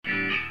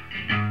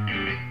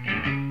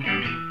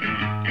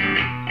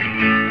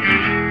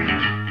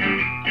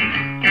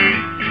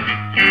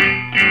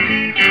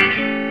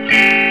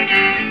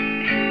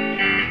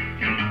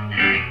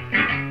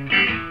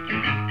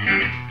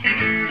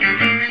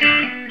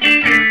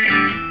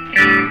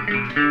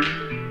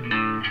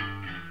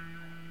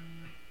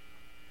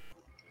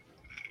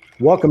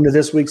Welcome to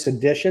this week's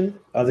edition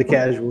of the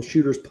Casual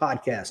Shooters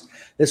Podcast.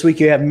 This week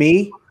you have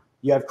me,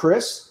 you have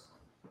Chris.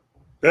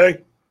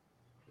 Hey.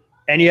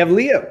 And you have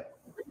Leo.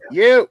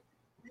 You.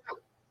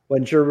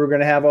 Wasn't sure we were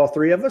going to have all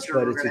three of us,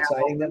 but it's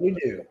exciting that we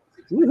do.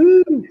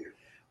 Woohoo!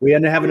 We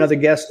have another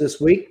guest this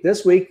week.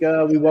 This week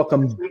we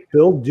welcome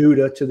Bill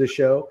Duda to the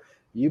show.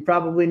 You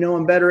probably know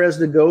him better as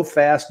the Go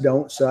Fast,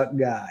 Don't Suck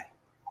guy.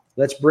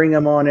 Let's bring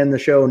him on in the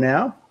show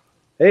now.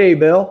 Hey,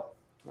 Bill.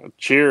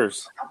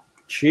 Cheers.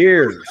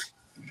 Cheers.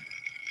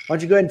 Why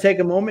don't you go ahead and take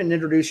a moment and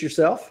introduce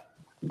yourself?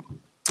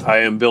 I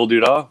am Bill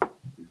Duda,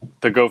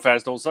 the Go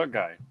Fast, Don't Suck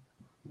guy.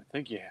 I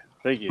think you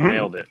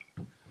nailed it.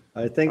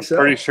 I think I'm so.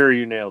 Pretty sure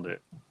you nailed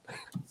it.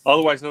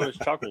 Otherwise known as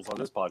Chuckles on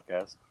this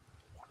podcast.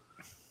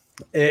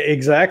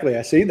 Exactly.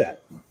 I see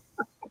that.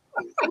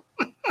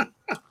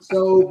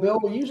 So, Bill,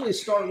 we usually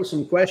start with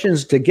some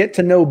questions to get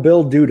to know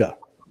Bill Duda.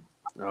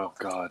 Oh,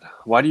 God.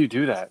 Why do you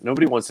do that?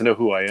 Nobody wants to know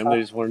who I am.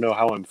 They just want to know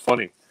how I'm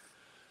funny.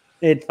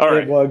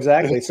 Well,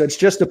 exactly. So it's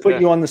just to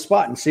put you on the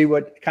spot and see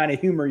what kind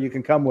of humor you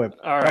can come with.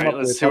 All right,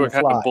 let's see what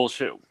kind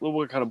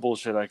of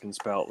bullshit I can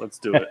spout. Let's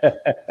do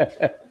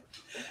it.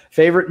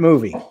 Favorite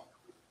movie?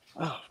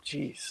 Oh,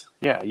 jeez.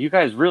 Yeah, you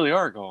guys really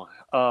are going.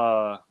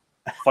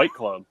 Fight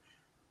Club.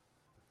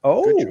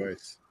 Oh, good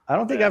choice. I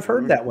don't think I've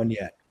heard that one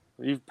yet.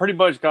 You've pretty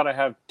much got to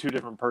have two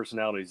different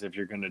personalities if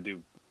you're going to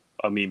do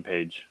a meme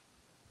page.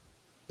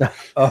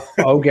 Oh,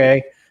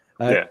 okay.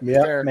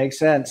 Yeah, makes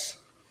sense.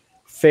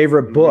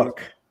 Favorite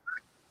book?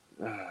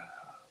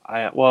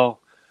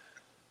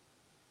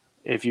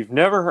 If you've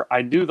never heard,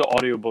 I do the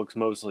audiobooks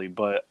mostly,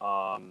 but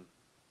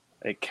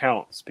it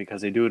counts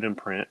because they do it in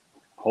print.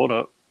 Hold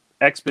up.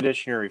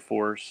 Expeditionary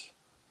Force.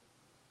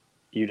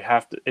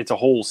 It's a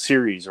whole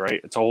series, right?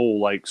 It's a whole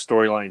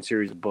storyline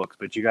series of books,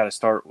 but you got to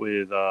start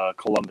with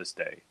Columbus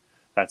Day.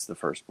 That's the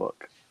first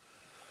book.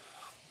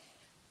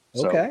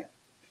 Okay.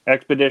 So,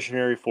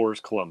 Expeditionary Force,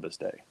 Columbus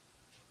Day.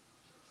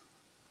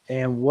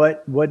 And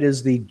what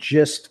is the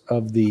gist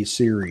of the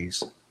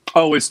series?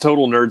 Oh, it's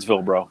total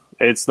Nerdsville, bro.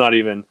 It's not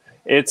even.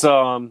 It's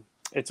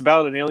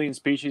about an alien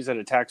species that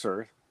attacks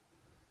Earth,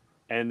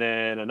 and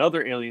then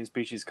another alien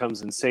species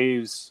comes and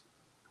saves,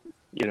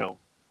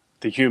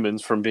 the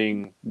humans from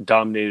being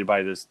dominated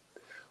by this.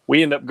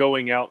 We end up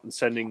going out and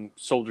sending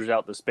soldiers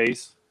out to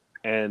space,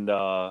 and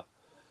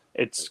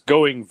it's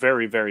going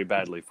very, very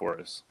badly for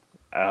us.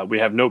 We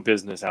have no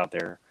business out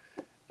there.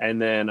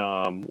 And then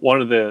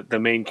one of the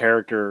main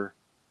character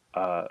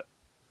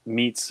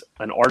meets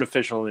an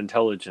artificial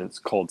intelligence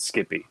called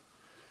Skippy.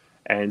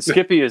 And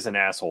Skippy is an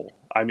asshole.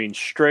 I mean,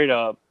 straight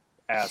up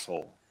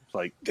asshole.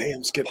 Like,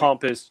 damn, Skippy.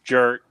 Pompous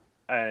jerk.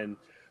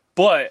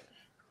 But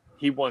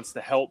he wants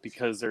to help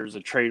because there's a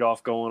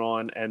trade-off going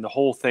on. And the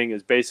whole thing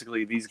is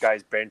basically these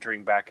guys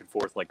bantering back and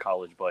forth like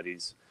college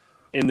buddies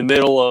in the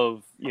middle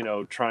of,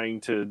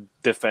 trying to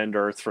defend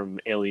Earth from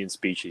alien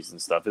species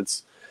and stuff.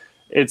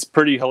 It's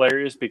pretty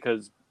hilarious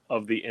because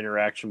of the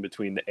interaction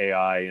between the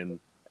AI and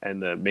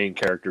the main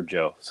character,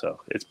 Joe. So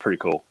it's pretty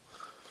cool.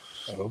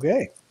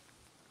 Okay.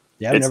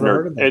 Yeah, I've never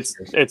heard of that.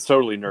 It's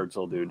totally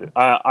Nerdsville, dude.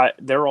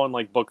 They're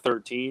on book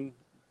 13,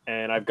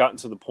 and I've gotten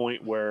to the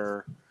point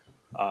where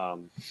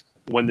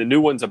when the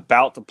new one's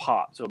about to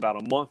pop, so about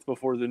a month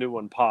before the new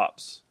one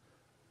pops,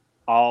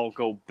 I'll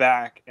go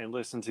back and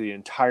listen to the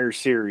entire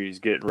series,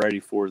 getting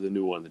ready for the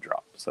new one to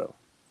drop. So,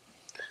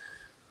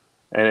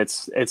 and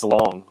it's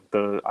long.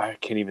 I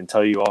can't even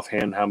tell you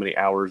offhand how many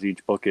hours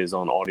each book is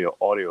on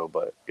audio,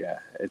 but yeah,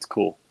 it's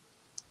cool.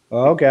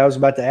 Okay, I was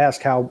about to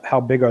ask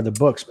how big are the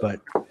books, but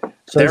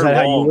so they're is that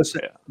long. how you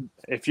listen? Yeah.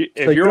 If you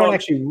don't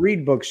actually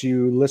read books,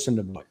 you listen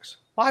to books.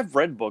 Well, I've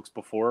read books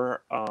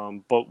before,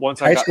 but once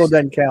high school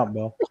doesn't count,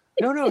 Bill.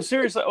 No,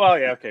 seriously. Well,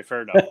 yeah, okay,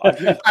 fair enough.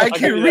 I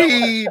can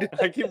read.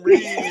 I can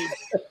read.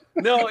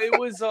 No, it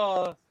was.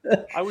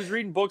 I was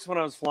reading books when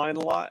I was flying a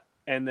lot,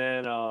 and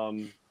then,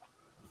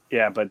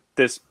 but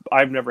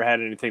I've never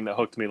had anything that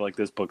hooked me like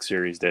this book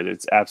series did.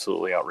 It's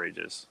absolutely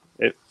outrageous.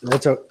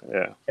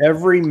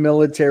 Every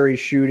military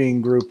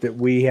shooting group that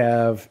we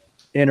have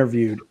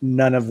interviewed,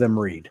 none of them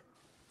read.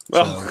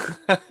 Well,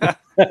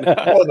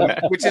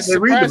 which is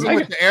surprising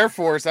with the Air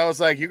Force. I was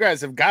like, you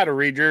guys have got to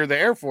read. You're the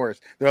Air Force.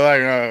 They're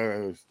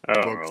like,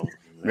 books.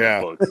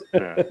 Yeah. Books.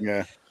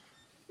 Yeah.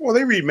 Well,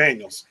 they read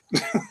manuals.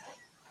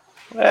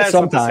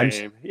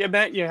 Sometimes. Yeah,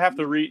 Matt, you have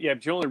to read. Yeah,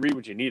 but you only read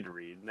what you need to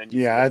read. And then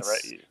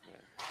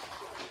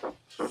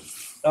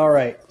All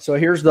right. So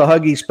here's the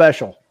Huggy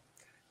special.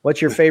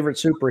 What's your favorite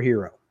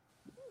superhero?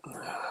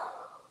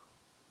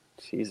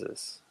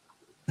 Jesus.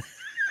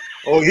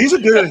 Oh, he's a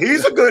good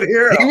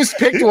hero. He was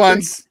picked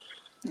once.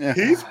 Yeah.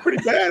 He's pretty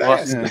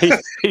badass.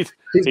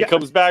 He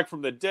comes back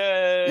from the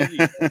dead. He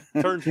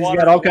turns water.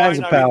 He's got all kinds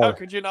of power. How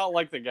could you not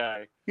like the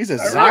guy? He's a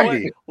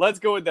zombie. Let's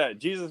go with that.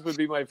 Jesus would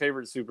be my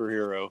favorite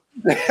superhero.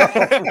 There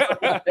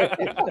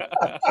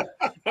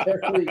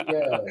we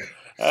go.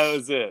 That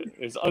was it.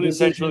 It's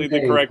unintentionally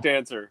the correct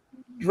answer.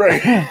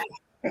 Right.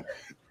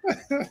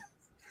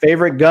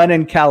 Favorite gun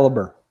and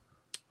caliber?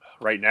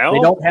 Right now?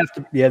 They don't have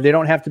to. Yeah, they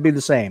don't have to be the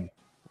same.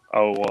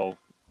 Oh well,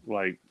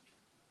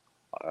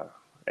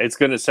 it's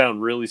going to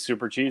sound really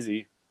super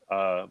cheesy,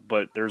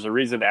 but there's a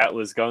reason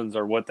Atlas guns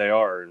are what they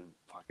are. And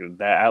fucking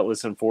that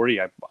Atlas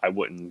M40, I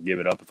wouldn't give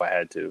it up if I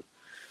had to.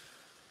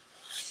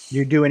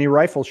 You do any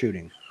rifle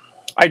shooting?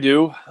 I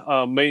do,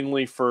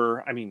 mainly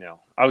for, no,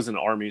 I was in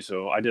the Army,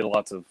 so I did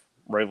lots of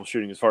rifle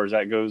shooting as far as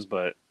that goes.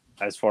 But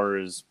as far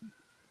as,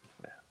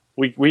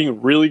 we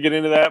can really get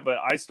into that, but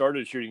I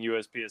started shooting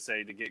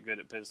USPSA to get good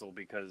at pistol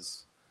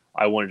because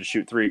I wanted to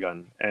shoot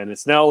 3-gun. And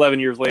it's now 11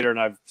 years later, and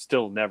I've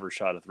still never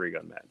shot a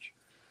 3-gun match.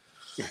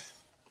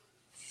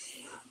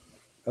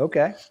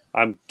 Okay.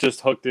 I'm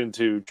just hooked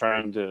into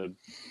trying to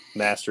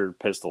master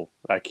pistol.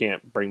 I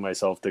can't bring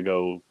myself to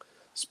go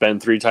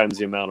spend 3 times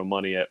the amount of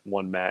money at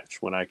one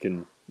match when I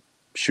can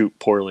shoot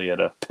poorly at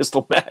a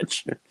pistol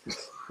match.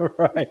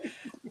 Right.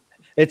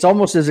 It's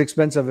almost as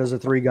expensive as a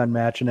 3-gun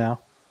match now.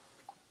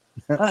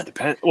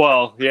 Depends.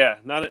 Well, yeah,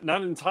 not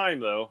in time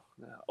though.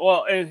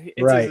 Well, and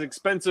it's as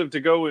expensive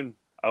to go and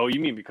you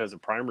mean because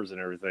of primers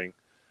and everything?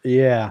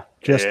 Yeah,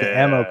 just the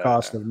ammo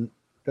cost of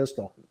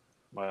pistol.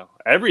 Well,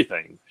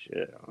 everything.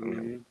 Shit.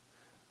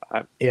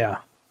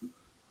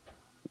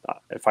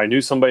 If I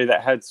knew somebody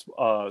that had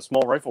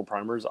small rifle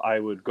primers, I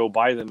would go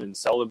buy them and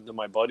sell them to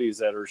my buddies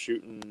that are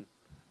shooting,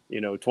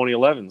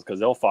 2011s because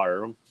they'll fire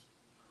them.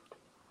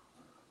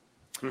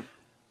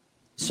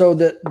 So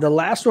the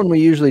last one we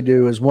usually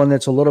do is one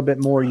that's a little bit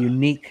more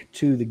unique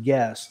to the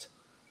guest.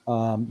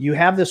 You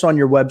have this on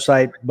your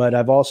website, but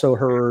I've also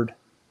heard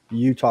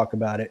you talk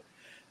about it.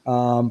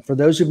 For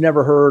those who've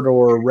never heard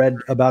or read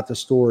about the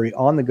story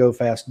on the Go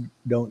Fast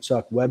Don't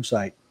Suck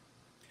website,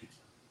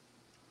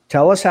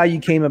 tell us how you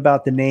came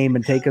about the name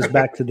and take us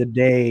back to the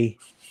day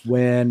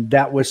when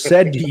that was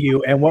said to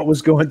you and what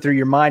was going through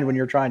your mind when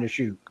you're trying to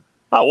shoot.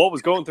 Oh, what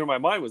was going through my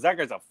mind was that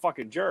guy's a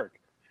fucking jerk.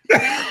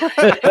 I'm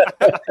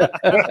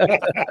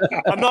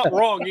not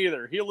wrong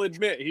either. He'll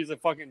admit he's a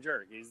fucking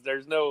jerk.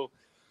 There's no,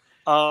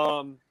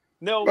 no.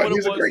 But what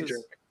he's it a great was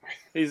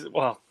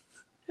jerk.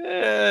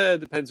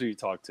 depends who you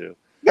talk to.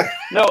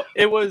 No,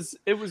 it was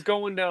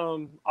going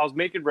down. I was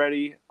making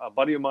ready. A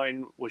buddy of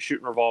mine was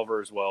shooting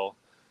revolver as well,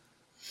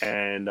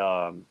 and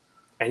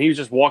he was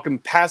just walking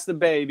past the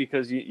bay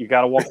because you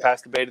got to walk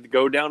past the bay to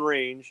go down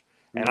range.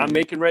 And I'm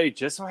making ready.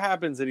 Just so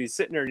happens that he's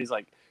sitting there and he's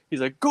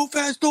like, "Go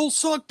fast, don't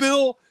suck,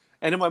 Bill."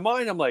 And in my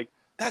mind, I'm like,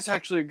 that's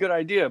actually a good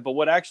idea. But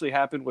what actually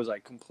happened was I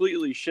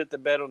completely shit the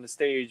bed on the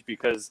stage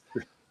because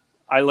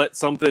I let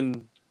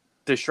something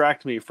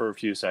distract me for a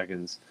few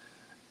seconds.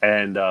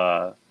 And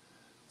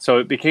so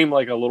it became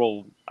like a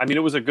little, it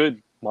was a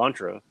good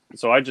mantra.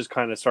 So I just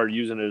kind of started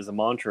using it as a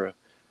mantra.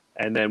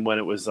 And then when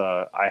it was,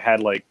 I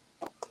had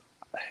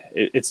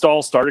it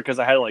all started because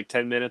I had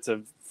 10 minutes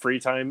of free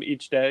time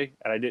each day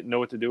and I didn't know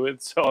what to do with.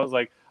 So I was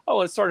like, oh,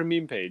 let's start a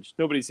meme page.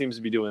 Nobody seems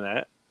to be doing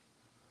that.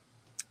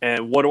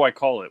 And what do I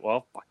call it?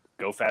 Well,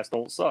 Go Fast,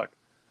 Don't Suck.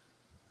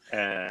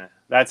 And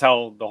that's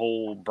how the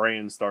whole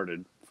brand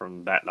started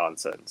from that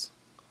nonsense.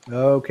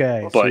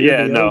 Okay. But so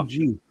yeah, no. OG.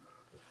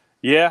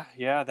 Yeah,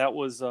 that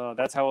was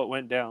that's how it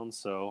went down.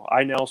 So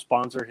I now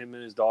sponsor him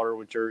and his daughter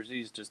with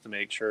jerseys just to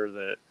make sure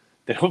that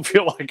they don't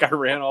feel like I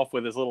ran off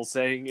with his little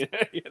saying,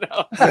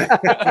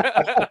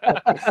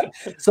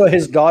 So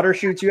his daughter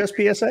shoots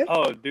USPSA?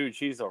 Oh, dude,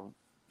 she's a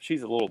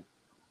little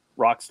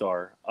rock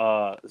star.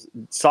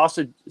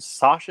 Sasha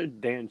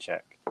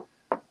Danchek.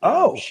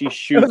 Oh, she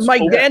shoots. It was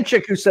Mike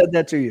Danchik who said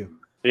that to you.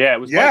 Yeah,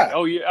 it was. Yeah. Mike.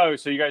 Oh, yeah. Oh,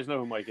 so you guys know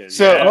who Mike is?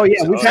 So,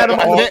 we've had him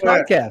on the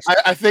podcast.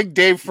 I think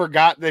Dave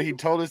forgot that he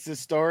told us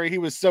this story. He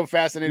was so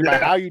fascinated by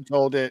how you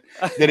told it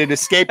that it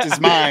escaped his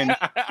mind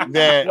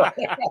that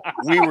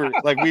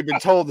we've been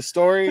told the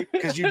story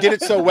because you did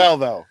it so well.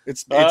 Though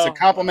it's a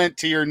compliment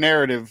to your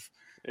narrative.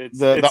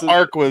 The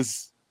arc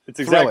was. It's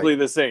exactly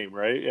the same,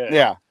 right? Yeah.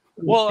 Yeah.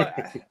 Well,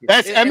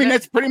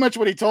 that's pretty much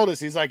what he told us.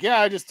 He's like,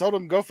 yeah, I just told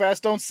him Go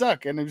Fast, Don't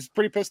Suck, and he was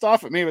pretty pissed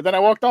off at me. But then I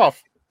walked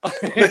off.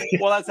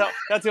 Well,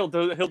 he'll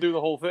do the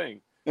whole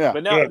thing. Yeah.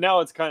 But now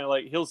it's kind of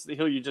like he'll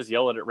you just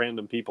yell it at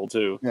random people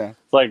too. Yeah.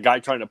 It's like a guy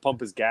trying to pump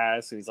his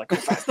gas and he's like, "Go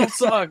fast, don't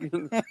suck."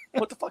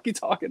 What the fuck are you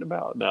talking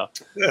about? No.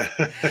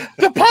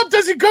 The pump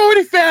doesn't go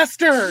any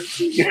faster.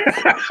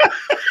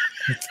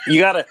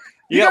 You gotta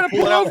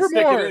pull it out and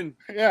stick more. it in.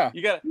 Yeah.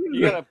 You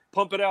gotta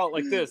pump it out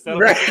like this. That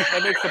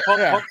makes the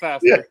pump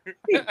faster.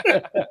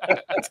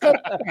 Let's go,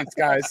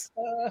 guys.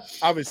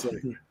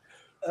 Obviously.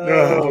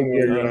 Oh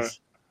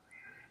goodness.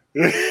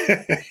 You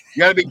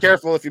got to be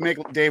careful. If you make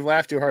Dave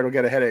laugh too hard, he'll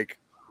get a headache.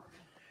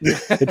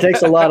 It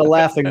takes a lot of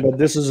laughing, but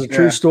this is a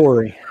true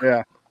story.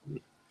 Yeah.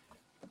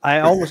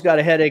 I almost got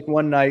a headache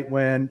one night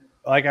when,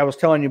 like I was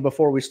telling you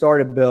before we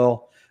started,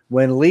 Bill,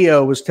 when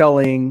Leo was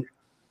telling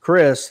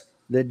Chris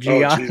that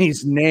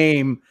Gianni's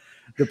name,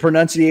 the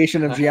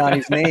pronunciation of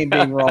Gianni's name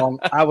being wrong.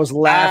 I was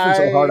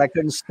laughing so hard I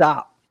couldn't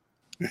stop.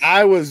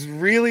 I was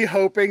really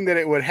hoping that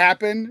it would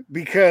happen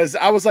because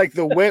I was like,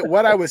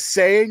 what I was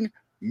saying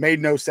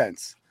made no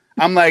sense.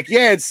 I'm like,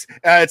 yeah,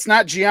 it's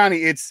not Gianni,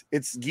 it's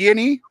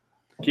Gianni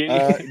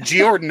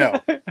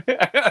Giordano.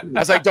 I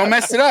was like, don't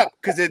mess it up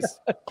because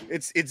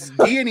it's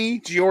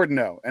Gianni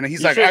Giordano, and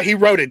he's like, he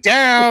wrote it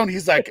down.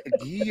 He's like,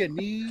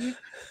 Gianni.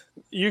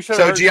 You should.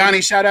 So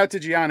Gianni, shout out to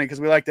Gianni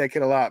because we like that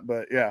kid a lot.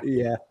 But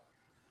yeah.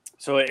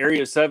 So at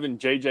Area 7,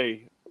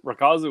 JJ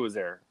Rakazu was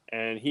there,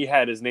 and he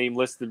had his name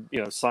listed,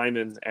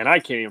 Simon, and I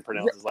can't even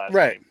pronounce his last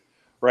name.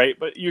 Right.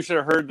 But you should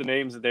have heard the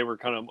names that they were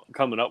kind of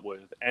coming up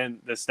with, and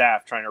the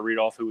staff trying to read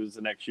off who was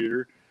the next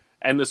shooter.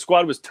 And the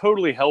squad was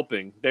totally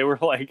helping. They were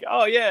like,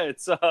 oh, yeah,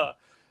 it's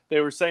they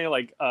were saying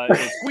like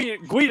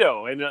it's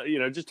Guido,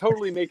 and just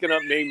totally making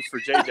up names for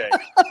JJ.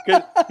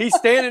 Because he's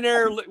standing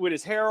there with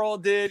his hair all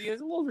did. He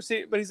has a little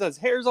receipt, but he says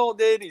his hair's all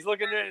did. He's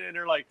looking at it, and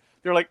they're like,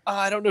 oh,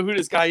 I don't know who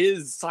this guy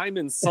is.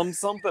 Simon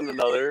something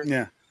another.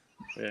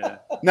 Yeah.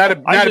 Not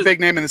a big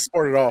name in the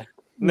sport at all.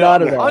 No,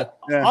 not at all.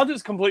 I'll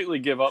just completely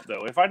give up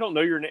though. If I don't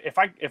know your name,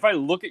 if I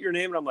look at your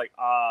name and I'm like,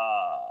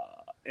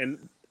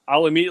 and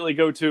I'll immediately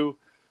go to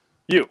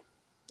you,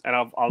 and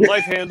I'll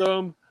knife hand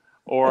them,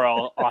 or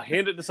I'll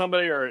hand it to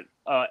somebody, or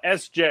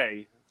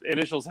SJ,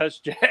 initials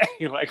SJ.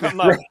 Like I'm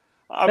not.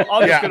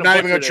 I'm just not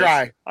even gonna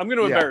try. I'm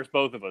gonna embarrass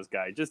both of us,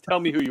 guys. Just tell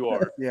me who you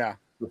are. Yeah,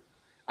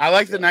 I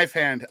like the knife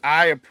hand.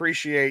 I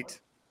appreciate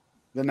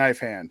the knife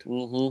hand.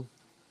 Mm-hmm.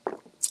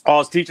 I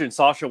was teaching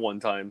Sasha one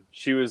time.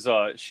 She was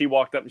she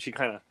walked up and she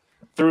kind of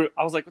threw it.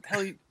 I was like, what the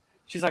hell?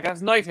 She's like, I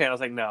have a knife hand. I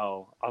was like,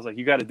 no. I was like,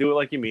 you got to do it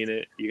like you mean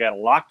it. You got to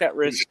lock that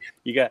wrist.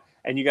 You got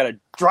to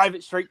drive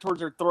it straight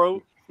towards her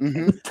throat.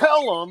 Mm-hmm. And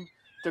tell them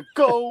to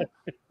go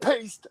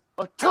paste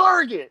a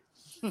target.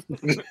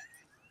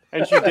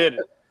 And she did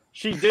it.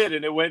 She did,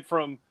 and it went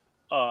from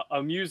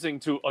amusing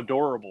to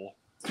adorable.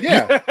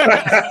 Yeah.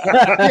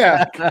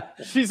 Yeah.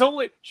 She was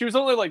only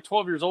like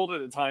 12 years old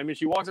at the time, and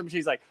she walks up and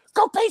she's like,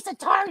 go paste a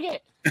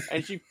target.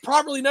 And she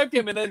properly knifed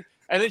him, and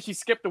then she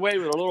skipped away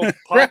with a little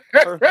pop,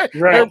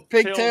 her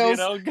pigtails,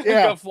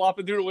 go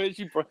flopping through the wind.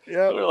 We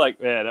were like,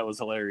 man, that was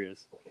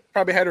hilarious.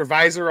 Probably had her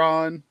visor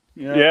on.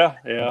 Yeah.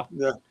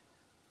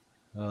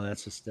 Oh,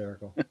 that's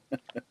hysterical.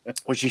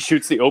 When she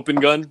shoots the open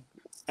gun,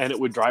 and it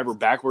would drive her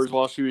backwards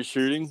while she was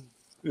shooting.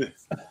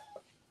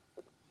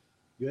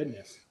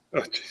 Goodness.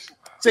 Oh, geez.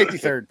 Safety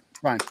third. It's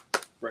fine.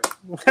 Right.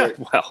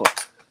 Well,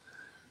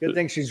 good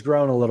thing she's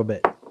grown a little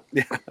bit.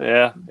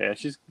 Yeah.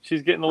 She's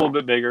getting a little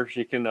bit bigger.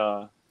 She can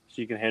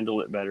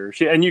handle it better.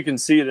 And you can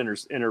see it in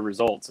her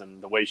results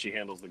and the way she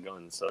handles the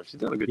gun. So she's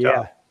doing a good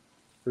job. Yeah,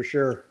 for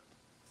sure.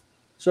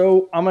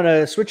 So I'm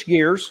gonna switch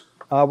gears.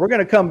 We're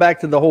gonna come back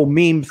to the whole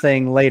meme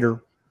thing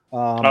later.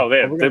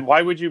 Then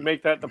why would you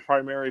make that the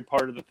primary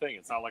part of the thing?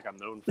 It's not like I'm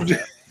known for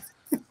that.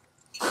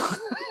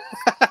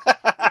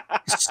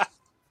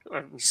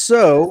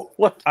 So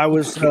I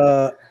was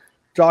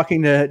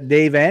talking to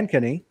Dave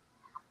Ankeny,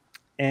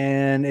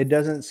 and it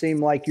doesn't seem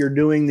like you're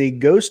doing the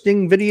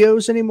ghosting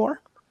videos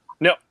anymore.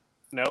 No.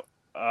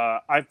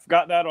 I've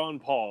got that on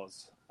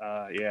pause.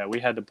 Yeah, we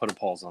had to put a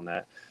pause on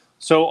that.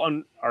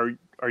 So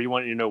are you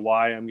wanting to know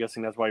why? I'm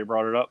guessing that's why you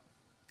brought it up?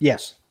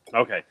 Yes.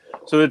 Okay.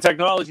 So the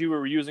technology we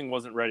were using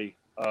wasn't ready.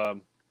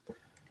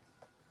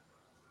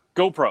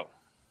 GoPro.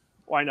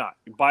 Why not?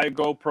 You buy a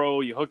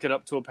GoPro, you hook it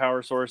up to a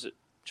power source, it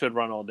should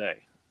run all day.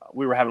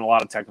 We were having a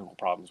lot of technical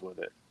problems with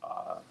it.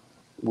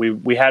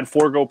 We had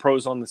 4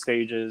 GoPros on the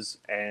stages,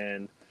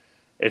 and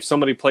if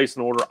somebody placed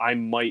an order, I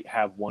might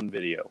have 1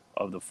 video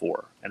of the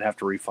 4 and have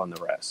to refund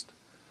the rest.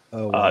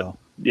 Oh, wow.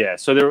 Yeah.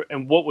 So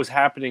what was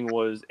happening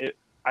was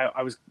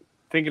I was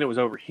thinking it was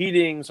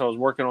overheating, so I was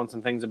working on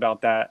some things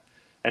about that.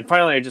 And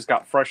finally, I just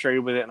got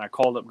frustrated with it, and I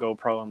called up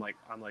GoPro. I'm like,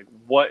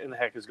 what in the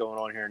heck is going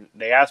on here? And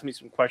they asked me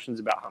some questions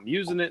about how I'm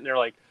using it, and they're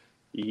like,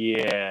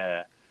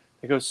 yeah.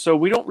 They go, so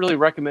we don't really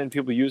recommend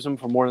people use them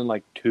for more than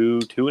like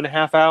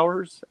 2.5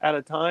 hours at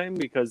a time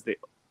because the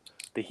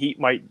heat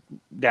might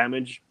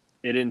damage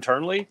it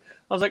internally.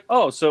 I was like,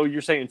 oh, so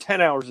you're saying 10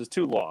 hours is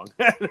too long?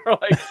 And they're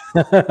like,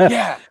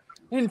 yeah,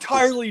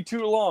 entirely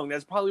too long.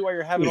 That's probably why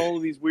you're having all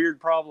of these weird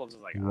problems. I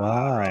was like,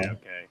 wow. Right,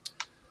 okay.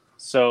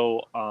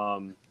 So,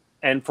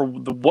 and for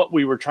what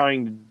we were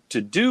trying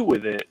to do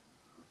with it,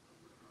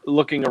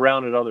 looking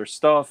around at other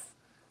stuff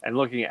and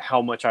looking at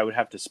how much I would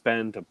have to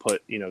spend to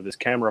put, this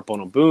camera up on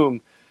a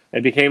boom,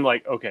 it became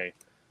like, okay,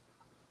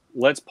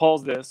 let's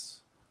pause this.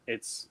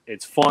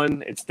 It's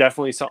fun. It's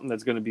definitely something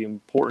that's going to be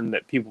important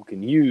that people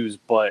can use,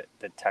 but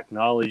the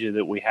technology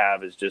that we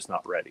have is just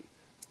not ready.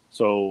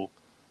 So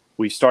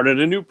we started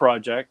a new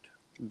project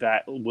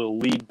that will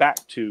lead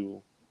back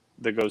to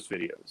the ghost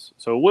videos.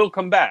 So we'll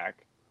come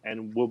back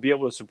and we'll be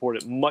able to support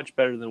it much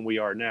better than we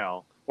are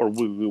now, or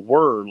we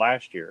were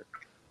last year.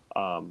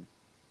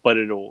 But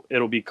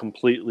it'll be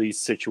completely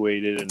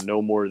situated and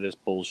no more of this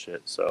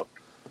bullshit. So,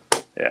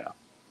 yeah.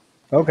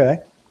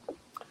 Okay.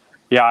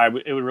 Yeah,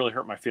 it would really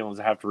hurt my feelings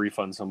to have to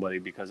refund somebody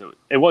because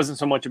it wasn't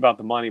so much about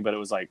the money, but it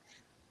was like,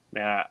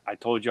 man, I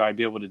told you I'd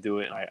be able to do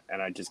it,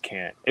 and I just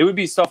can't. It would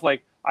be stuff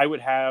like I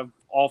would have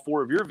all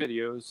 4 of your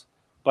videos,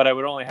 but I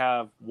would only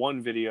have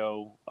 1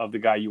 video of the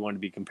guy you want to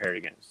be compared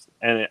against.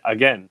 And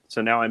again,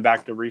 so now I'm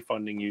back to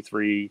refunding you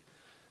 3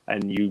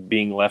 and you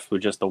being left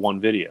with just the 1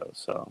 video.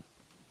 So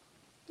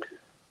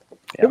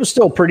it was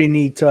still pretty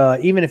neat.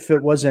 Even if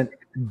it wasn't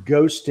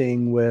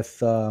ghosting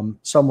with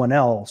someone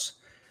else,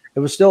 it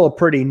was still a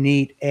pretty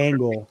neat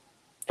angle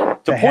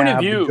the point of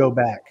view, go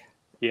back.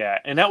 Yeah,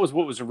 and that was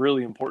what was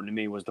really important to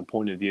me was the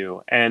point of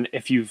view. And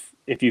if you've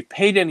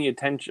paid any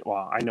attention,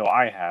 well, I know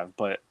I have,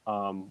 but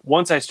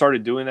once I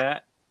started doing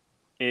that,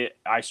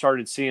 I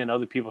started seeing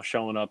other people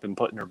showing up and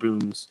putting their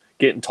booms,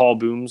 getting tall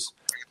booms,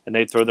 and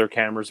they throw their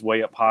cameras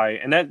way up high.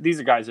 And these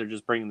are guys that are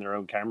just bringing their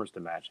own cameras to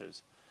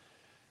matches.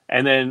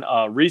 And then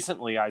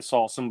recently, I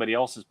saw somebody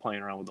else is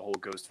playing around with the whole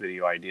ghost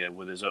video idea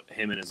with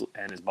him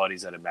and his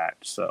buddies at a match.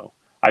 So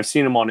I've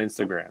seen him on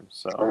Instagram.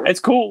 So it's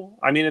cool.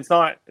 I mean, it's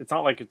not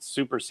like it's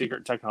super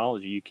secret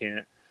technology. You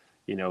can't,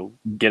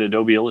 get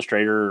Adobe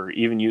Illustrator or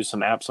even use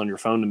some apps on your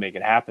phone to make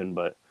it happen.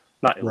 But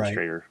not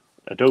Illustrator,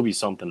 right. Adobe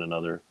something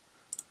another.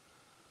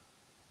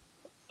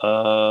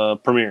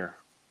 Premiere.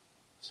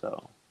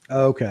 So.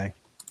 Okay.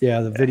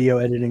 Yeah, the video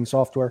editing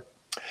software.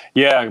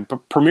 Yeah,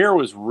 Premiere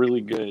was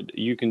really good.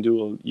 You can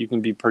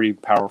be pretty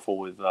powerful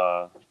with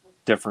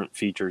different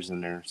features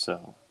in there.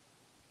 So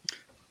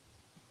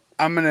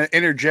I'm going to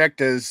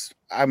interject as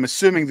I'm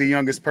assuming the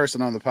youngest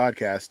person on the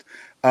podcast.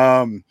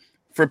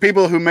 For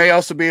people who may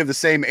also be of the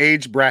same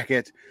age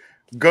bracket,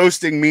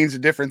 ghosting means a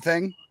different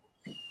thing.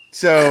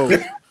 So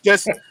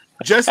just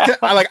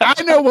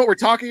I know what we're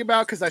talking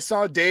about because I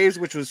saw Dave's,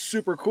 which was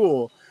super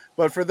cool.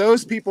 But for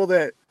those people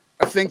that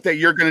think that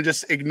you're going to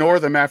just ignore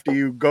them after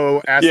you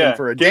go ask them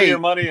for a date. Give your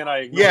money and I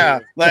ignore you.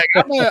 Like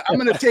I'm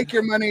gonna take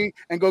your money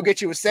and go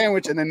get you a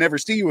sandwich and then never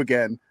see you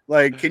again.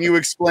 Like, can you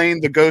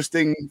explain the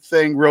ghosting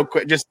thing real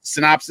quick? Just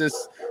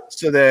synopsis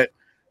so that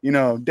ding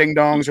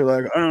dongs are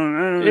like, I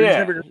don't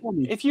yeah.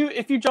 If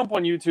you jump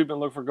on YouTube and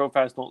look for Go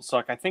Fast Don't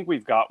Suck, I think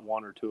we've got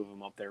one or two of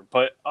them up there.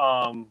 But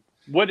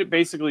what it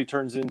basically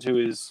turns into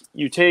is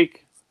you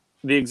take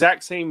the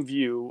exact same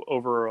view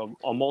over a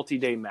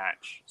multi-day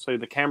match. So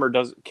the camera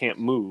can't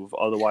move.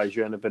 Otherwise,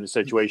 you end up in a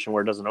situation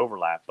where it doesn't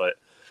overlap.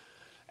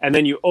 And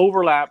then you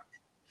overlap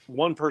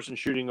one person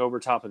shooting over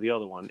top of the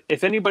other one.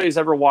 If anybody's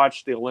ever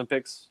watched the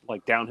Olympics,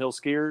 like downhill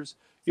skiers,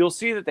 you'll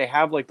see that they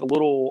have like the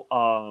little,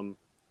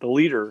 the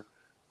leader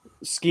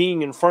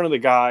skiing in front of the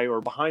guy or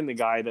behind the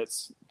guy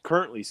that's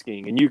currently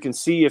skiing. And you can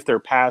see if their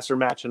paths are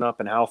matching up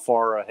and how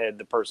far ahead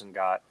the person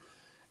got.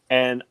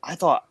 And I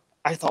thought,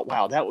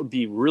 wow, that would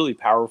be really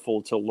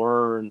powerful to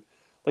learn.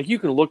 Like you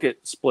can look at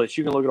splits,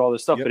 you can look at all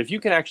this stuff, but if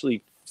you can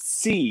actually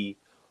see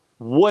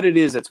what it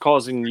is that's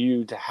causing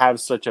you to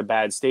have such a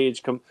bad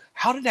stage,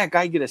 how did that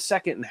guy get a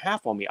second and a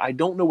half on me? I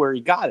don't know where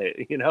he got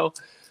it.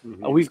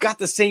 We've got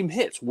the same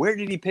hits. Where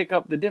did he pick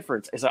up the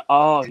difference? It's like,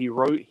 oh, he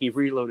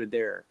reloaded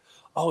there.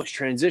 Oh, his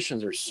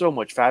transitions are so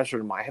much faster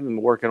than mine. I haven't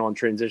been working on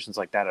transitions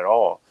like that at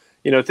all.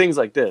 Things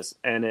like this,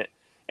 and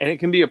it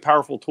can be a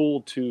powerful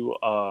tool to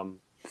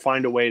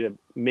find a way to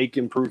make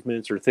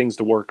improvements or things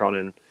to work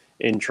on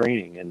in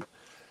training.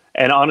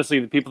 And honestly,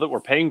 the people that were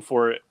paying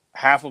for it,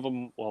 half of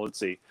them, well, let's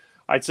see,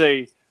 I'd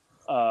say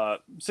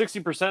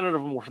 60% of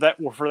them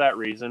were for that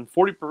reason.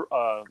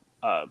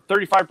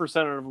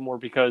 35% of them were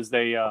because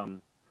they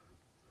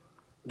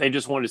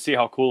just wanted to see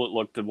how cool it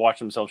looked to watch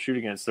themselves shoot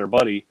against their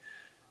buddy.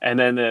 And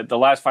then the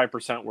last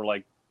 5% were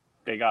like,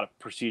 they got a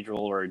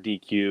procedural or a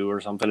DQ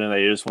or something, and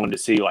they just wanted to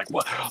see like,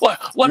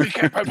 let me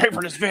pay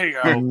for this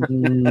video.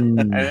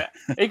 And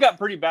it got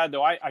pretty bad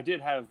though. I did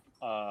have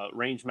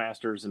range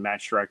masters and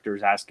match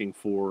directors asking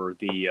for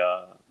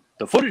the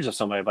footage of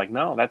somebody. Like,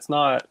 no, that's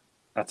not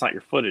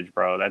your footage,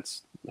 bro.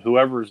 That's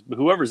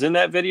whoever's in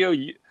that video.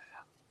 I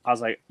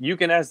was like, you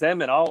can ask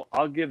them, and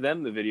I'll give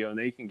them the video, and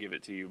they can give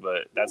it to you.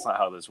 But that's not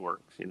how this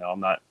works. I'm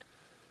not.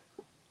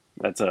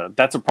 That's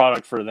a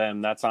product for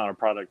them. That's not a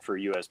product for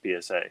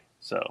USPSA.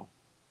 So,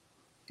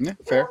 yeah,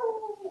 fair.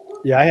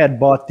 Yeah, I had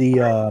bought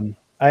one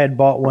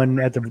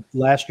at the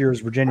last year's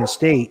Virginia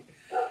State,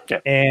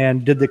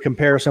 and did the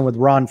comparison with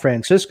Ron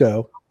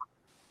Francisco,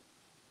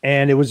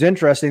 and it was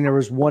interesting. There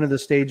was one of the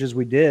stages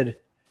we did.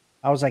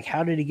 I was like,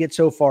 how did he get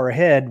so far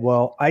ahead?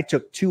 Well, I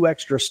took 2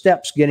 extra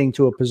steps getting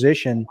to a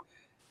position,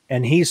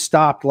 and he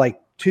stopped like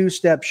 2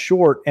 steps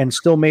short and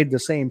still made the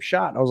same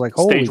shot. I was like,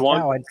 holy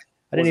cow! I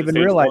didn't even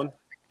realize. One?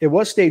 It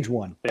was stage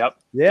 1. Yep.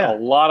 Yeah. A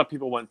lot of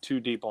people went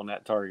too deep on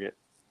that target.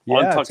 Yeah,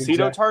 on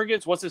tuxedo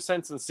targets, what's the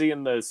sense in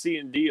seeing the C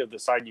and D of the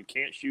side you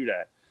can't shoot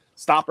at?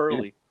 Stop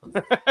early.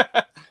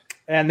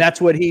 And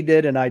that's what he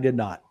did, and I did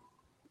not.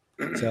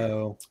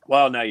 So.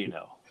 Well, now you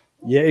know.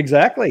 Yeah,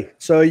 exactly.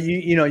 So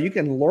you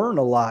can learn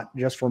a lot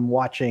just from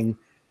watching,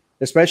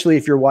 especially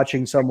if you're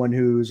watching someone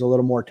who's a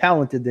little more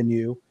talented than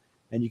you,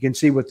 and you can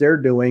see what they're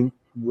doing,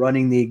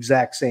 running the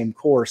exact same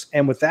course.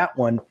 And with that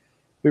one,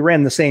 we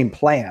ran the same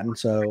plan,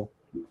 so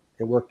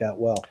it worked out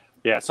well.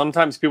 Yeah,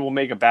 sometimes people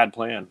make a bad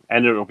plan,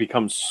 and it'll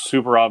become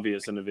super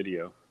obvious in the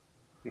video.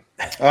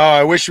 Oh,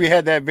 I wish we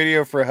had that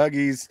video for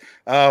Huggies.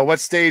 What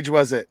stage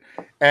was it?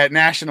 At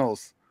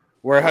Nationals,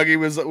 where Huggy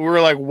we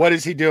were like, what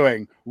is he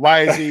doing?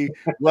 Why is he,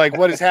 like,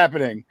 what is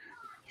happening?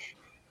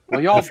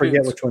 Well, I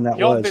forget which one that was.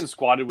 Y'all been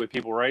squatted with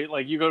people, right?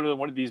 Like, you go to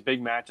one of these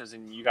big matches,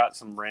 and you got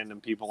some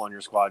random people on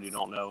your squad you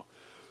don't know.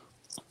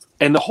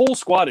 And the whole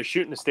squad is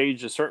shooting the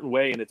stage a certain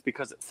way, and it's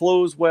because it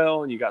flows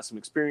well, and you got some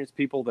experienced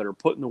people that are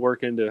putting the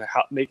work into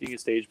making a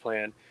stage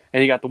plan.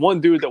 And you got the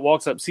one dude that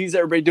walks up, sees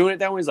everybody doing it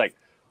that way, he's like,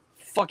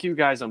 fuck you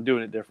guys, I'm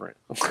doing it different.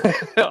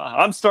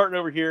 I'm starting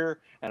over here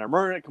and I'm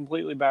running it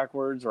completely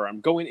backwards, or I'm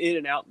going in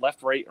and out,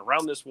 left, right,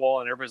 around this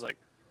wall, and everybody's like,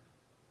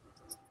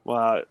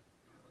 well,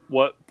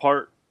 what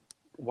part?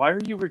 Why are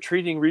you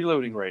retreating,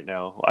 reloading right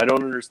now? I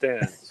don't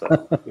understand.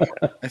 So, yeah.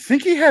 I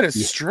think he had a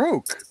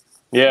stroke.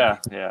 Yeah.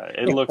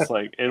 It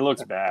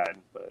looks bad,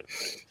 but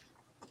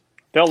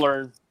they'll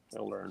learn.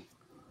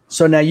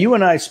 So now you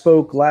and I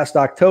spoke last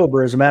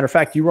October. As a matter of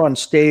fact, you were on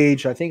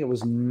stage. I think it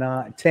was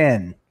not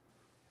 10.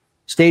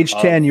 Stage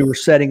 10, you were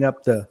setting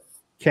up the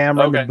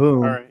camera and the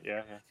boom. All right.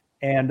 Yeah.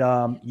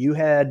 And you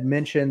had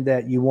mentioned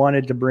that you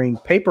wanted to bring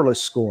paperless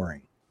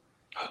scoring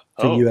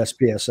to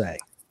USPSA.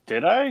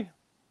 Did I?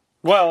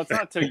 Well, it's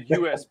not to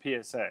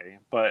USPSA,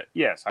 but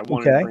yes, I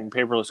wanted to bring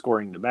paperless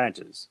scoring to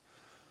matches.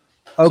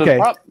 Okay.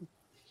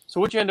 So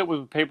what you end up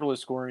with paperless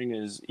scoring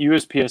is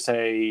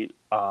USPSA,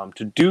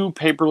 to do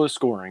paperless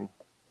scoring,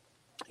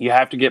 you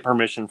have to get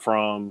permission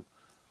from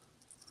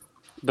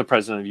the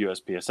president of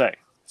USPSA.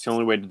 It's the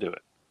only way to do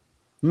it.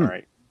 All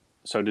right.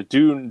 So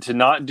to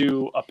not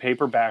do a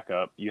paper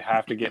backup, you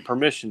have to get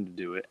permission to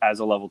do it as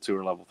a level 2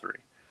 or level 3.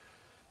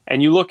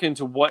 And you look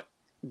into what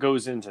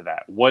goes into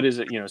that. What is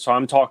it? So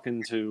I'm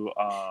talking to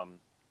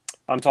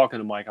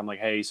Mike. I'm like,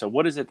 hey, so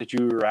what is it that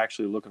you're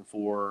actually looking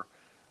for?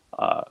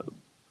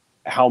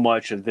 How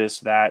much of this,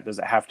 that? Does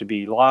it have to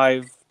be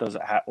live? Does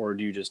it or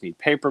do you just need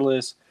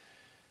paperless?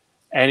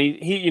 And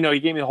he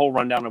gave me the whole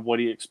rundown of what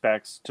he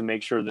expects to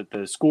make sure that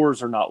the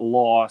scores are not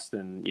lost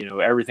and,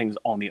 everything's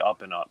on the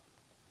up and up.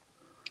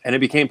 And it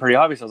became pretty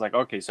obvious. I was like,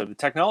 okay, so the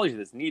technology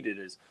that's needed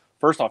is,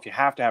 first off, you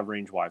have to have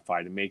range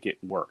Wi-Fi to make it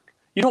work.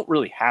 You don't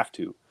really have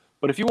to,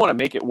 but if you want to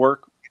make it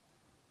work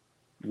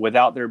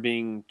without there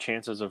being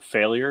chances of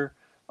failure,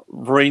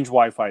 range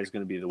Wi-Fi is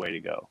going to be the way to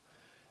go.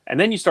 And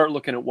then you start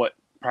looking at what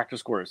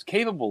Practice Score is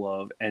capable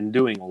of, and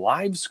doing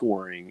live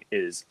scoring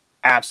is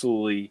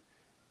absolutely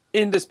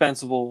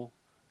indispensable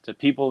to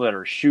people that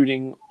are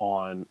shooting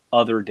on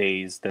other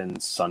days than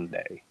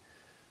Sunday.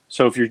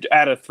 So if you're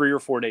at a 3 or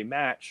 4 day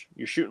match,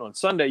 you're shooting on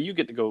Sunday, you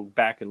get to go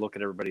back and look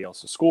at everybody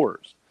else's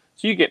scores.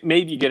 So you get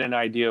an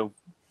idea of,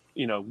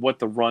 what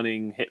the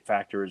running hit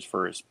factor is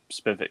for a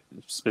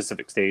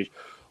specific stage,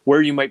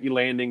 where you might be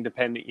landing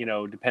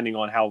depending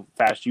on how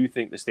fast you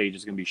think the stage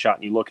is going to be shot.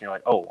 And you look and you're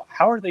like, oh,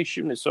 how are they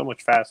shooting it so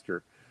much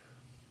faster?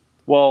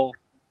 Well,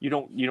 you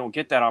don't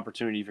get that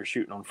opportunity if you're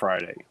shooting on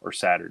Friday or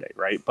Saturday,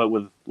 right? But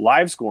with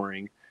live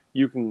scoring,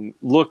 you can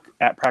look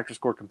at Practice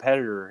Score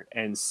Competitor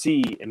and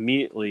see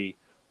immediately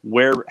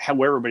where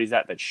everybody's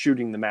at that's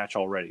shooting the match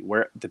already,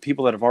 where the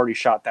people that have already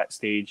shot that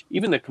stage,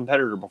 even the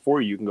competitor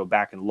before you can go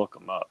back and look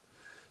them up.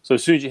 So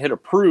as soon as you hit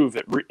approve,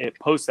 it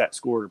posts that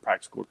score to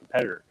Practice Score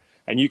Competitor,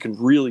 and you can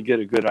really get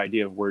a good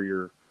idea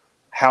of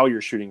how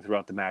you're shooting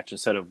throughout the match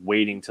instead of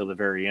waiting till the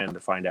very end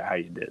to find out how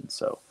you did.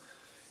 So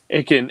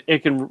it can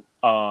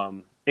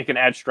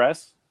add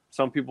stress.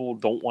 Some people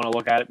don't want to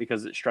look at it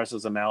because it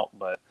stresses them out.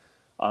 But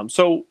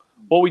so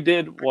what we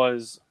did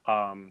was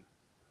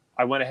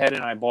I went ahead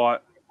and I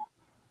bought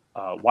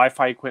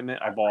Wi-Fi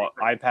equipment. I bought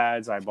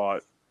iPads. I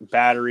bought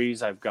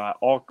batteries. I've got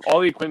all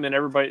the equipment,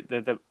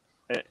 the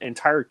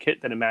entire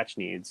kit that a match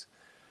needs.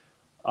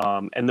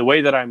 And the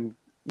way that I'm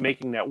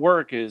making that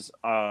work is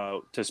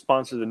to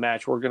sponsor the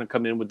match, we're going to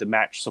come in with the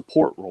match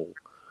support role.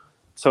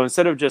 So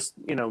instead of just,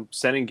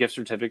 sending gift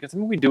certificates,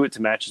 we do it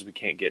to matches we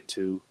can't get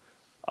to.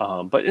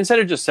 But instead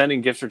of just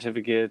sending gift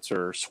certificates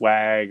or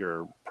swag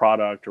or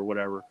product or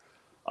whatever,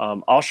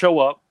 I'll show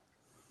up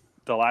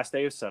the last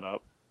day of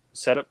setup,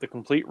 set up the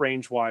complete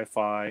range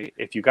Wi-Fi.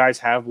 If you guys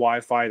have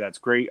Wi-Fi, that's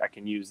great. I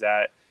can use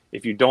that.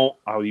 If you don't,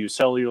 I'll use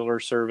cellular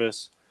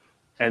service.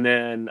 And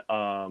then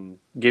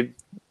give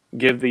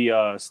the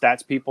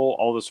stats people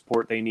all the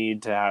support they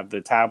need to have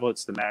the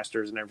tablets, the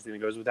masters, and everything that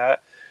goes with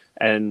that.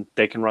 And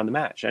they can run the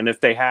match. And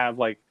if they have,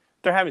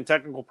 they're having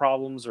technical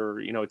problems or,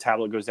 a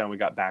tablet goes down, we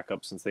got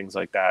backups and things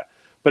like that.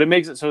 But it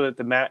makes it so that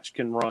the match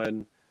can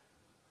run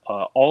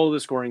all of the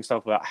scoring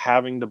stuff without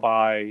having to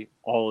buy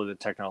all of the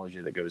technology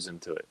that goes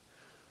into it.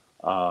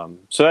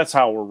 So that's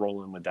how we're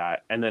rolling with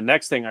that. And the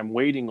next thing I'm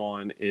waiting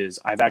on is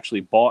I've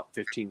actually bought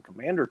 15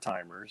 commander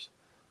timers.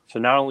 So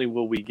not only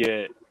will we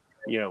get,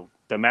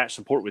 the match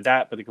support with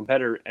that, but the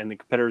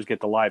competitors get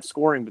the live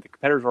scoring, but the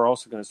competitors are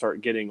also going to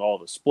start getting all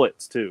the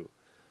splits too.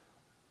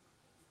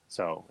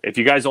 So if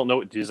you guys don't know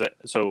what it is,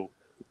 so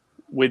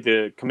with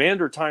the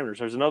commander timers,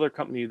 there's another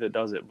company that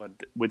does it, but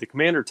with the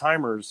commander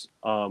timers,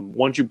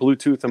 once you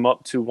Bluetooth them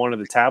up to one of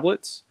the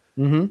tablets,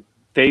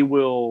 they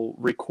will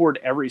record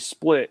every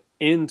split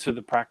into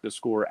the Practice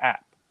Score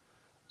app.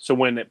 So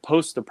when it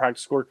posts the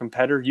Practice Score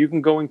competitor, you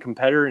can go in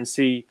competitor and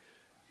see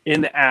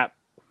in the app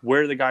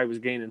where the guy was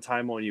gaining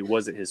time on you.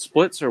 Was it his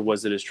splits or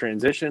was it his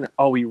transition?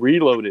 Oh, he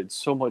reloaded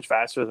so much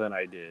faster than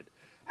I did.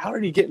 How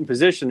did he get in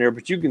position there?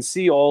 But you can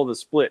see all the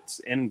splits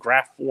in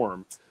graph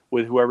form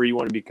with whoever you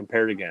want to be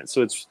compared against.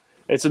 So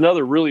it's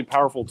another really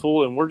powerful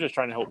tool, and we're just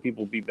trying to help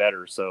people be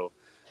better. So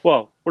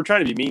Well, we're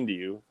trying to be mean to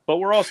you, but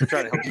we're also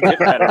trying to help you get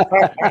better.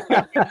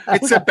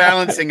 It's a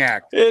balancing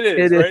act. It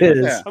is. It Right?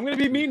 is. Yeah. I'm going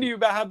to be mean to you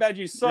about how bad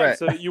you suck, Right.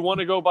 so that you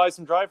want to go buy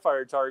some dry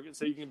fire targets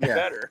so you can be Yeah.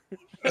 better.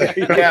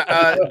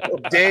 Yeah,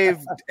 Dave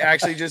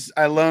actually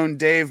I loaned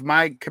Dave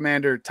my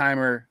commander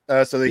timer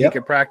so that he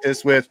could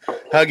practice with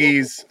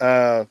Huggy's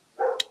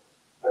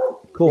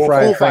Cool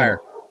Fire.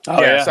 Fire. Oh,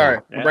 yeah, yeah. sorry,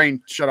 Yeah. my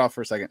brain shut off for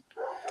a second.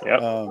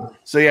 Yep.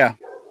 So I'm Yeah,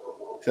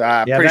 pretty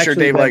I've sure actually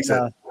Dave been, likes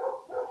it.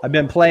 I've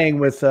been playing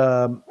with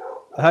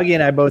Huggy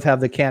and I both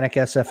have the Canik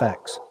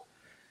SFX,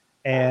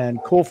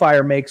 and Cool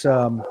Fire makes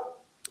a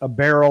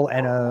barrel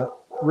and a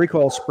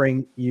recoil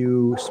spring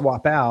you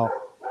swap out,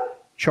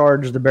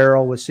 charge the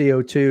barrel with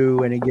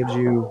CO2, and it gives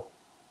you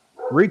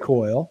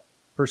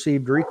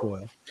perceived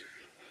recoil.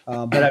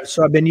 But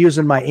I've been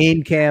using my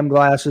aim cam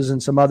glasses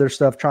and some other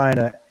stuff trying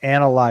to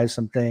analyze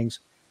some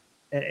things.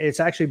 And it's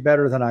actually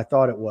better than I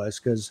thought it was,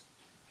 because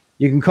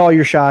you can call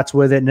your shots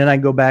with it, and then I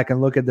go back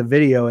and look at the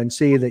video and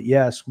see that,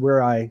 yes,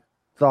 where I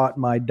thought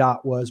my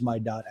dot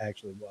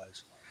actually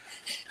was.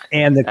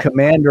 And the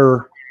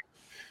commander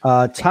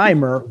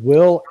timer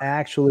will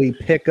actually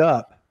pick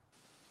up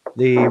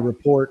the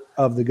report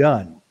of the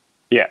gun.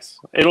 Yes.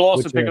 It'll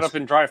also Which pick it is- up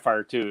in dry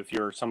fire, too, if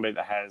you're somebody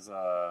that has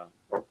a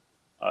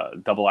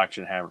double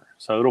action hammer.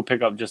 So it'll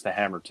pick up just the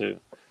hammer, too.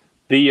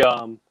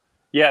 You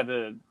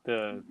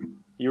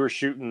were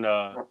shooting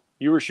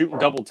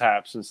double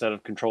taps instead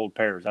of controlled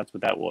pairs. That's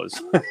what that was.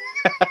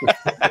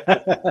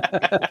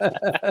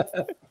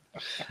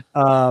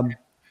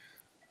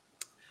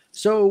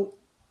 So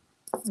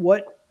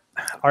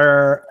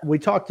we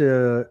talked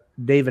to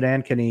David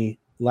Ankeny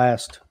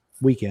last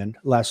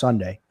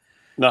Sunday,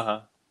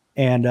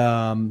 and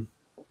I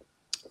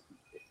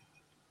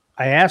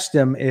asked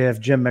him if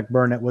Jim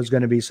McBurnett was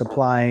going to be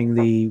supplying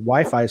the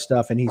Wi-Fi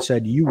stuff, and he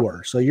said you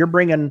were. So you're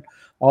bringing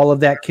all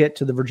of that kit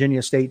to the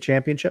Virginia State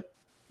Championship?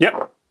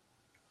 Yep.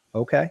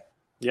 Okay.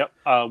 Yep.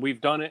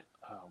 We've done it.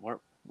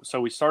 So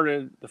we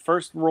started, the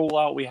first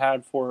rollout we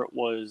had for it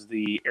was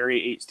the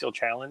Area 8 Steel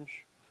Challenge.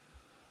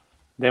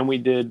 Then we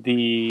did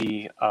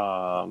the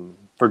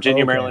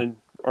Virginia, Maryland,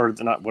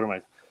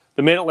 the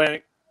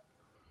Mid-Atlantic,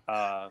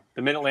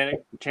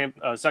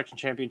 Section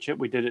Championship.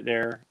 We did it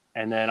there.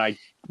 And then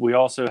we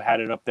also had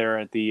it up there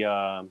at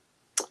the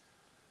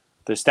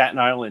Staten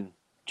Island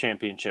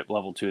Championship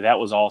Level 2. That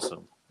was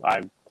awesome.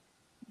 I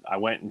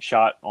went and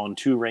shot on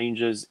 2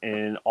 ranges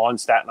on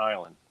Staten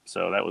Island.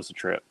 So that was a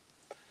trip.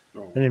 I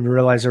didn't even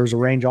realize there was a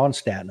range on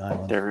Staten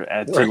Island.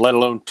 Let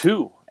alone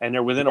 2, and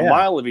they're within a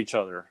mile of each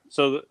other.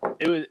 So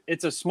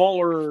it's a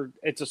smaller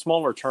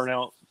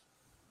turnout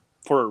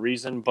for a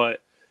reason,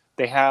 but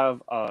they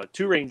have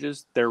 2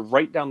 ranges. They're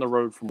right down the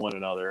road from one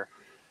another,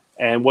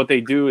 and what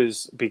they do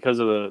is, because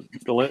of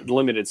the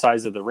limited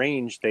size of the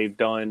range, they've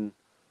done.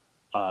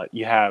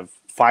 You have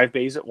 5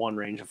 bays at one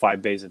range and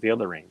 5 bays at the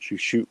other range. You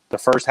shoot the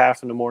first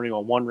half in the morning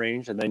on one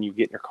range, and then you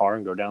get in your car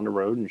and go down the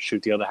road and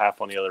shoot the other half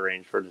on the other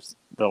range for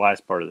the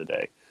last part of the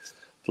day. It's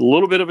a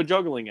little bit of a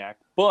juggling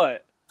act,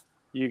 but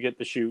you get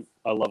to shoot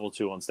a level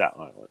 2 on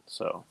Staten Island.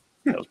 So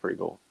that was pretty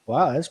cool.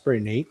 Wow, that's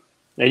pretty neat.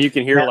 And you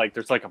can hear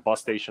there's like a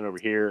bus station over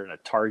here and a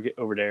Target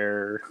over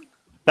there.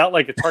 Not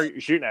like a Target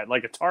you're shooting at,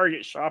 like a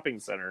Target shopping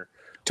center.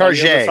 On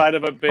the other side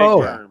of a big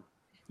berm.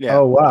 Yeah.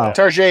 Oh, wow.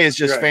 Target is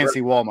just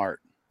fancy Walmart.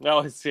 No,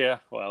 it's it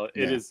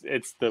is.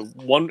 It's the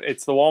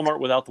Walmart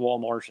without the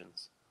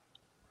Walmartians.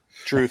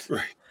 Truth.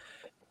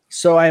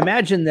 So I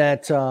imagine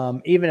that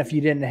even if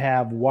you didn't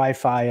have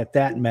Wi-Fi at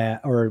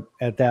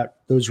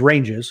those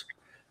ranges,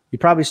 you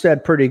probably still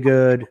had pretty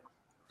good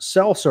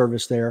cell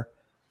service there.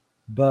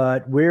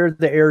 But where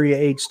the Area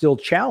 8 Steel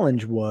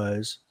Challenge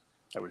was,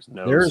 there was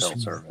no cell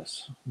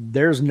service.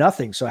 There's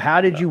nothing. So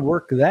how did you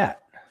work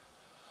that?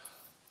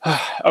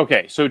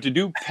 Okay, so to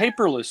do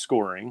paperless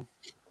scoring,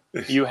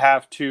 you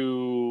have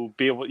to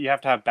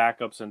have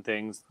backups and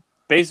things.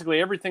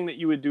 Basically everything that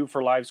you would do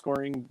for live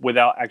scoring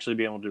without actually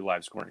being able to do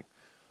live scoring.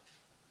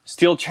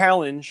 Steel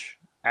Challenge,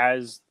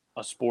 as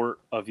a sport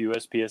of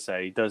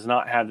USPSA, does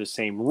not have the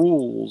same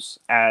rules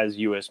as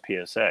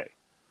USPSA.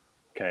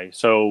 Okay,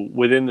 so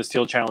within the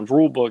Steel Challenge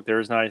rule book, there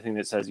is not anything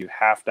that says you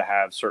have to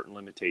have certain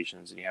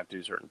limitations and you have to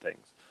do certain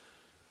things.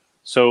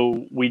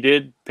 So we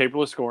did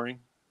paperless scoring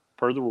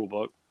per the rule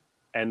book,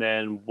 and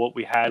then what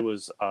we had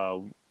was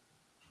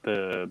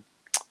the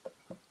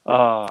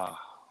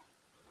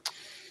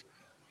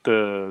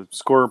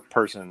score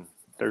person.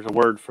 There's a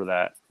word for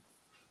that.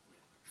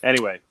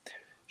 Anyway,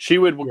 she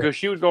would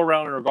go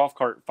around in her golf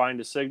cart,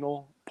 find a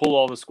signal, pull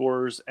all the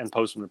scores, and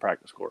post them to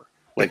practice score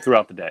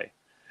throughout the day.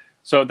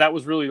 So that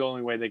was really the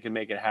only way they could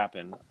make it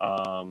happen.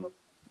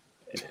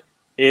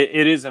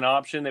 It is an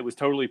option that was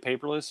totally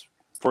paperless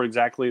for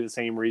exactly the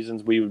same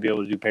reasons we would be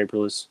able to do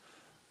paperless.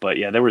 But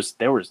yeah, there was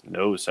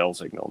no cell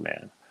signal,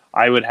 man.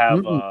 I would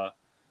have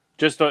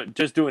just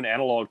doing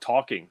analog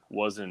talking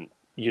wasn't.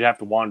 You'd have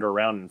to wander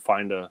around and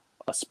find a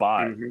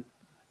spot, and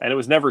it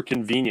was never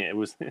convenient. It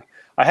was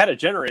I had a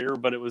generator,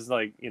 but it was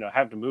like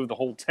have to move the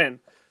whole tent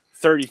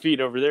 30 feet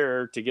over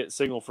there to get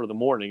signal for the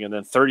morning, and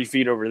then 30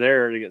 feet over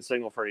there to get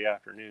signal for the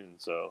afternoon.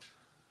 So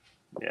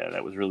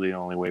that was really the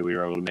only way we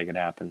were able to make it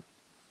happen.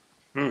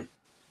 Hmm.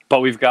 But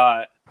we've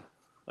got,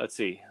 let's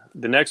see,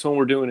 the next one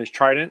we're doing is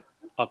Trident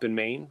up in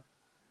Maine,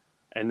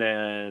 and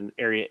then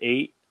Area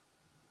 8.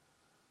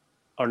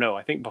 Oh no,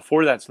 I think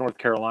before that's North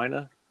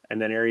Carolina,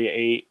 and then Area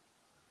 8,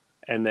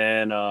 and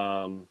then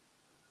the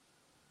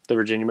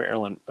Virginia,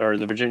 Maryland, or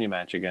the Virginia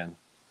match again.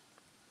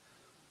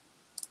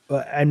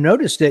 But I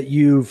noticed that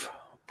you've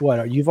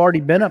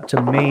already been up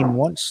to Maine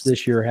once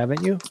this year,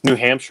 haven't you? New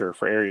Hampshire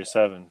for Area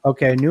 7.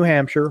 Okay, New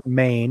Hampshire,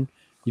 Maine.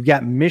 You've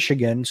got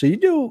Michigan, so you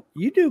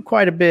do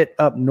quite a bit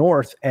up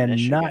north, and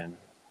Michigan. not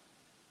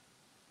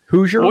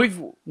Hoosier.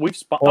 Well,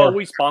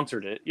 we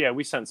sponsored it. Yeah,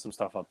 we sent some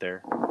stuff up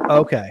there.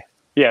 Okay.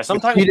 Yeah,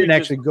 sometimes you didn't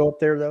actually go up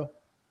there though.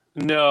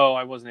 No,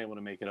 I wasn't able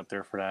to make it up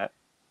there for that.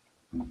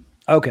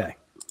 Okay,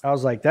 I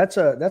was like, that's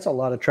a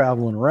lot of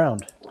traveling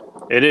around.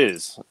 It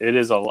is,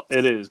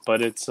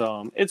 but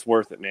it's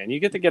worth it, man. You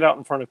get to get out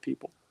in front of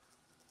people.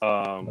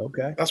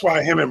 Okay, that's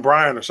why him and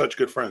Brian are such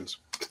good friends.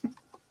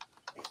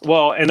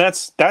 Well, and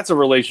that's a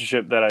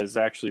relationship that is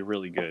actually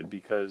really good,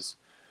 because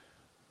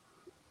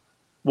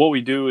what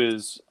we do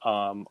is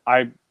I'm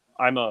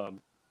a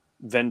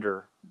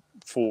vendor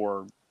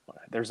for,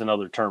 there's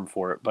another term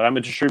for it, but I'm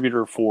a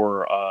distributor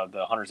for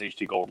the Hunters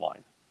HD Gold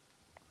line.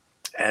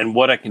 And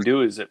what I can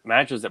do is at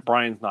matches that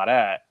Brian's not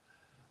at,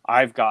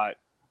 I've got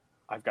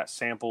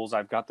samples,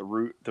 I've got the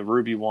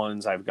Ruby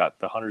ones, I've got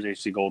the Hunters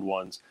HD Gold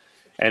ones.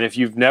 And if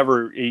you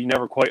never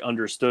quite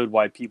understood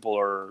why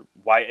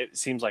it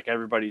seems like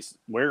everybody's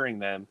wearing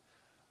them,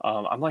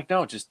 I'm like,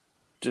 no, just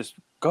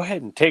go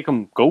ahead and take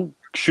them, go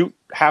shoot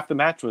half the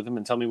match with them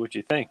and tell me what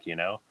you think,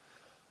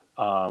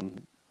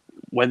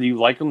 whether you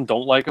like them,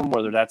 don't like them,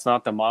 whether that's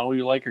not the model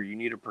you like or you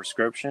need a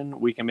prescription,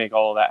 we can make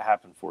all of that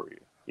happen for you,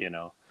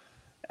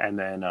 and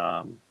then,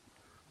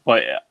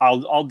 but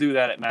I'll do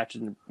that at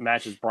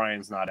matches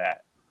Brian's not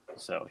at.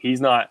 So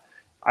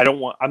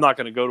I'm not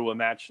going to go to a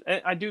match.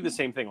 I do the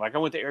same thing. Like I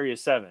went to Area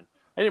 7.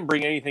 I didn't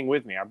bring anything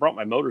with me. I brought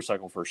my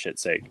motorcycle for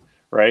shit's sake,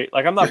 right?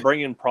 Like I'm not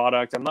bringing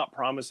product. I'm not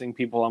promising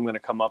people I'm going to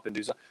come up and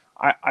do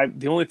something.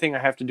 The only thing I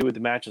have to do with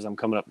the match is I'm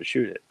coming up to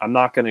shoot it. I'm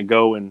not going to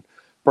go and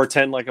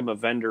pretend like I'm a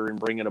vendor and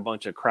bring in a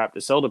bunch of crap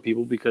to sell to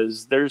people,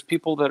 because there's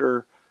people that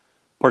are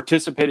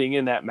participating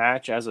in that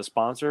match as a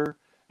sponsor,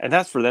 and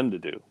that's for them to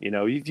do.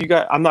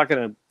 I'm not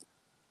going to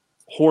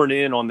horn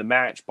in on the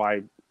match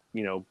by,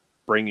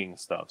 bringing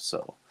stuff.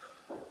 So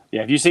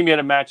yeah, if you see me at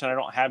a match and I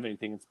don't have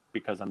anything, it's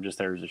because I'm just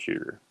there as a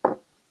shooter.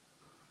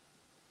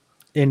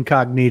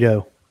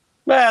 Incognito.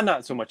 Well,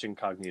 not so much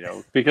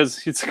incognito,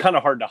 because it's kind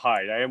of hard to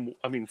hide.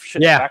 The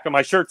back of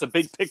my shirt's a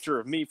big picture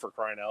of me, for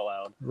crying out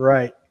loud.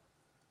 Right.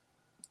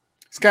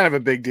 It's kind of a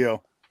big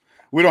deal.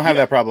 We don't have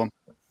that problem.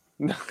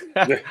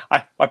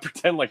 I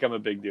pretend like I'm a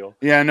big deal.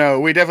 Yeah, no,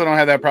 we definitely don't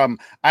have that problem.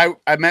 I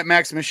met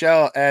Max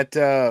Michel at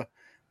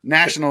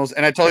Nationals,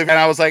 and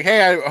I was like,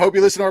 hey, I hope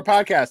you listen to our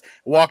podcast.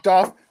 Walked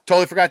off,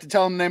 totally forgot to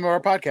tell him the name of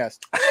our podcast.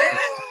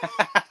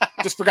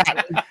 Just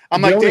forgot.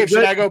 I'm like, Dave,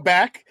 should I go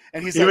back?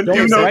 And he's like, no,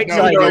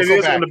 it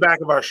is on the back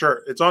of our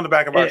shirt. It's on the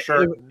back of our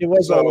shirt. It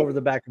was all over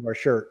the back of our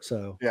shirt.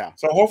 So yeah.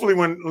 So hopefully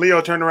when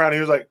Leo turned around, he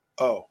was like,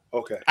 oh,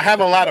 okay. I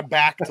have a lot of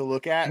back to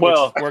look at.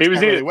 Well, which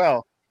works really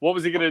well. What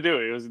was he going to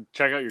do? He was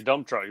check out your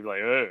dump truck. He'd be like,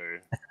 hey.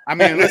 I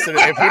mean, listen,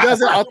 if he does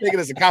it, I'll take it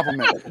as a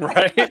compliment.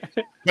 Right?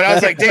 But I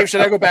was like, Dave,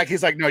 should I go back?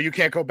 He's like, no, you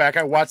can't go back.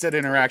 I watched that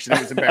interaction. It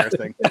was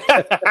embarrassing.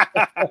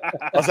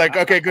 I was like,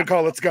 okay, good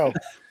call. Let's go.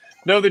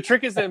 No, the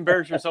trick is to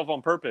embarrass yourself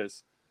on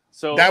purpose.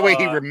 So that way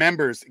he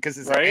remembers, because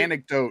it's an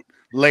anecdote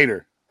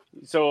later.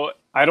 So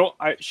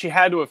she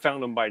had to have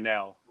found him by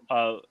now.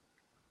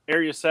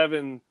 Area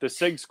 7, the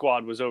SIG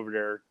squad was over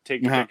there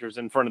taking pictures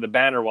in front of the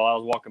banner while I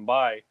was walking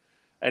by.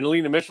 And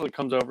Alina Michelin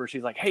comes over.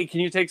 She's like, hey, can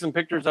you take some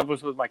pictures of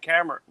us with my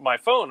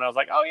phone? And I was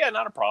like, oh, yeah,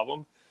 not a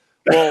problem.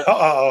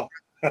 Well,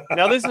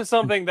 now this is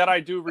something that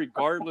I do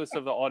regardless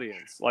of the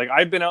audience. Like,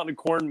 I've been out in a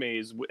corn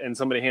maze and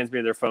somebody hands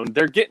me their phone.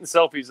 They're getting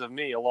selfies of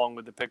me along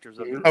with the pictures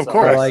of themselves. Of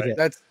course. I like it.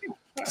 That's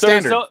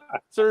standard. So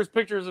there's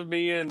pictures of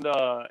me and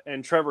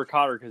Trevor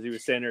Cotter, because he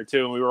was standing there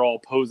too, and we were all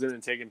posing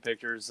and taking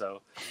pictures.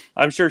 So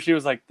I'm sure she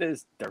was like,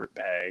 this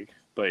dirtbag.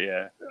 But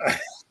yeah.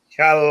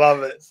 I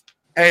love it.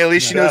 Hey, at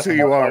least she knows who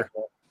you are.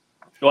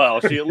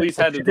 Well, she at least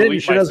had to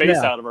delete my face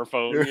out of her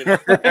phone.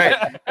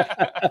 Right.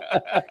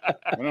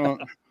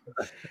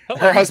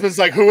 Her husband's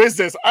like, who is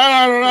this?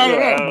 I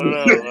don't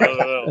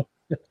know.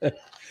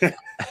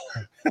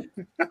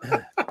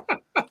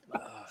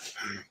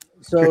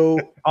 So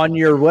on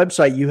your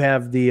website, you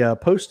have the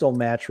postal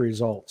match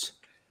results.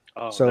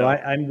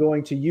 I'm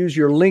going to use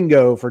your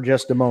lingo for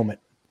just a moment.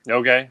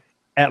 Okay.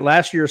 At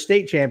last year's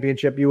state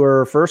championship, you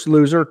were first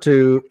loser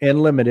to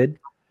Unlimited,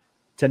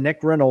 to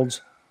Nick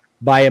Reynolds,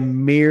 by a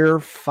mere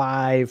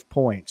 5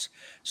 points.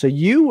 So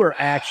you were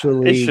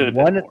actually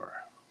one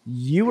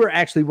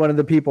of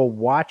the people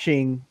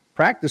watching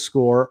Practice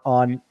Score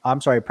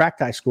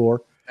Practice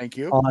Score. Thank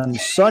you. On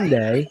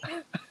Sunday,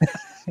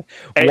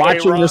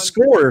 watching the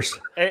scores.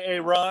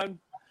 Hey, Ron.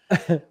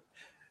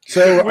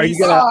 So are you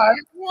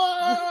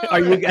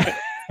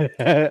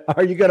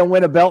gonna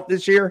win a belt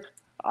this year?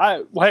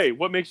 Hey,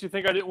 what makes you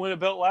think I didn't win a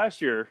belt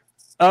last year?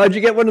 Oh, did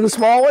you get one of the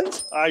small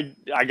ones? I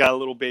got a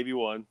little baby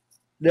one.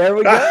 There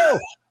we go.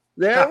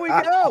 There we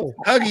go.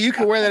 Huggy, you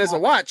can wear that as a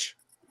watch.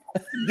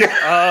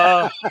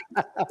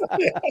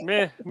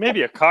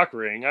 Maybe a cock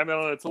ring. I mean,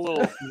 it's a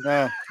little.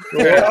 No.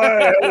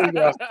 There you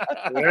go.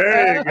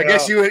 There you go. I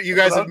guess you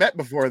guys have met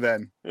before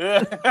then.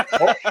 Yeah.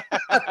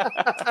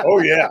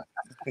 Oh yeah.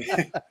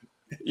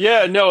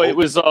 Yeah, no, it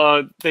was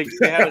they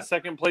had a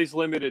second place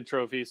limited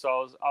trophy,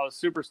 so I was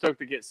super stoked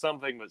to get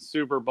something, but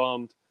super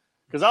bummed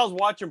because I was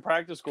watching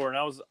practice score and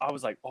I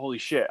was like, holy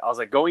shit! I was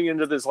like, going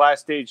into this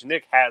last stage,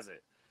 Nick has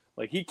it.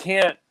 Like he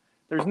can't.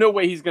 There's no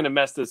way he's gonna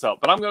mess this up.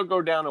 But I'm gonna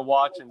go down and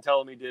watch and tell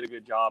him he did a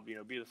good job. You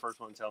know, be the first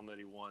one to tell him that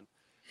he won.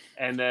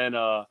 And then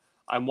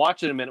I'm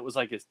watching him, and it was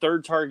like his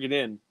third target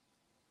in.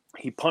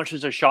 He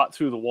punches a shot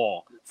through the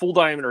wall, full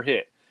diameter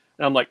hit,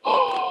 and I'm like,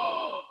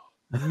 oh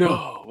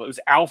no! It was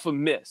alpha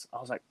miss. I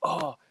was like,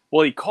 oh,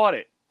 well, he caught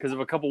it because of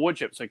a couple wood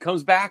chips. So he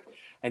comes back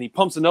and he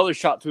pumps another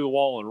shot through the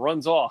wall and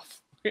runs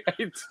off.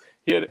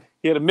 He had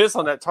a miss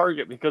on that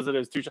target because of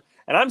those two shots.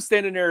 And I'm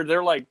standing there.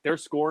 They're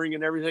scoring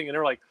and everything, and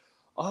they're like,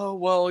 oh,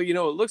 well, you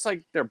know, it looks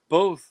like they're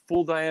both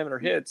full diameter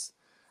hits.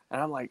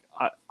 And I'm like,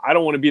 I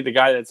don't want to be the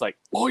guy that's like,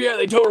 oh, yeah,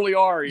 they totally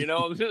are. You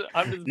know,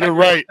 I'm just You're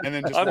right. And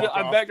then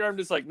I'm back there. I'm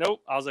just like,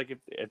 nope. I was like,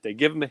 if they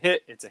give him a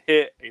hit, it's a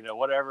hit, you know,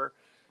 whatever.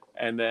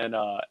 And then,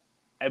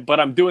 but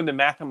I'm doing the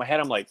math in my head.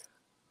 I'm like,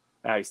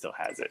 he still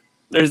has it.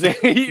 There's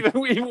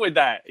even with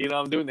that, you know,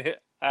 I'm doing the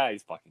hit.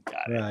 He's fucking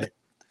got it. Right.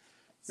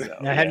 So,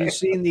 Now, have you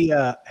seen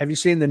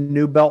the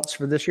new belts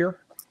for this year?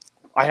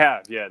 I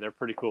have. Yeah, they're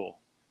pretty cool.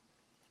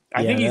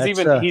 I think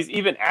he's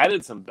even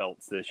added some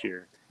belts this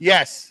year.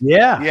 Yes.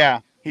 Yeah. Yeah.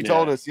 He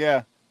told us.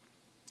 Yeah.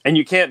 And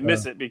you can't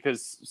miss it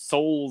because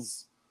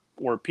Souls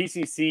or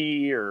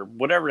PCC or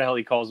whatever the hell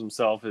he calls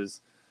himself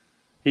is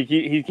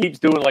he keeps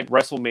doing like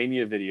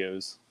WrestleMania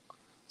videos.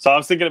 So I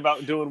was thinking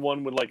about doing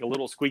one with like a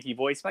little squeaky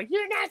voice, like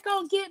 "You're not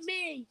gonna get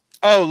me."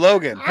 Oh,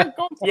 Logan.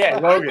 Yeah,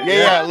 Logan.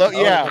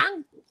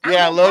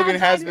 Yeah. Logan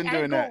has been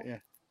doing that.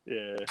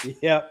 Yeah.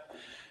 Yep.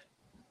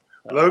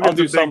 Logan's I'll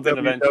do a big something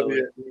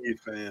eventually. WWE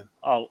fan.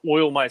 I'll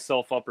oil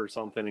myself up or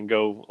something and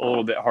go a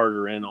little bit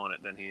harder in on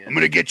it than he is. I'm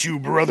gonna get you,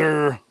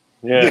 brother.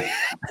 Yeah,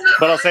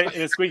 but I'll say it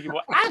in a squeaky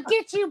voice. I'll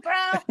get you, bro.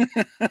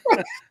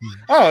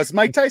 Oh, it's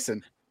Mike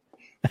Tyson.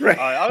 Right.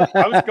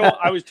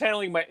 I was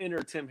channeling my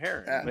inner Tim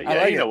Herron, but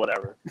yeah,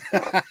 whatever.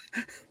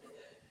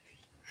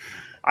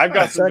 I've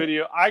got some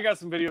video. I got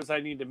some videos I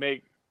need to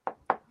make.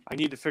 I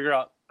need to figure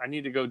out. I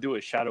need to go do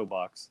a shadow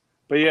box.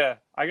 But yeah,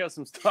 I got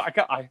some stuff.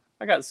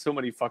 I got so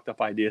many fucked up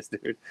ideas,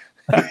 dude.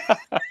 I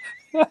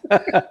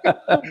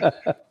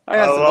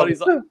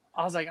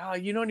was like, oh,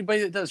 you know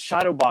anybody that does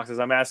shadow boxes?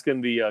 I'm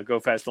asking the Go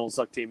Fast Don't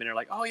Suck team, and they're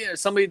like, oh yeah,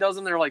 somebody does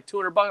them. They're like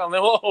 $200. I'm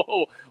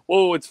like,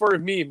 whoa, it's for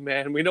me,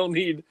 man. We don't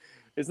need.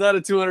 It's not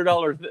a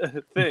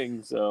 $200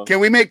 thing. So can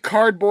we make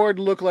cardboard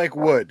look like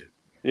wood?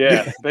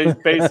 Yeah,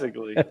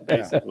 basically,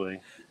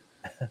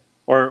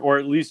 or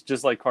at least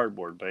just like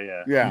cardboard. But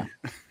yeah, yeah.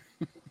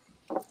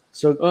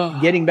 So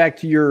getting back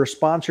to your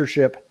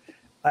sponsorship,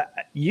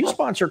 you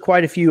sponsor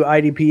quite a few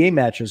IDPA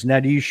matches. Now,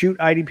 do you shoot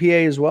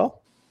IDPA as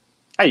well?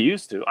 I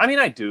used to. I mean,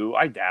 I do.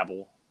 I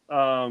dabble.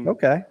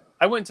 Okay.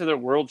 I went to the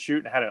World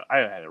Shoot and I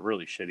had a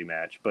really shitty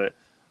match, but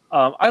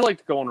I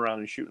liked going around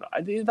and shooting.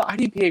 The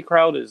IDPA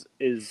crowd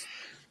is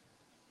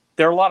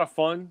they're a lot of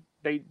fun.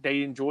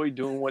 They enjoy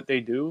doing what they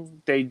do.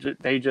 They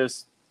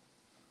just.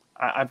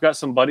 I've got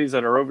some buddies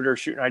that are over there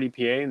shooting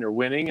IDPA and they're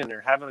winning and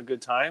they're having a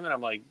good time, and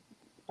I'm like,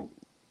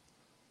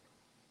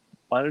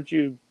 why don't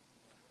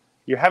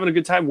you're having a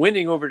good time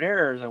winning over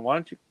there. So why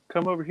don't you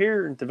come over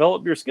here and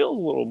develop your skills a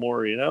little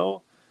more, you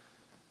know?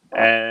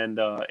 And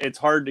it's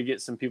hard to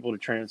get some people to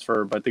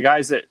transfer, but the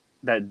guys that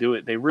do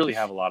it, they really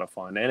have a lot of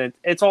fun. And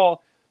it's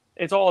all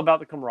about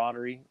the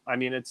camaraderie. I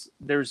mean,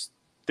 there's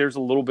a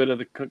little bit of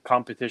the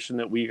competition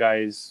that we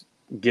guys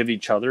give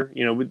each other.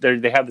 You know,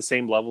 they have the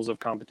same levels of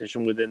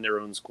competition within their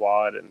own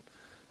squad, and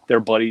their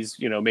buddies,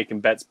 you know,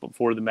 making bets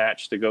before the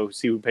match to go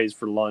see who pays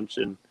for lunch.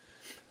 And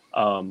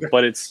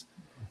but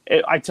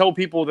I tell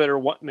people that are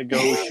wanting to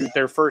go shoot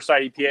their first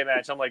IDPA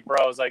match, I'm like, bro,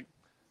 I was like,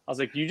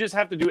 you just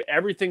have to do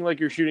everything like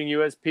you're shooting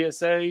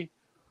USPSA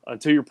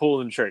until you're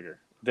pulling the trigger.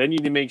 Then you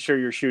need to make sure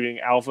you're shooting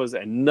alphas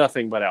and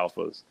nothing but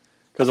alphas,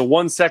 because a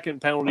 1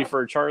 second penalty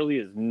for a Charlie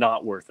is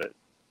not worth it.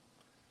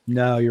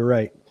 No, you're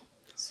right.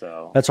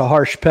 So that's a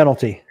harsh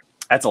penalty.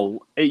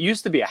 It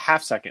used to be a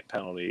half-second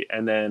penalty,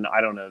 and then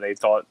I don't know. They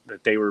thought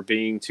that they were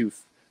being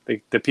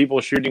the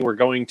people shooting were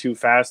going too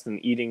fast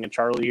and eating a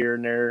Charlie here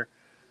and there.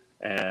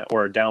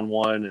 Or a down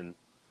one, and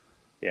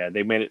yeah,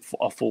 they made it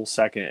a full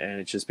second, and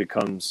it just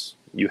becomes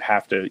you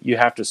have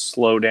to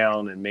slow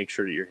down and make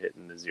sure that you're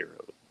hitting the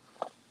zero.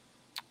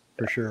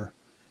 For sure.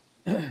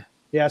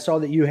 Yeah, I saw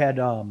that you had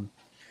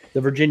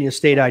the Virginia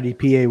State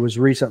IDPA was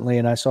recently,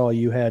 and I saw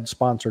you had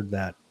sponsored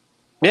that.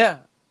 Yeah.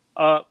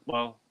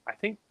 Well, I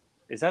think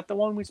is that the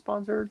one we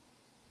sponsored?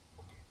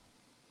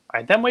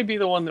 That might be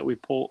the one that we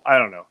pulled. I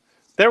don't know.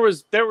 There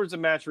was a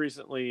match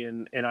recently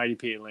in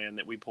IDPA land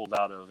that we pulled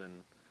out of,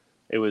 and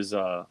it was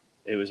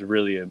it was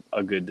really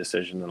a good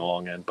decision in the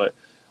long end. But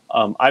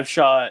I've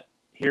shot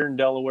here in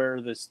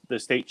Delaware the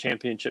state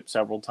championship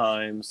several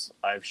times.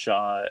 I've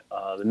shot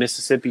the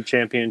Mississippi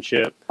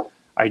championship.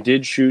 I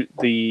did shoot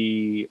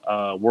the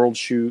world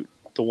shoot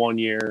the 1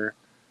 year.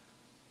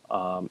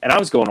 And I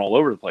was going all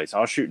over the place. I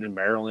was shooting in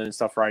Maryland and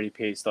stuff for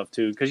IDPA stuff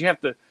too. Because you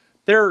have to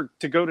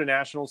go to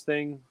nationals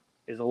thing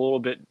is a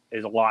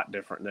lot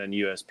different than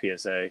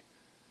USPSA.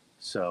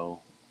 So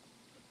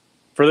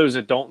for those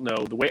that don't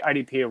know, the way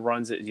IDPA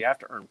runs it is you have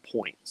to earn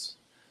points.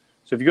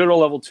 So if you go to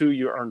level 2,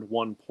 you earned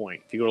 1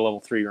 point. If you go to level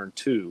 3, you earn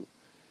 2.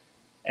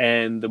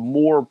 And the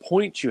more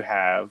points you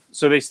have,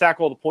 so they stack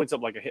all the points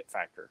up like a hit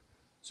factor.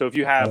 So if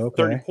you have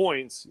 30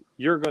 points,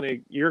 you're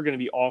gonna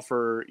be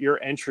offered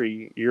your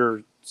entry,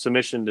 your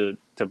submission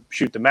to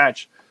shoot the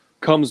match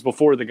comes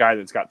before the guy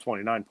that's got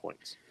 29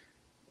 points.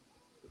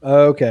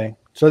 Okay.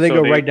 So they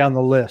go right down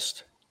the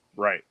list.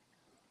 Right.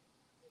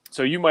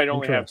 So you might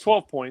only have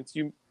 12 points.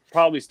 You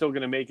probably still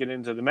going to make it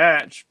into the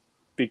match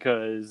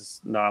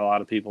because not a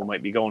lot of people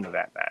might be going to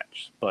that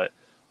match. But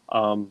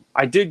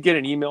I did get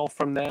an email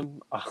from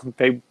them.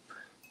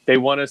 They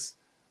want us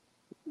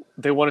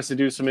to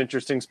do some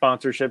interesting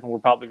sponsorship, and we're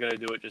probably going to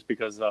do it just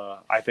because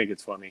I think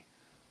it's funny.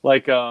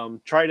 Like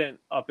Trident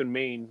up in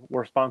Maine,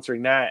 we're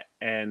sponsoring that,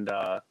 and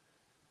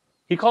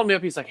he called me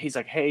up. He's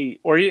like, hey,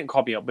 or he didn't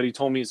call me up, but he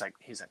told me, he's like,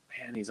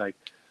 man,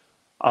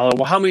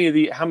 well, how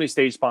many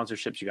stage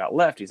sponsorships you got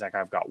left? He's like,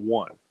 I've got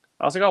 1.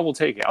 I was like, oh, we'll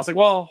take it. I was like,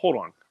 well, hold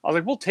on. I was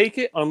like, we'll take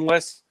it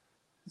unless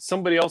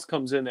somebody else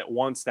comes in that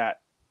wants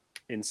that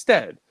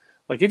instead.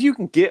 Like, if you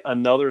can get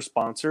another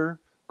sponsor,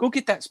 go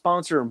get that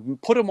sponsor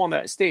and put them on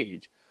that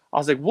stage. I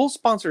was like, we'll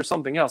sponsor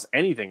something else,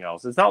 anything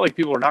else. It's not like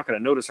people are not going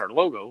to notice our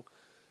logo.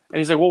 And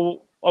he's like,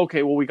 well,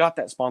 okay, well, we got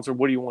that sponsor.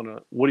 What do you want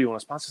to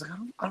sponsor? He's like,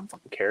 I don't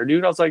fucking care,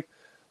 dude. I was like,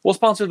 we'll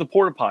sponsor the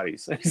porta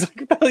potties. And he's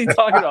like, what the hell are you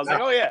talking about? I was like,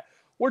 oh yeah,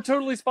 we're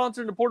totally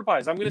sponsoring the porta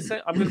potties. I'm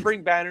gonna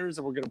bring banners,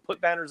 and we're gonna put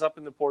banners up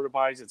in the porta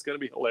potties. It's gonna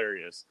be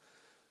hilarious.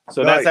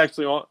 So that's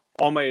actually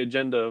on my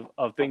agenda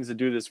of things to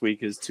do this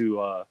week is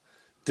to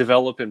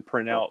develop and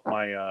print out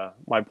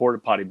my porta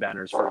potty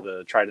banners for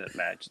the Trident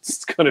match.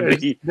 It's gonna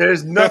be.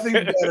 There's nothing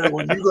better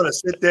when you're gonna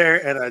sit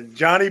there and a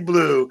Johnny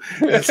Blue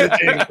and sit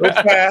there and go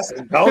fast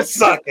and don't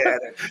suck at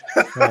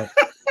it. Right.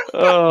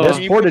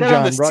 This Porta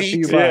John brought to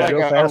you by like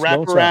a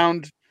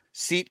wraparound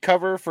seat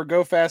cover for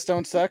Go Fast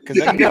Don't Suck. Because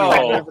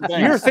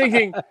you're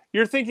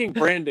thinking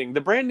branding.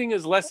 The branding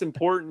is less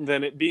important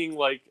than it being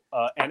like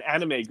an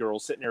anime girl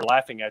sitting there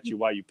laughing at you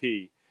while you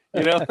pee.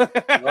 You know?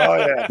 Oh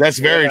yeah, that's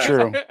very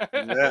true.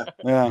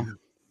 Yeah.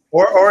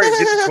 Or you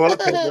get the toilet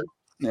paper.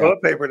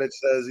 Toilet paper that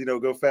says,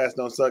 go fast,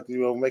 don't suck.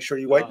 Make sure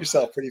you wipe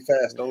yourself pretty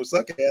fast. Don't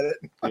suck at it.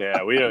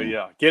 Yeah, we know.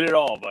 Yeah, get it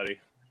all, buddy.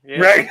 Yeah,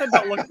 right.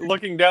 About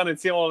looking down and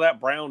seeing all that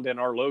brown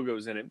and our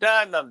logos in it. Nah,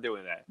 I'm not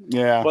doing that.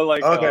 Yeah. But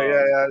like, okay,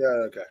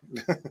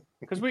 okay.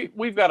 Because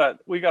we've got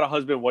a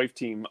husband-wife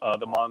team,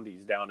 the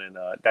Mondis down in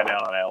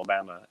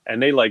Alabama, and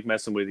they like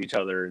messing with each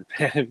other.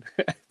 And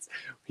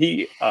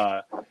he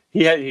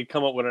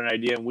come up with an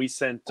idea, and we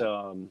sent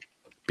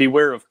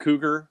 "Beware of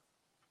Cougar"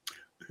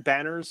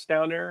 banners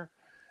down there.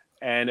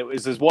 And it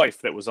was his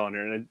wife that was on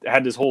there, and it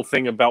had this whole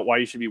thing about why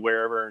you should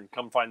beware of her and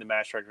come find the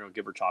match director and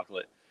give her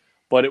chocolate.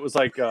 But it was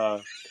like,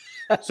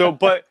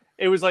 but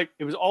it was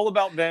all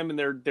about them and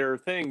their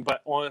thing.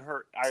 But on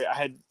her, I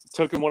had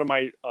taken one of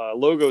my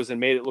logos and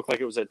made it look like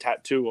it was a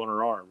tattoo on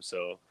her arm.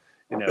 So,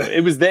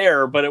 it was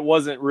there, but it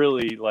wasn't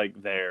really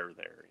like there. It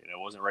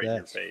wasn't right in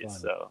your face. Funny.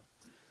 So,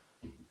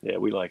 yeah,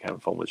 we like having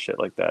fun with shit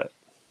like that.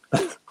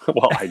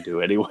 Well, I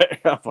do anyway.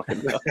 I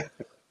fucking know.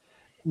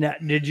 Now,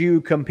 did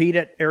you compete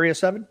at Area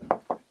 7?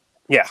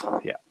 Yeah.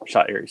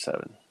 Shot Area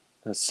 7.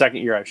 The second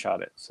year I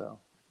shot it. So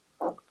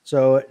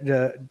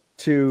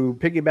to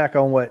piggyback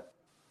on what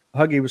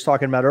Huggy was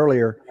talking about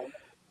earlier,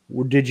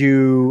 did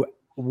you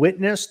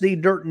witness the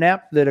dirt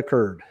nap that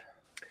occurred?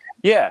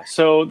 Yeah.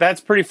 So that's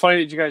pretty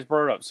funny that you guys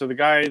brought it up. So the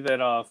guy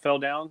that fell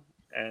down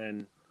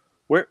and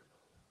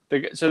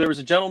so there was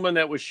a gentleman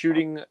that was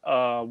shooting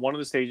one of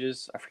the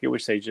stages. I forget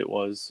which stage it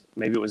was.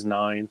 Maybe it was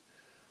 9.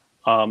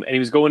 And he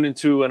was going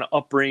into an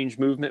uprange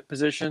movement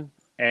position,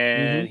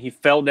 and he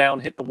fell down,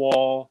 hit the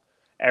wall,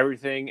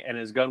 everything, and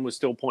his gun was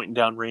still pointing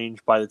down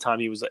range by the time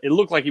it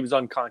looked like he was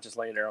unconscious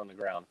laying there on the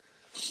ground.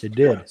 It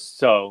did.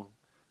 So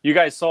you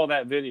guys saw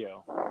that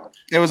video.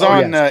 It was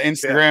on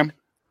Instagram.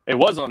 It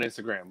was on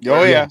Instagram.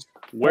 Oh yeah.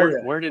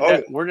 Where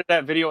did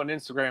that video on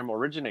Instagram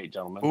originate,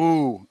 gentlemen?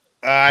 Ooh,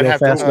 I'd have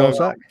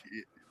to.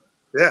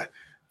 Yeah,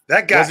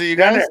 that guy. Was it you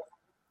guys?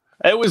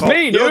 It was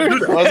me,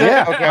 dude. Was it?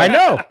 Yeah, okay. I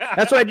know.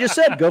 That's what I just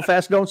said. Go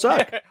fast, don't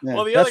suck. Yeah.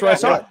 Well, that's what I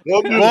saw.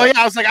 Well, yeah,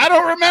 I was like, I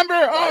don't remember.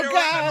 Oh, I don't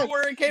God. remember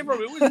where it came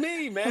from. It was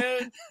me,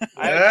 man.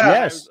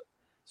 Yes.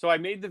 So I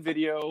made the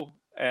video.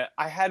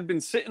 I had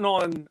been sitting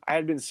on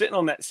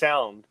that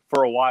sound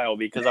for a while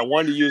because I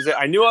wanted to use it.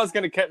 I knew I was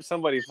going to catch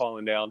somebody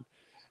falling down,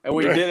 and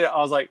when he did it, I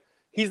was like,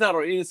 he's not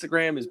on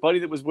Instagram. His buddy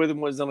that was with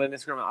him was on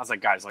Instagram. I was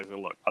like, guys,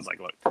 look.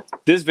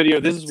 This video,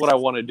 this is what I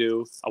want to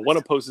do. I want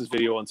to post this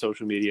video on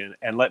social media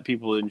and let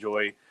people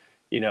enjoy,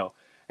 And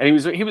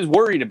And he was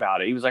worried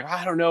about it. He was like,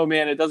 I don't know,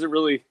 man. It doesn't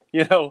really,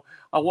 I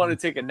want to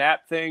take a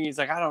nap thing. He's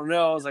like, I don't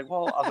know. I was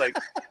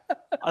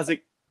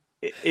like,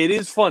 it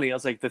is funny. I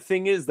was like, the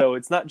thing is, though,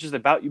 it's not just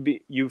about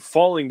you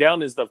falling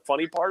down is the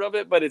funny part of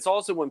it, but it's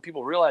also when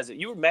people realize that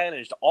you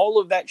managed all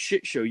of that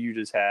shit show you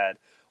just had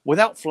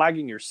without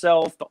flagging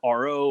yourself, the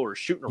RO, or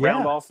shooting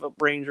around off the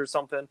range or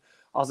something.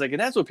 I was like, and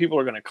that's what people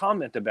are going to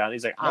comment about. And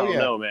he's like, I don't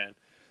know, man.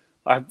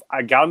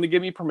 I got him to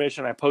give me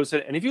permission. I posted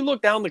it. And if you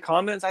look down the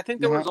comments, I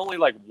think there was only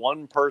like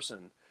one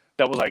person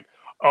that was like,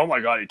 oh my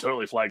God, he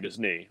totally flagged his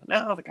knee.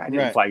 No, the guy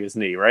didn't flag his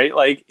knee, right?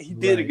 Like, he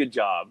did a good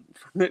job.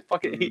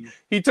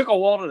 He took a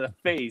wall to the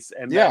face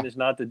and managed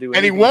not to do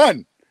anything. And he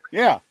won.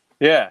 Yeah.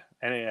 Yeah.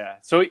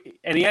 So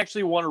he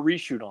actually won a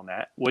reshoot on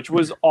that, which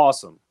was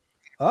awesome.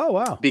 Oh,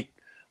 wow.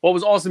 Well, it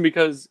was awesome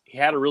because he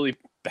had a really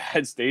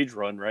bad stage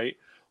run, right?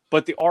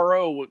 But the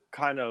RO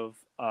kind of,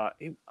 I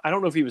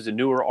don't know if he was a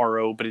newer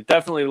RO, but it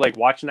definitely, like,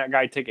 watching that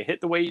guy take a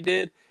hit the way he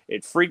did,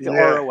 it freaked the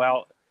RO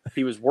out.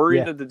 He was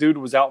worried that the dude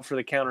was out for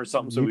the count or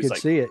something. So you could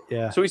see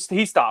it, So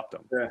he stopped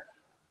him. Yeah.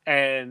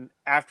 And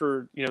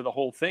after, the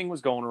whole thing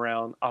was going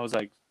around, I was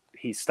like,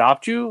 he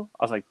stopped you?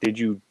 I was like, did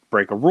you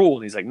break a rule?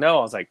 And he's like, no.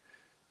 I was like,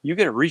 you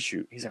get a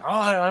reshoot. He's like, oh,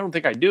 I don't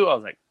think I do. I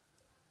was like,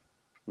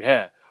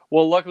 yeah.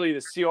 Well, luckily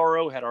the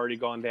CRO had already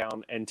gone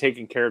down and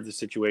taken care of the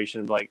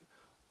situation. Like,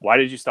 why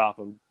did you stop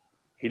him?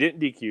 He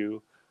didn't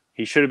DQ.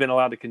 He should have been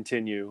allowed to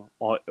continue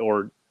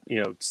or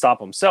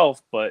stop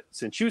himself. But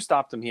since you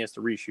stopped him, he has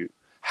to reshoot.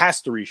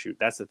 Has to reshoot.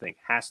 That's the thing.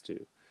 Has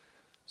to.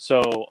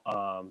 So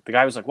the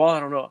guy was like, well, I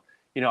don't know.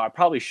 I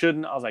probably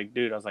shouldn't. I was like,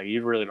 dude,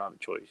 you really don't have a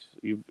choice.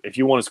 If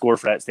you want to score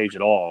for that stage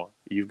at all,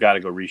 you've got to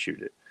go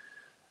reshoot it.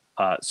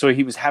 So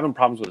he was having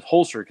problems with his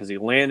holster because he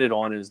landed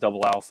on his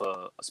double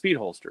alpha speed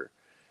holster.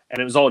 And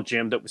it was all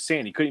jammed up with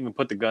sand. He couldn't even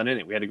put the gun in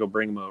it. We had to go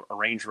bring him a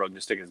range rug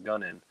to stick his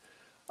gun in.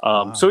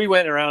 So he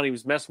went around. He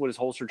was messing with his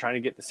holster, trying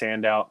to get the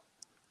sand out.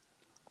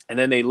 And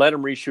then they let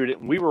him reshoot it.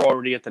 And we were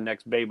already at the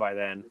next bay by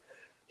then.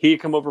 He had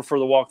come over for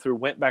the walkthrough,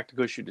 went back to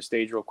go shoot the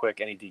stage real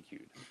quick, and he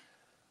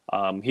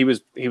DQ'd.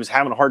 He was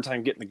having a hard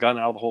time getting the gun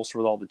out of the holster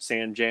with all the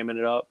sand jamming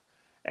it up.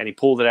 And he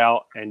pulled it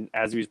out. And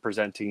as he was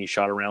presenting, he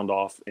shot a round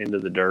off into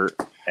the dirt.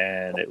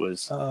 And it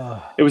was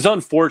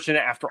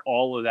unfortunate after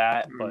all of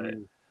that. But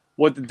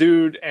what the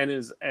dude and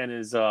his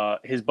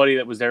buddy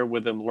that was there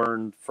with him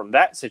learned from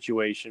that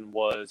situation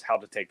was how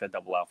to take that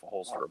double alpha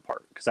holster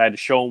apart, because I had to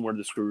show him where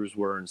the screws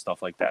were and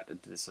stuff like that to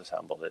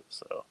disassemble it.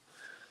 So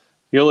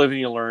you live and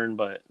you learn,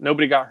 but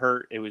nobody got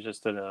hurt. It was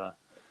just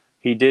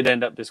he did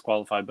end up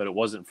disqualified, but it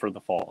wasn't for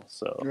the fall.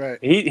 So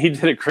he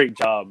did a great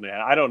job,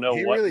 man. I don't know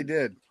he really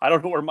did. I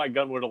don't know where my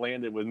gun would have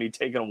landed with me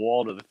taking a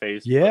wall to the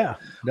face. Yeah,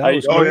 that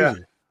was crazy. Yeah.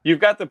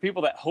 You've got the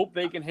people that hope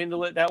they can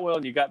handle it that well,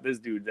 and you got this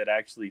dude that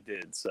actually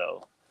did.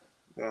 So.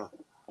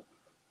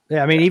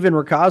 Yeah, I mean, even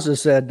Rakaza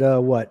said,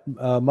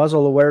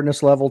 muzzle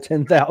awareness level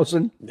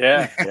 10,000.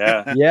 Yeah.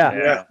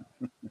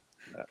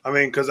 I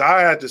mean, because I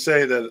had to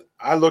say that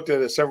I looked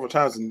at it several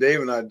times, and Dave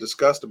and I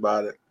discussed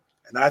about it,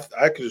 and I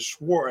could have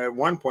swore at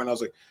one point I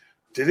was like,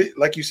 did it,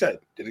 like you said,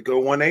 did it go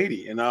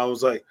 180? And I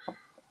was like,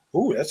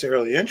 ooh, that's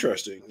really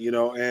interesting, and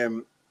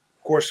of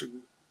course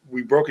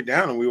we broke it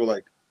down and we were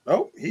like,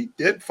 oh, he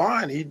did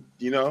fine. He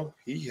held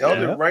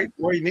it right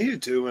where he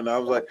needed to. And I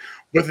was like,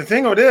 but the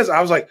thing of it is,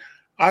 I was like,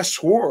 I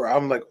swore,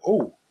 I'm like,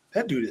 oh,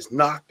 that dude is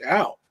knocked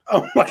out.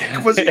 I'm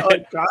like, was he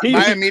unconscious?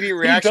 My immediate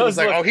reaction was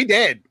like, oh, he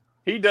did.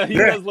 He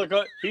does look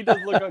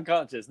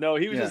unconscious. No,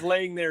 he was just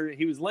laying there.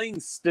 He was laying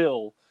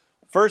still.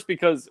 First,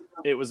 because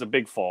it was a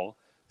big fall.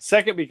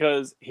 Second,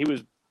 because he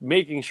was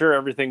making sure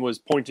everything was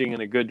pointing in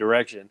a good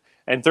direction.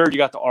 And third, you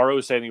got the RO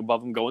standing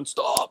above him going,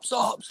 stop.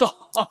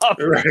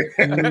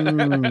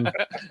 Right.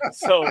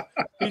 So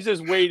he's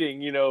just waiting,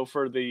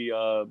 for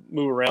the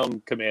move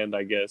around command,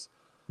 I guess.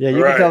 Yeah,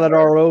 you can tell that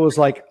RO was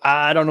like,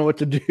 I don't know what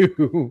to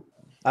do.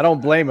 I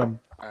don't blame him.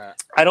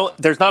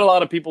 There's not a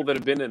lot of people that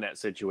have been in that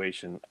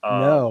situation.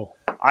 No.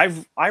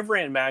 I've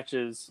ran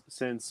matches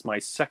since my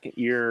second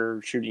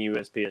year shooting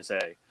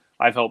USPSA.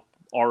 I've helped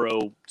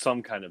RO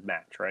some kind of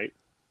match, right?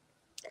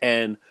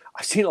 And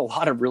I've seen a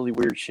lot of really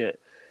weird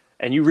shit.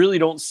 And you really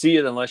don't see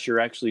it unless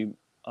you're actually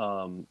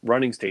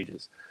running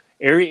stages.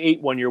 Area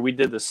 8 one year, we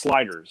did the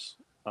sliders.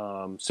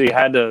 So you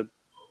had there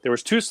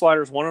was 2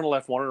 sliders, one on the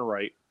left, one on the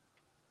right.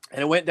 And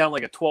it went down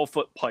like a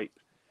 12-foot pipe.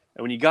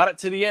 And when you got it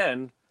to the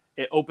end,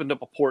 it opened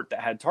up a port that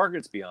had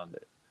targets beyond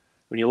it.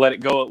 When you let it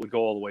go, it would go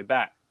all the way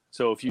back.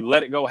 So if you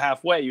let it go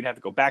halfway, you'd have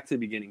to go back to the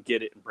beginning,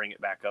 get it, and bring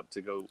it back up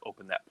to go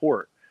open that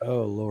port.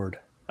 Oh, Lord.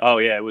 Oh,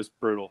 yeah, it was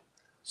brutal.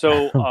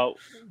 So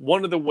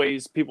one of the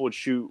ways people would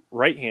shoot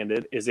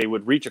right-handed is they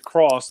would reach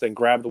across, then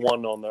grab the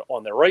one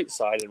on their right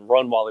side and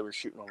run while they were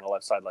shooting on the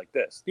left side like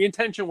this. The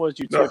intention was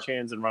you'd switch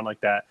hands and run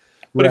like that.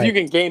 But if you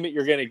can game it,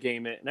 you're going to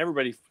game it. And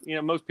everybody,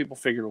 most people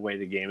figured a way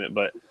to game it.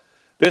 But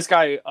this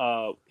guy,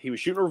 he was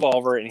shooting a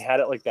revolver, and he had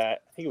it like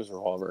that. I think it was a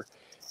revolver.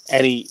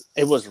 And I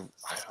don't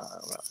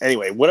know.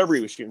 Anyway, whatever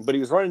he was shooting. But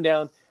he was running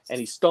down, and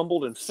he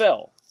stumbled and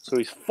fell. So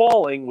he's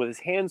falling with his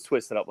hands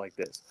twisted up like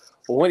this.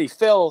 Well, when he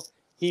fell,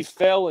 he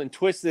fell and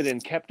twisted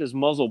and kept his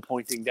muzzle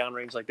pointing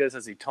downrange like this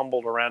as he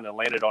tumbled around and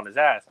landed on his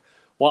ass.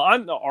 Well,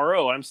 I'm the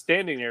RO. I'm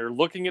standing there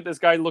looking at this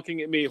guy,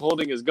 looking at me,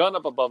 holding his gun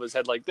up above his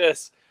head like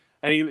this,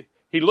 and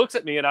he looks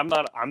at me, and I'm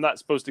not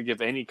supposed to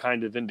give any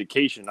kind of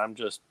indication. I'm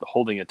just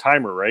holding a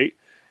timer, right?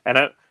 And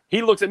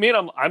he looks at me,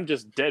 and I'm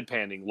just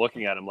deadpanning,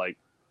 looking at him like.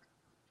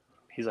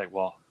 He's like,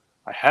 well,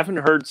 I haven't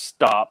heard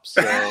stop,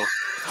 so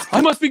I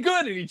must be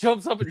good. And he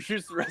jumps up and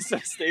shoots the rest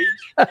of the stage.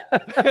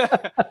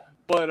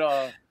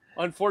 But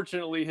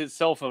unfortunately, his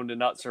cell phone did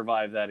not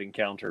survive that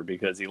encounter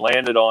because he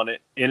landed on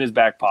it in his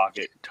back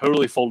pocket,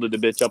 totally folded the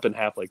bitch up in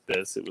half like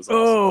this. It was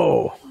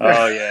awesome.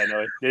 Oh yeah,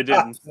 no, it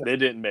didn't. It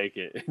didn't make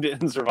it. It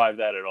didn't survive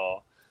that at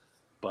all.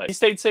 But he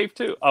stayed safe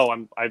too. Oh,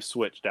 I've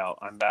switched out.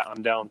 I'm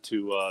down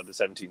to the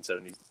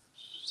 1770.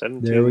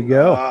 There we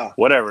go.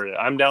 Whatever.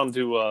 I'm down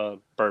to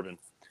bourbon.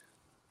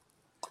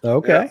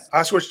 Okay. Yeah,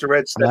 I switched to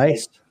red.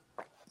 Nice.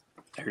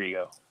 There you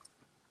go.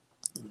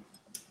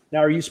 Now,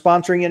 are you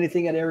sponsoring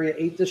anything at Area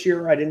 8 this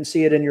year? I didn't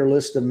see it in your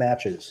list of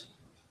matches.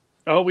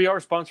 Oh, we are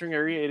sponsoring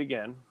Area 8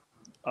 again.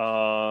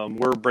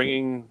 We're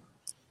bringing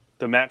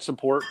the match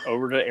support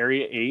over to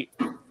Area 8.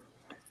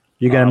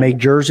 You going to make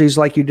jerseys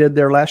like you did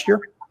there last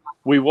year?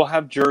 We will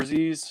have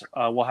jerseys.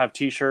 We'll have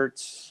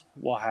T-shirts.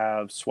 We'll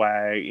have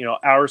swag.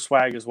 Our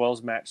swag as well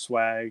as match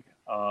swag.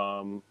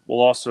 We're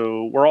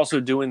also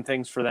doing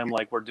things for them,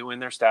 like we're doing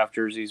their staff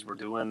jerseys. We're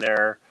doing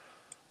their.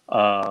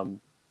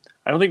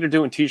 I don't think they're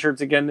doing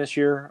T-shirts again this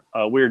year.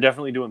 We're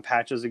definitely doing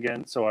patches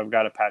again. So I've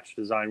got a patch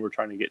design we're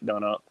trying to get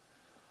done up.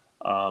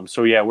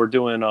 So yeah, we're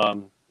doing.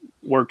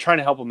 We're trying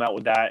to help them out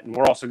with that, and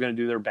we're also going to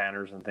do their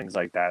banners and things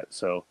like that.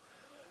 So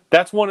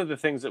that's one of the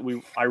things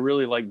that I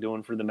really like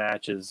doing for the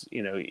matches.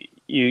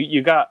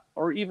 You got,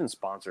 or even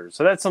sponsors.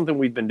 So that's something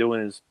we've been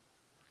doing is,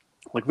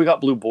 like, we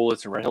got Blue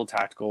Bullets and Red Hill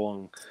Tactical,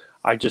 and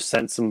I just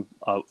sent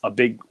a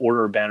big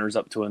order of banners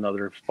up to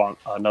another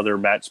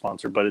match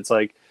sponsor. But it's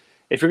like,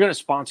 if you're going to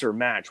sponsor a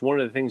match, one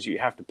of the things you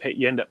have to pay,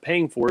 you end up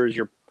paying for, is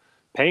you're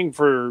paying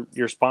for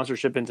your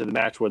sponsorship into the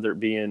match, whether it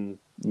be in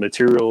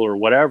material or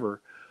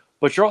whatever.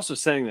 But you're also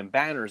sending them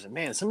banners, and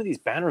man, some of these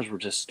banners were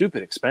just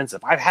stupid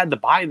expensive. I've had to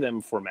buy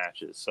them for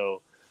matches.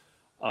 So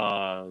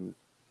once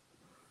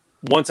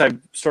I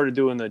started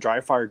doing the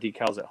dry fire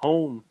decals at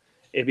home,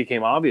 it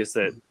became obvious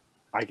that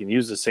I can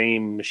use the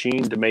same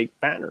machine to make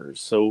banners.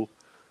 So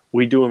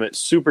we do them at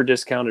super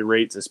discounted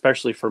rates,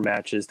 especially for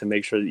matches, to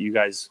make sure that you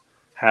guys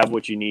have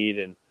what you need.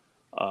 And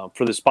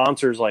for the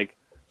sponsors, like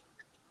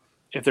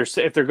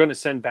if they're going to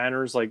send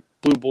banners like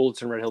Blue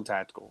Bullets and Red Hill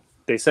Tactical,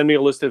 they send me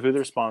a list of who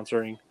they're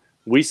sponsoring.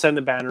 We send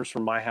the banners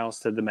from my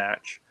house to the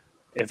match.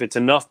 If it's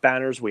enough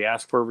banners, we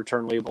ask for a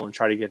return label and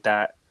try to get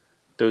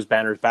those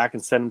banners back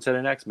and send them to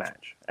the next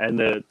match. And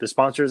the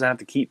sponsors have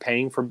to keep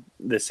paying for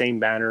the same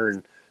banner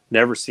and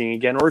never seeing it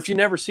again. Or if you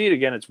never see it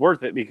again, it's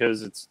worth it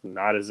because it's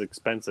not as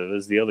expensive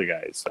as the other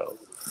guys. So,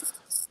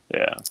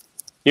 yeah.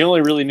 You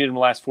only really need them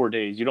the last 4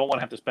 days. You don't want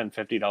to have to spend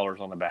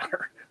 $50 on a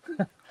banner.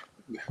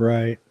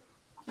 Right.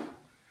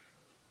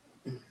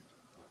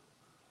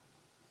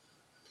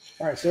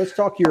 All right, so let's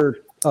talk your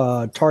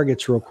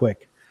targets real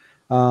quick.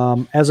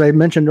 As I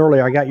mentioned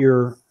earlier, I got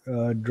your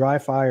dry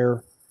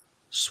fire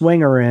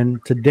swinger in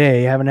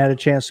today. I haven't had a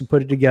chance to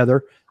put it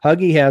together.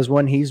 Huggy has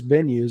one. He's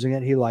been using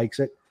it. He likes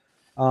it.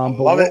 But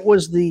what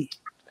was the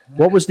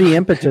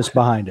impetus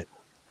behind it?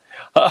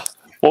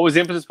 What was the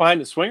impetus behind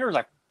the swingers?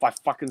 I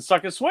fucking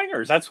suck at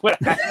swingers. That's what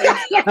Let's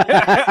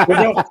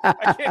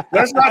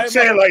not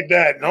say it like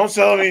that. Don't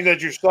tell me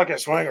that you suck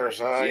at swingers.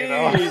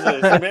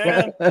 Jesus,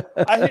 man.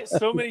 I hit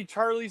so many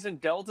Charlies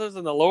and Deltas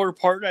in the lower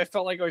part, I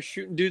felt like I was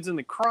shooting dudes in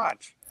the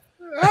crotch.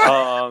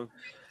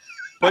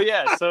 But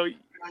yeah, so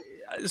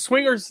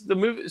swingers,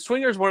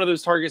 swingers, one of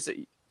those targets that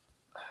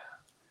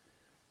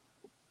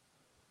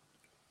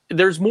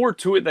there's more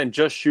to it than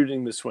just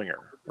shooting the swinger,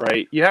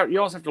 right? You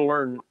also have to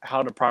learn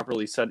how to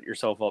properly set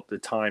yourself up to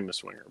time a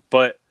swinger.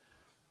 But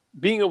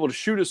being able to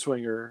shoot a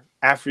swinger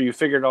after you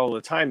figured out all the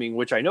timing,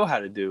 which I know how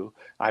to do,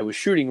 I was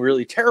shooting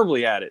really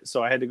terribly at it.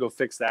 So I had to go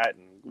fix that.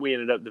 And we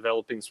ended up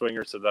developing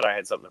swingers so that I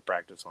had something to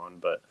practice on.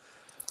 But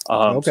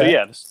So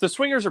yeah, the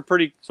swingers are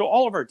pretty, so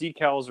all of our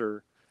decals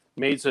are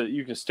made so that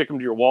you can stick them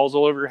to your walls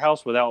all over your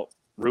house without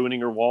ruining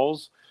your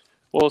walls.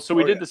 Well, so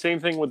we did the same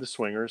thing with the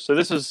swingers. So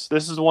this is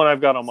the one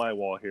I've got on my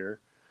wall here.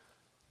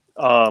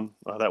 That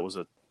was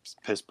a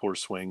piss poor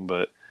swing,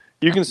 but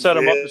you can set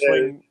them up to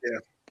swing. Yeah.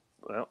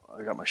 Well,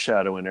 I got my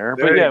shadow in there,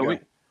 but yeah,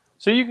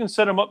 so you can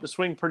set them up to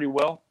swing pretty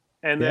well,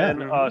 and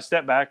then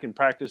step back and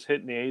practice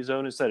hitting the A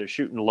zone instead of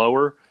shooting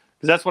lower,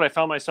 because that's what I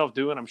found myself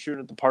doing. I'm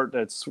shooting at the part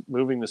that's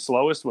moving the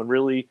slowest when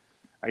really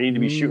I need to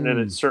be shooting at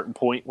a certain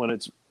point when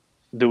it's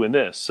doing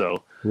this.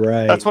 So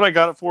that's what I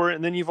got it for.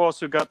 And then you've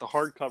also got the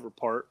hardcover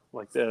part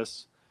like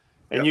this,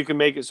 and you can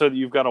make it so that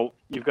you've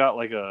got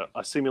like a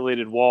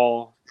simulated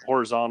wall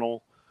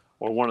horizontal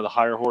or one of the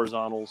higher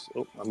horizontals.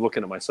 Oh, I'm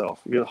looking at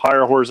myself. You get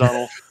higher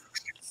horizontal.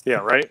 Yeah,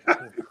 right.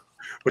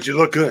 but you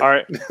look good. All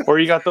right, or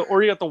you got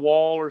the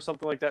wall or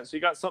something like that. So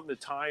you got something to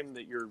time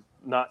that you're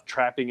not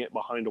trapping it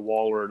behind a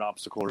wall or an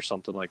obstacle or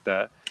something like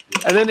that.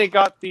 And then they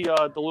got the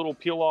little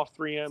peel off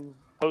 3M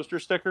poster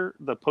sticker,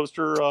 the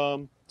poster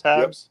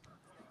tabs.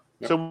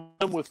 Yep. So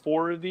with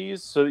 4 of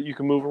these, so that you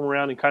can move them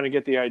around and kind of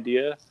get the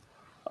idea.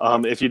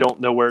 If you don't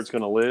know where it's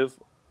going to live,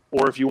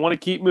 or if you want to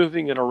keep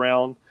moving it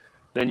around,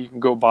 then you can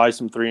go buy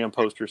some 3M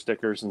poster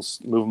stickers and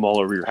move them all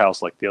over your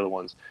house like the other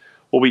ones.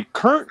 What we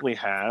currently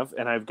have,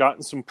 and I've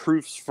gotten some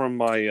proofs from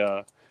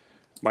my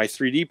my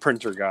 3D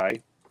printer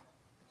guy,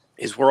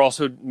 is we're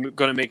also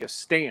going to make a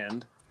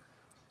stand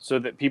so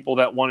that people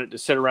that want it to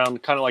sit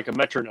around kind of like a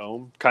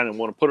metronome, kind of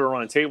want to put it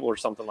on a table or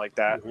something like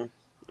that,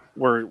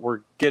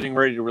 we're getting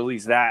ready to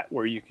release that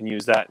where you can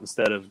use that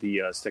instead of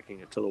the sticking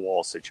it to the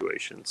wall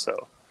situation.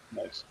 So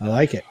Nice. I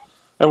like it.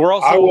 And we're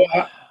also going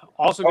to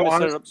set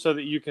honestly, it up so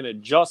that you can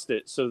adjust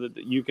it so that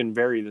you can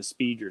vary the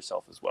speed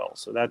yourself as well.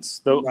 So that's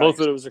both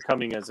of those are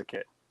coming as a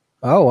kit.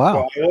 Oh,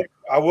 wow. Well,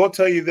 I will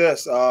tell you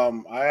this.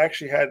 I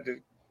actually had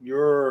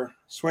your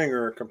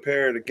swinger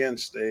compared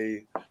against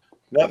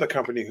another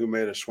company who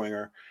made a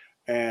swinger.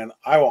 And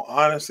I will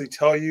honestly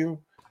tell you,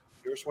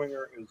 your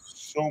swinger is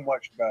so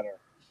much better.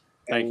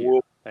 Thank and you.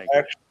 will Thank you.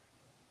 actually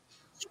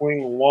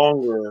swing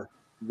longer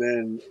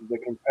than the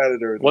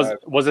competitor.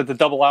 Was it the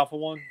double alpha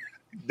one?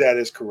 That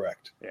is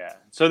correct. Yeah.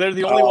 So they're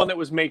the only one that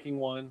was making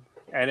one,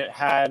 and it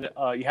had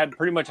you had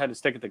pretty much had to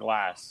stick at the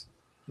glass.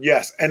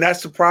 Yes, and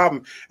that's the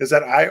problem is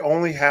that I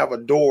only have a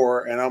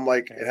door, and I'm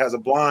like, it has a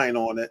blind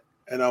on it,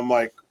 and I'm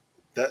like,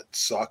 that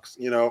sucks,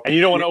 you know. And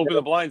you don't want to open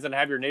the blinds and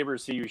have your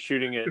neighbors see you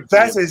shooting it.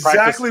 That's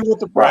exactly what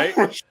the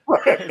problem is.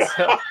 Right?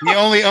 So, he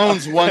only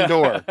owns one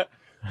door.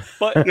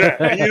 But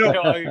yeah, you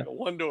know,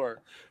 one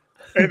door.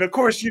 And of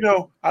course, you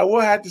know, I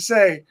will have to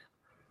say,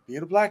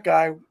 being a black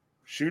guy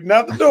shooting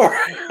out the door,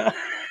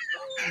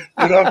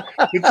 you know,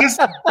 it just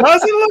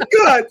doesn't look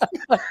good.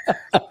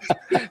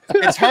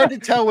 It's hard to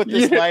tell with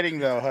this lighting,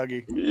 though,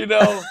 Huggy. You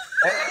know,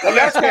 well,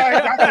 that's why I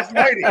got this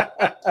lighting.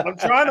 I'm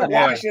trying to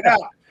wash it out.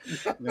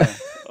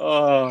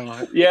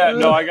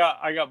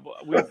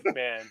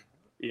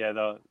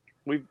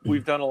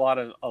 We've done a lot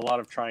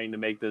of trying to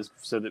make this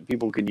so that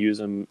people can use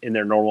them in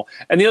their normal.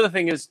 And the other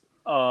thing is,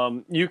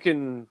 you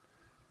can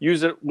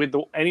use it with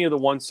any of the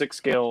 1/6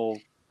 scale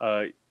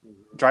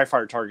dry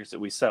fire targets that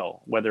we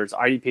sell, whether it's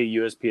IDP,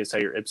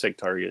 USPSA, or IPSC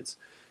targets.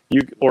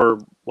 We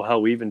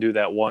even do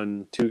that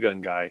 1/2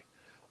 gun guy.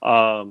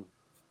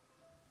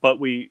 But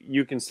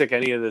you can stick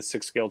any of the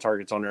 6 scale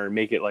targets on there and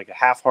make it like a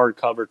half hard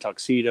cover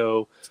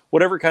tuxedo,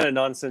 whatever kind of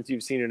nonsense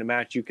you've seen in a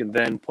match, you can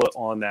then put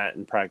on that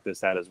and practice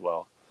that as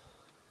well.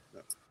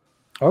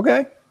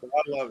 Okay.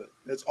 I love it.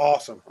 It's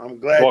awesome. I'm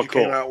glad you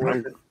came out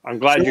with it. I'm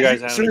glad you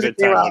guys had a good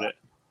time with it.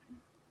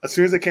 As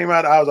soon as it came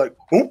out, I was like,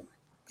 "Oop,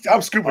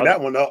 I'm scooping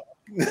that one up."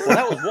 Well,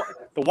 that was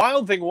the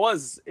wild thing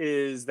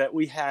is that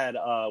we had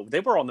they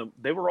were on the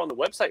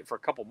website for a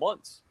couple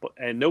months,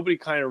 and nobody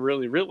kind of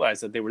really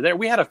realized that they were there.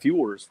 We had a few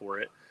orders for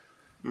it,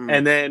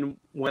 and then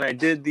when I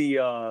did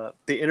the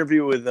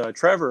interview with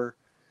Trevor,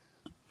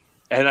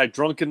 and I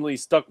drunkenly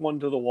stuck one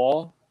to the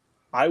wall,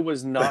 I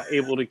was not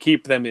able to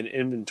keep them in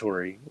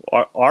inventory.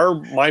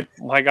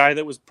 My guy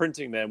that was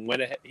printing them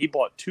went ahead. He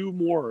bought 2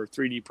 more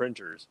 3D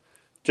printers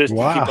just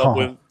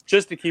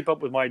to keep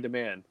up with my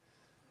demand.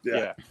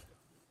 Yeah.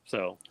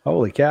 So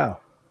holy cow.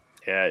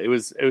 Yeah, it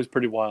was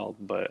pretty wild,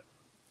 but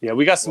yeah,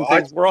 we got some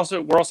things. We're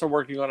also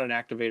working on an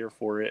activator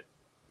for it.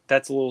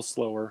 That's a little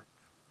slower,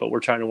 but we're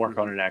trying to work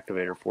on an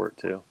activator for it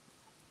too.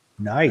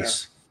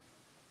 Nice. Yeah.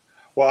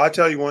 Well, I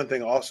tell you one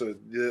thing also,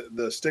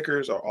 the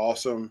stickers are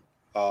awesome.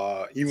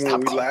 Even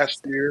when we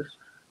last year,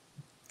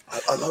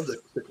 I love the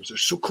stickers. They're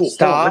so cool.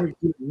 Stop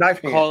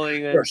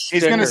calling it.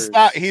 He's going to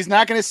stop. He's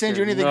not going to send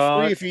you anything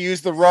free if you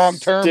use the wrong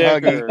term,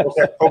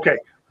 Huggy. Okay.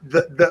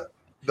 The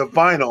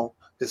vinyl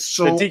is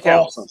so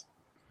awesome.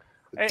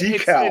 The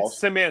decal. It's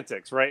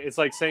semantics, right? It's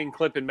like saying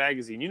clip in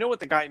magazine. You know what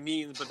the guy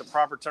means, but the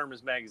proper term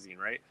is magazine,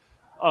 right?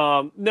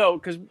 No,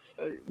 because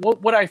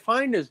what I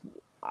find is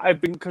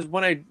because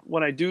when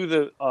I do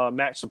the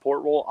match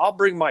support role, I'll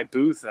bring my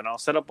booth and I'll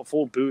set up a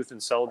full booth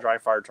and sell dry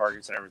fire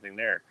targets and everything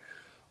there.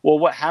 Well,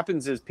 what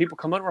happens is people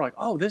come in and we're like,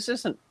 oh, this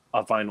isn't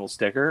a vinyl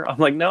sticker. I'm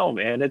like, no,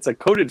 man, it's a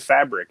coated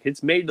fabric.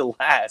 It's made to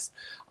last.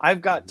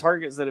 I've got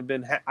targets that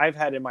I've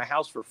had in my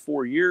house for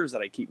 4 years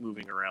that I keep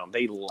moving around.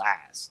 They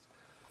last.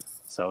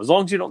 So as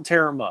long as you don't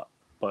tear them up.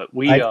 But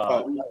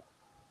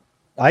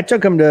I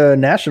took them to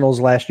Nationals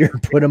last year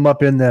and put them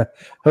up in the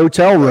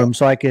hotel room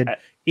so I could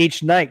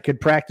each night could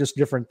practice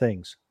different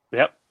things.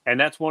 Yep. And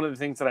that's one of the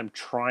things that I'm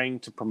trying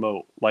to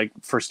promote. Like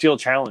for Steel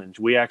Challenge,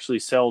 we actually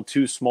sell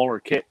 2 smaller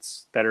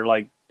kits that are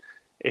like,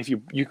 if you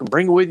can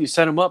bring it with you,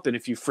 set them up, and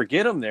if you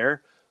forget them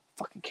there,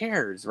 fucking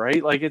cares,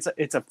 right? Like it's a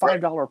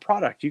 $5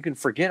 product. You can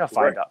forget a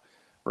 $5,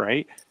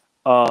 right?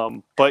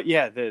 But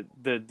yeah, the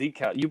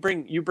decal.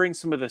 You bring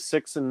some of the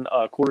 6 and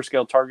quarter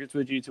scale targets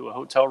with you to a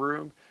hotel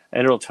room,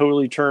 and it'll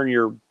totally turn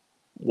your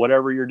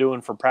whatever you're doing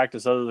for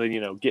practice, other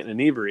than getting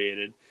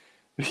inebriated.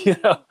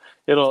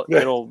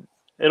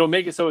 It'll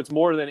make it so it's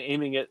more than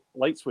aiming at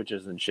light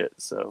switches and shit.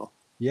 So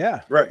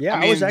Yeah. Right. Yeah.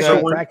 I I, was mean,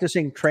 actually the-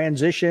 practicing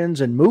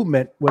transitions and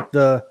movement with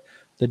the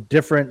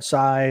different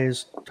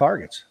size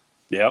targets.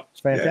 Yep. It's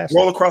fantastic.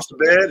 Roll across the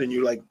bed and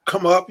you like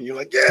come up and you're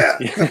like, yeah.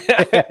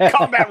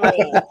 Combat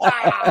roll.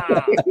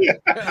 Ah!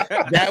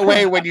 That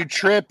way, when you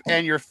trip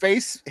and your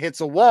face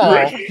hits a wall,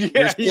 Right.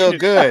 you're still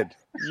good.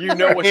 You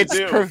know what It's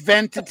to do.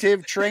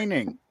 preventative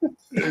training.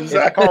 Exactly.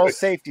 It's called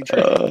safety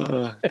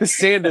training. The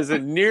sand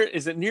isn't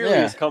nearly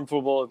Yeah. as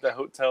comfortable at the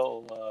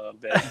hotel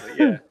bed. But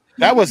yeah.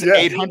 That was Yeah.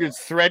 800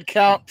 thread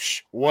count.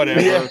 Psh,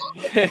 whatever.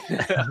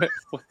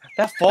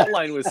 That fault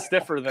line was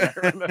stiffer than I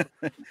remember.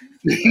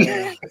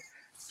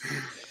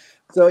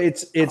 So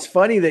it's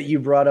funny that you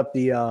brought up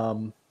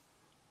the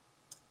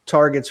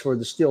targets for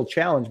the Steel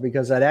Challenge,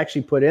 because I'd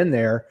actually put in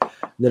there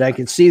that I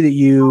could see that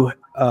you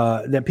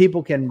that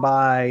people can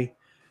buy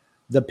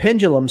the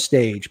pendulum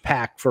stage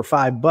pack for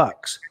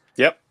 $5.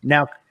 Yep.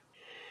 Now,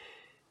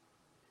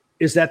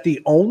 is that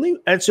the only?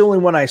 That's the only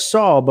one I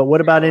saw. But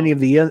what about any of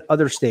the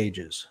other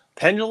stages?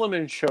 Pendulum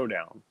and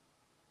Showdown.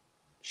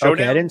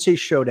 Okay, I didn't see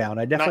Showdown.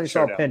 I definitely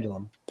saw Showdown.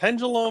 Pendulum.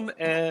 Pendulum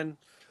and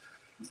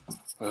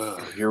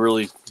you're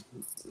really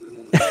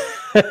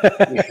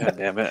God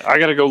damn it. I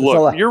gotta go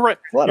look. You're right.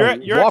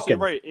 You're actually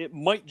right. It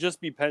might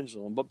just be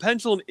Pendulum, but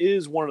Pendulum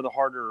is one of the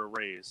harder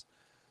arrays.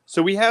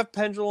 So we have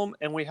Pendulum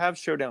and we have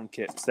Showdown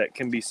kits that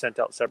can be sent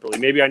out separately.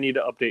 Maybe I need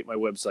to update my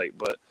website,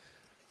 but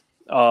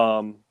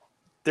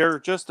they're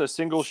just a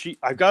single sheet.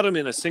 I've got them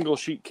in a single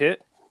sheet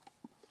kit.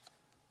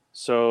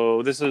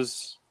 So this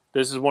is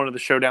one of the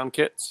Showdown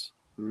kits.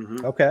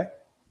 Mm-hmm. Okay.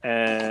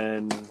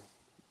 And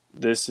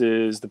this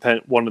is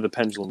one of the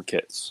Pendulum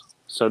kits.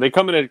 So they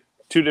come in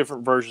two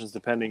different versions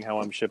depending how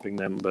I'm shipping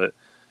them. But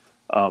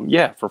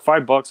yeah, for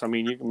 $5, I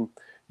mean,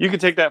 you can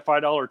take that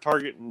 $5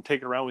 target and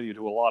take it around with you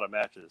to a lot of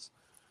matches.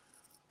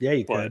 Yeah,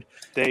 you But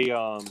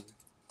could.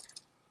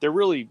 they're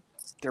really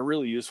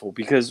useful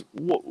because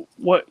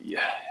what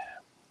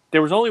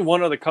there was only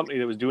one other company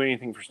that was doing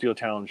anything for Steel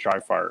Challenge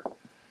Dry-Fire.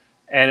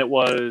 And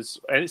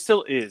it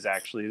still is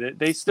actually.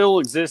 They still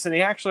exist, and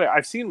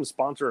I've seen them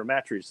sponsor a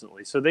match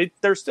recently, so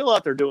they're still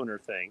out there doing their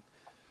thing.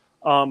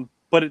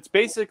 But it's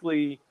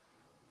basically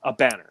a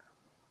banner,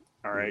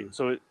 all right.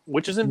 So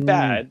which isn't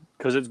bad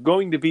because it's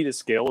going to be to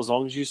scale as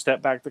long as you step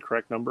back the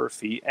correct number of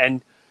feet,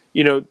 and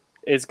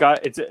it's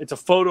a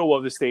photo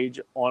of the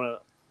stage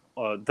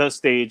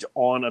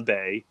on a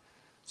bay,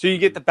 so you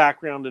get the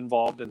background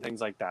involved and things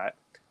like that.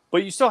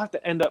 But you still have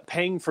to end up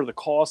paying for the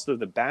cost of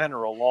the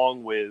banner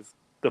along with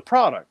the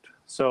product,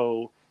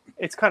 so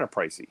it's kind of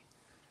pricey.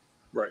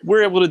 Right.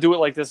 We're able to do it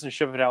like this and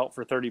ship it out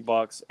for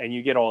 $30, and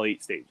you get all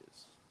 8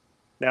 stages.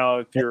 Now,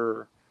 if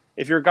you're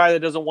a guy that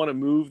doesn't want to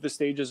move the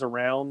stages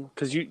around,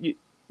 because you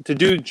to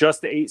do just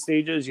the 8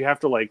 stages, you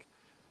have to like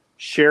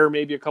share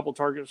maybe a couple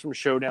targets from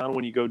Showdown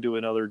when you go do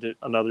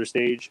another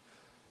stage.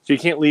 So you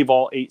can't leave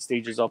all 8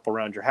 stages up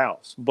around your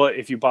house. But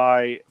if you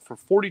buy for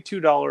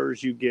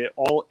 $42, you get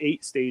all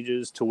 8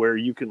 stages to where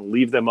you can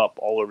leave them up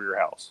all over your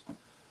house.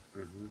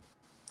 Mm-hmm.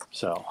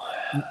 So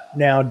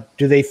now,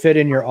 do they fit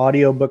in your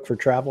audiobook for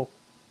travel?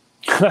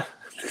 This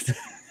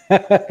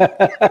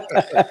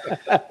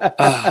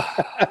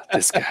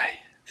guy,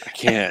 I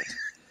can't.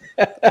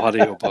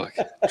 Audiobook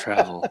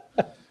travel.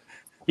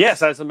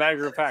 Yes, as a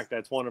matter of fact,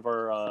 that's one of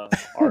our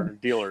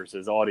dealers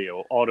is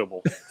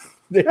Audible.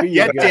 There you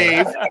Yeah, go.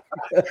 Dave.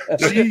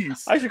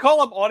 Jeez. I should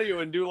call up audio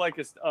and do like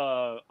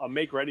a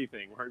make ready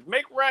thing where it's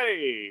make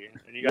ready,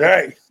 and you got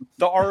Right.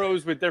 the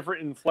ROs with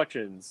different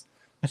inflections.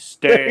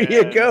 There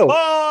you go.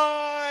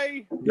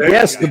 Bye.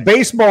 Yes, the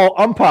baseball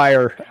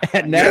umpire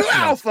at New National.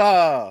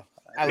 Alpha.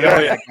 I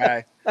love that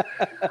guy.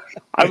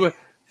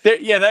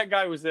 That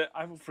guy was it.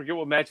 I forget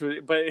what match it was,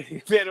 but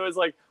man, it was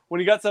like when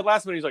he got to the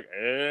last minute, he's like,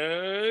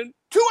 and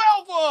 2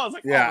 Alpha. I was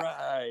like, Yeah. all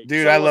right.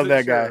 Dude, So I love wasn't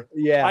that guy. sure.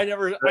 Yeah. I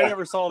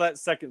never saw that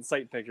second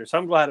sight picture, so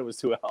I'm glad it was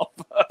 2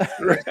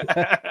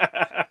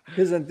 Alpha.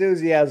 His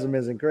enthusiasm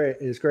is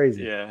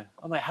crazy. Yeah,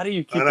 I'm like, how do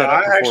you keep And that up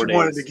I for 4 actually days?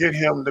 wanted to get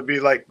him to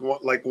be like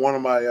one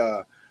of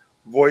my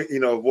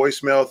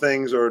voicemail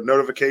things or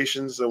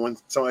notifications. So when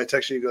somebody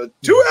texts you, you go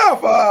 2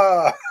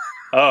 Alpha.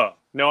 Oh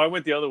no, I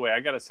went the other way. I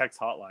got a sex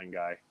hotline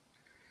guy.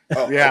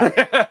 Oh, Yeah.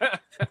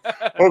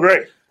 Oh,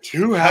 great.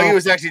 2 How he Alpha.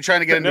 was actually trying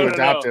to get him to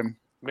adopt him.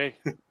 Make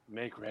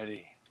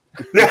ready.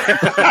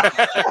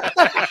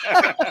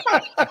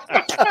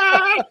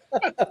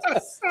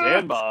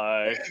 Stand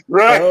by.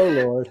 Right. Oh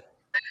Lord.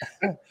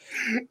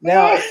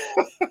 Now,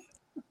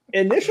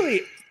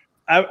 initially,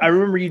 I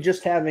remember you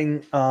just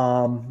having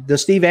the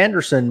Steve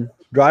Anderson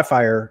dry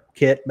fire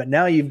kit, but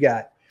now you've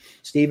got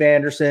Steve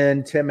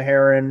Anderson, Tim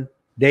Herron,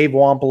 Dave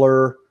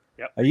Wampler.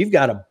 Yep. You've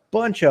got a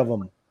bunch of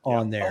them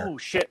on there. Oh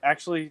shit!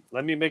 Actually,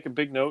 let me make a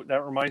big note.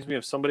 That reminds me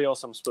of somebody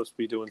else I'm supposed to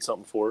be doing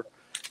something for.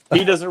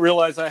 He doesn't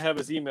realize I have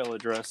his email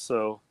address,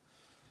 so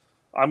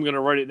I'm going to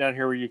write it down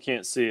here where you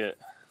can't see it.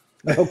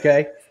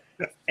 Okay.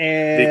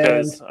 And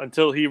Because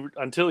until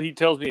he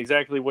tells me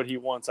exactly what he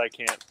wants, I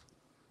can't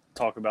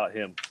talk about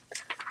him.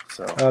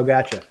 So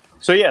gotcha.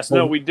 So yes,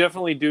 no, we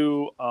definitely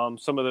do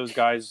some of those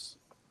guys,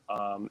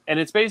 and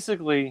it's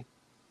basically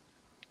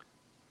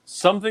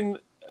something.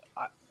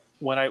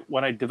 when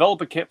I develop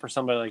a kit for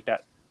somebody like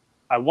that,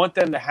 I want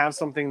them to have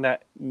something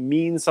that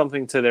means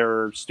something to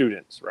their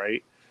students,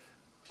 right?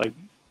 Like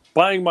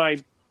buying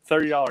my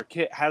 $30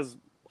 kit has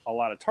a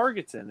lot of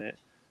targets in it,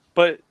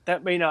 but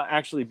that may not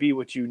actually be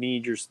what you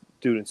need your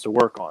students to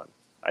work on.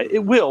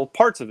 It will,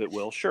 parts of it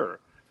will, sure.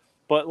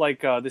 But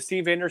like the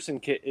Steve Anderson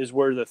kit is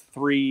where the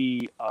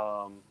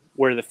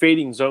where the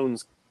fading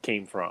zones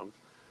came from.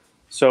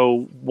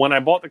 So when I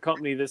bought the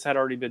company, this had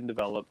already been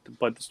developed.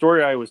 But the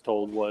story I was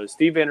told was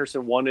Steve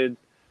Anderson wanted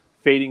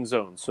fading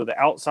zones. So the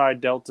outside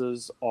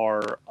deltas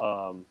are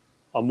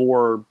a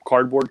more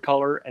cardboard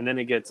color, and then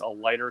it gets a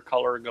lighter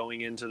color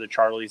going into the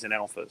Charlies and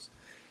Alphas.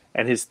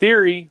 And his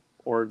theory,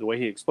 or the way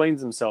he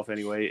explains himself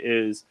anyway,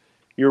 is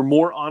you're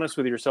more honest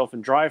with yourself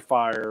in dry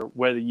fire,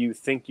 whether you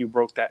think you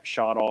broke that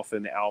shot off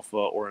in the Alpha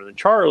or in the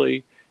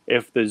Charlie,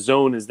 if the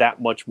zone is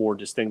that much more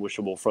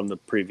distinguishable from the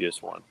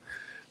previous one.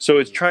 So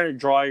it's trying to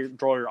draw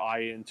your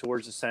eye in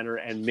towards the center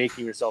and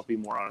making yourself be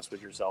more honest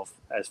with yourself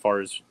as far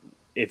as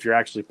if you're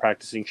actually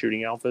practicing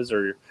shooting Alphas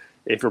or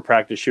if you're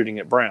practice shooting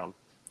at brown.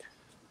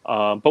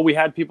 But we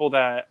had people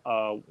that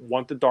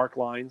want the dark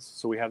lines,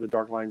 so we have the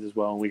dark lines as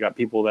well. And we got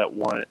people that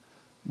want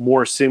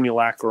more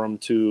simulacrum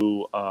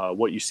to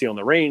what you see on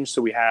the range.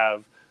 So we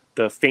have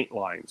the faint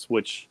lines,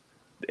 which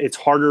it's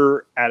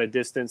harder at a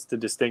distance to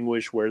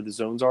distinguish where the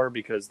zones are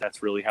because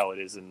that's really how it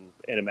is in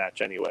a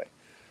match anyway.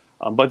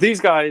 But these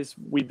guys,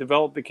 we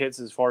developed the kits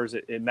as far as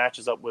it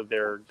matches up with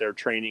their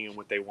training and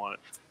what they want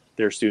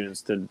their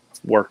students to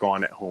work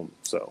on at home.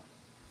 So,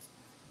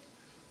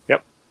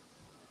 yep.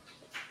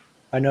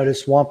 I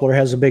noticed Wampler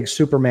has a big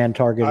Superman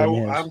target in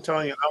his. I'm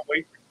telling you,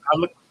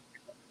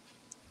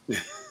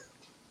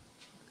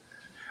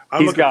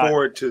 I'm looking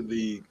forward to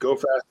the Go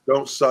Fast,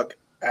 Don't Suck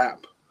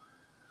app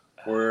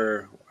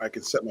where I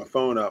can set my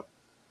phone up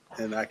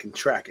and I can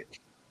track it.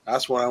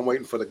 That's why I'm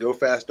waiting for the Go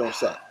Fast, Don't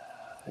Suck.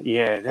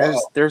 Yeah,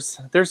 there's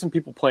some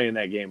people playing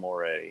that game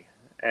already,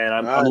 and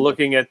I'm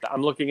looking at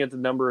the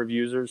number of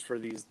users for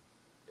these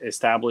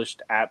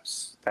established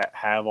apps that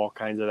have all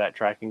kinds of that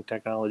tracking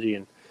technology,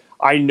 and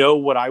I know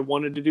what I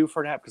wanted to do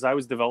for an app because I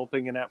was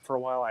developing an app for a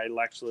while. I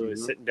actually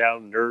was sitting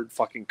down nerd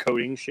fucking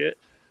coding shit,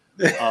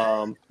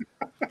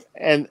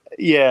 and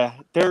yeah,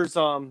 there's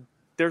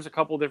a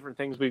couple different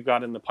things we've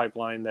got in the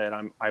pipeline that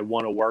I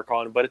want to work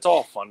on, but it's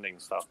all funding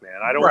stuff,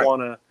 man. I don't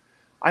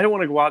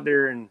want to go out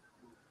there and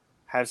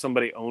have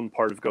somebody own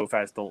part of Go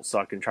Fast, Don't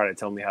Suck and try to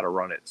tell me how to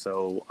run it.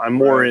 So I'm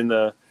more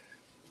in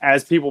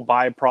as people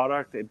buy a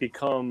product, it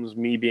becomes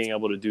me being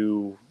able to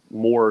do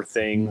more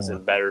things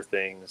and better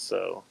things.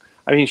 So,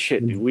 I mean,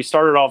 shit, dude, we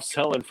started off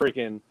selling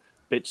freaking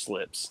bitch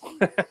slips.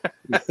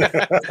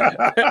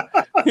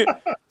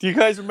 Do you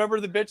guys remember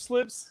the bitch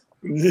slips?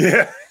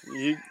 Yeah.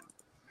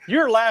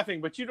 You're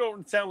laughing, but you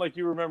don't sound like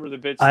you remember the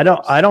bitch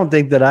slips. I don't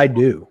think that I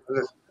do.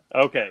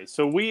 Okay,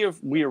 so I'm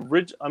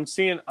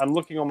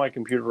looking on my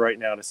computer right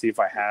now to see if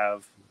I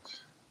have.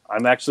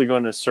 I'm actually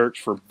going to search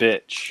for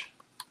bitch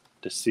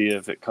to see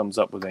if it comes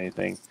up with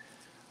anything.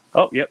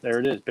 Oh, yep, there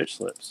it is, bitch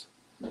slips.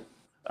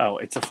 Oh,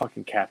 it's a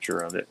fucking capture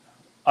of it.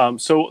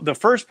 So the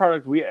first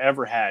product we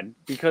ever had,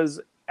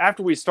 because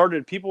after we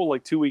started, people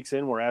like 2 weeks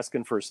in were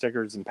asking for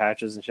stickers and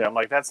patches and shit. I'm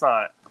like, that's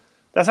not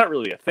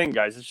really a thing,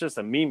 guys. It's just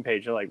a meme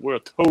page. They're like,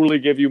 we'll totally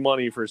give you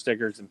money for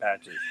stickers and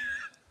patches.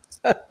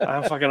 I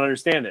don't fucking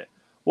understand it.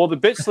 Well, the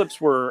bitch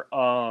slips were,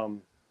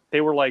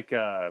 they were like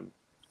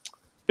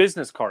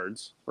business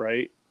cards,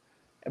 right?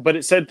 But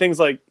it said things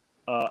like,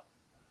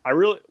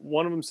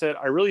 one of them said,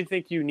 I really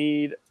think you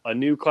need a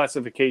new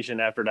classification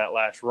after that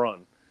last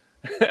run.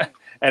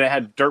 And it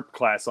had derp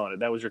class on it.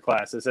 That was your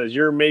class. It says,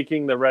 you're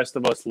making the rest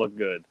of us look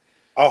good.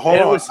 Oh, hold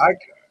on.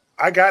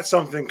 I got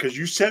something because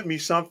you sent me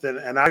something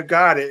and I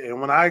got it.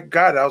 And when I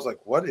got it, I was like,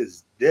 what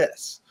is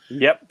this?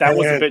 Yep, that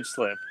was a bitch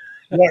slip.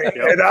 Right,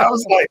 yep. And I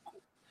was like,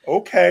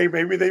 okay,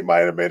 maybe they might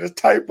have made a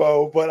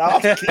typo, but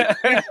I'll keep it.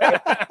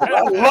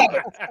 I love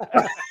it.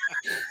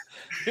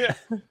 Yeah.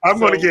 I'm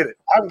going to get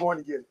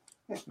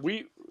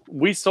it.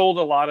 We sold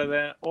a lot of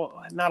that.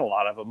 Well, not a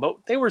lot of them, but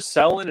they were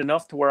selling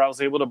enough to where I was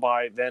able to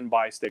buy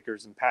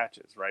stickers and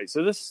patches, right?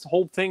 So this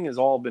whole thing has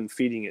all been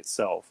feeding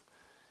itself.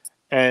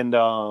 And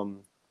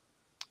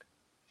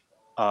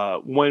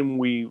when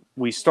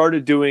we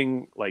started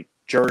doing like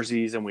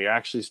jerseys and we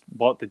actually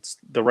bought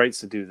the rights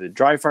to do the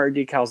dry fire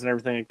decals and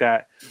everything like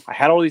that, I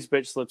had all these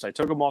bitch slips. I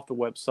took them off the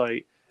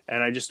website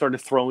and I just started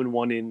throwing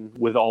one in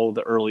with all of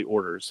the early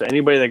orders. So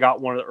anybody that got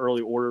one of the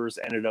early orders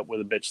ended up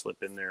with a bitch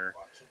slip in their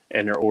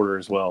order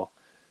as well.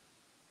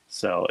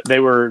 So they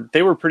were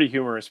pretty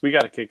humorous. We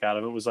got a kick out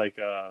of it. It was like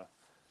it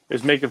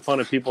was making fun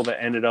of people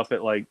that ended up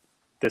at like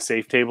the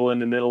safe table in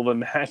the middle of a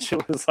match.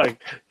 It was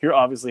like, you're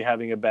obviously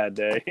having a bad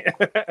day.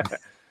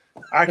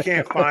 I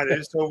can't find it.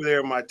 It's over there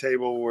on my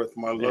table with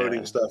my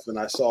loading stuff, and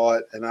I saw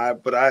it.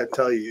 But I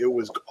tell you, it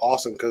was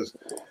awesome because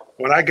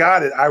when I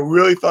got it, I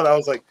really thought, I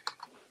was like,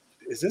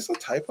 "Is this a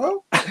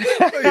typo?"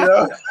 You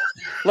know?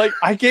 Like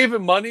I gave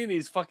him money and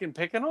he's fucking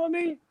picking on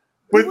me.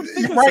 But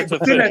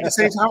then at the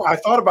same time, I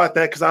thought about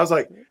that because I was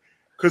like,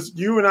 because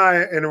you and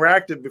I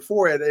interacted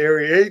before at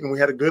Area 8, and we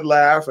had a good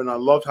laugh, and I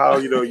loved how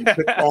you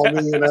picked on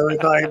me and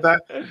everything like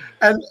that.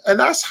 And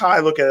that's how I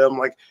look at it. I'm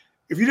like,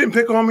 if you didn't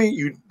pick on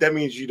me, that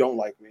means you don't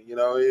like me,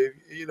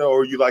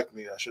 or you like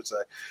me, I should say.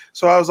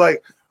 So I was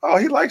like, oh,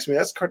 he likes me.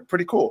 That's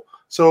pretty cool.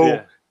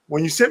 So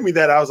when you sent me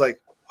that, I was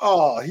like,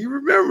 oh, he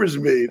remembers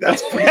me.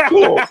 That's pretty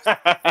cool.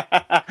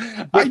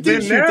 I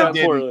did shoot that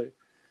poorly.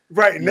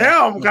 Right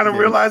now, I'm kind of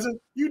realizing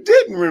you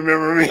didn't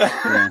remember me.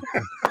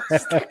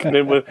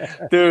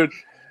 Dude,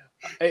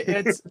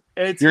 it's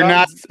you're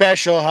not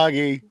special,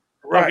 Huggy.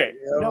 Right. Okay,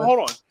 now hold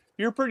on.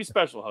 You're pretty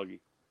special, Huggy.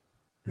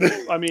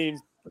 I mean,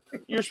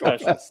 you're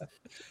special.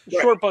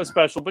 Short but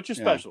special, but you're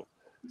special.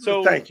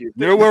 So thank you.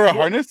 You wear a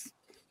harness?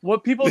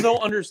 What people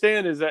don't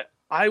understand is that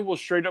I will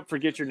straight up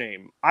forget your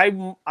name. I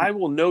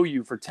will know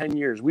you for 10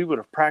 years. We would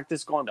have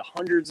practiced, gone to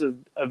hundreds of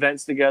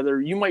events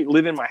together. You might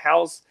live in my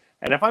house,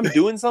 and if I'm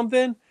doing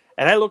something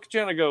and I look at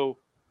you and I go,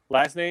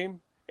 last name,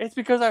 it's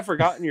because I've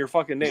forgotten your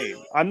fucking name.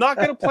 I'm not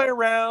going to play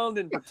around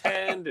and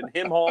pretend and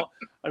him-haw.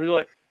 I'm just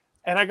like,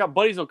 and I got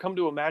buddies that'll come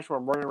to a match where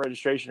I'm running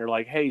registration. They're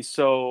like, hey,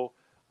 so,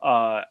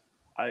 I'm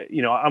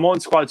on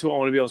squad 2. I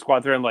want to be on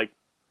squad 3. I'm like,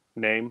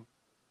 name?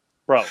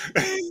 Bro,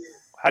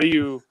 how do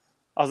you,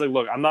 I was like,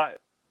 look, I'm not,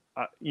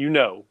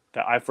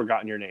 that I've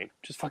forgotten your name.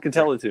 Just fucking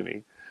tell it to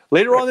me.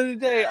 Later on in the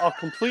day, I'll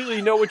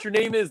completely know what your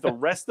name is the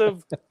rest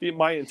of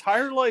my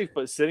entire life,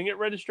 but sitting at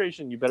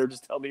registration, you better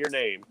just tell me your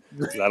name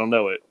because I don't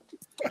know it.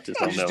 Just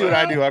don't know do what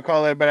I do. I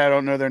call everybody I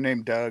don't know their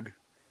name Doug.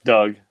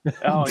 Doug.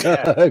 Oh,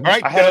 yeah. All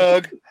right,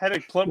 Doug. Had a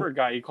plumber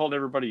guy. He called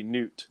everybody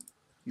Newt.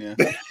 Yeah.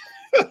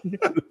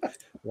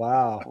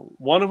 Wow.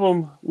 One of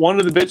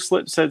the bitch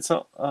slips said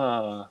something.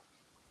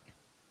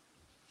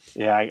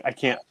 Yeah, I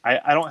can't.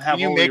 I don't have.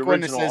 Can you make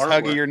one that says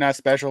artwork. Huggy, you're not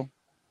special?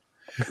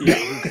 Yeah.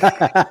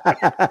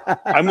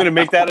 I'm gonna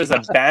make that as a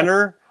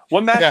banner.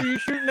 What match are you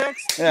shooting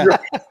next? Yeah.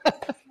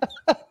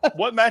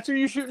 What match are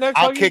you shooting next?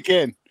 I'll Huggy? kick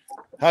in.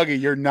 Huggy,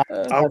 you're not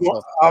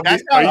special.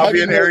 I'll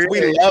be in Area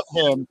 8. We love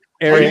him.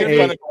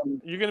 Area 8.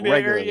 You're gonna be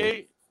at Area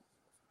 8.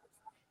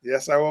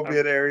 Yes, I will be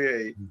at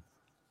Area 8.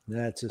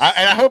 That's and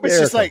I hope it's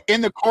just like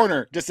in the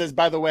corner, just says,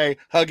 by the way,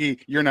 Huggy,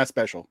 you're not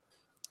special.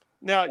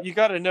 Now, you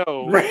got to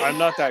know, I'm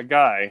not that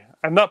guy.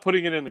 I'm not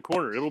putting it in the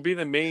corner. It'll be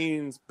the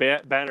main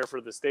banner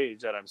for the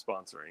stage that I'm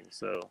sponsoring.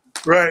 So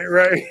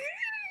Right.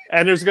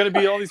 And there's going to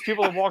be all these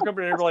people that walk up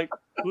and they're like,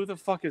 who the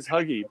fuck is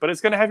Huggy? But it's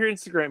going to have your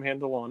Instagram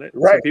handle on it.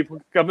 Right. So people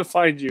can come to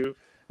find you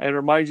and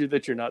remind you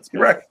that you're not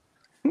special. Right.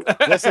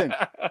 Listen,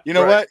 you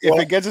know what? If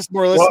it gets us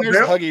more listeners,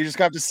 Huggy, you just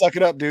have to suck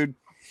it up, dude.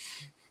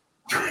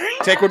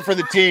 Take one for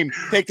the team.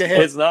 Take the hit.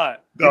 It's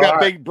not. You got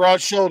big, broad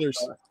shoulders.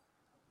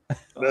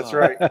 That's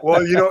right.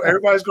 Well,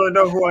 everybody's going to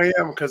know who I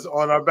am because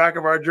on our back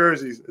of our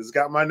jerseys, it's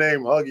got my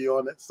name, Huggy,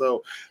 on it.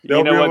 So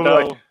you know what,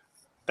 though?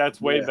 That's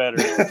way better.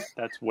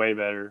 That's way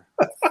better.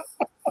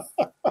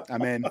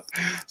 I'm in.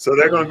 So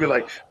they're going to be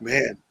like,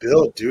 man,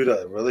 Bill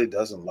Duda really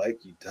doesn't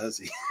like you, does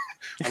he?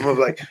 I'm going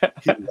to be like,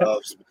 he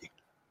loves me.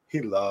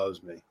 He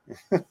loves me.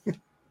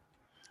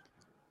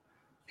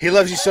 He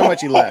loves you so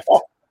much he left.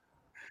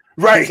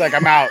 Right. He's like,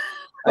 I'm out.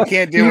 I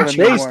can't deal with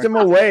him chased him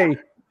away.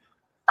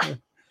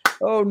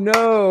 Oh,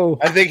 no.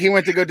 I think he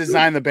went to go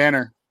design the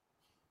banner.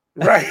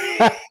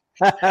 Right.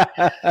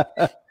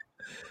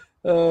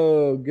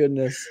 Oh,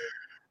 goodness.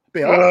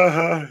 He's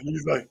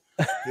like,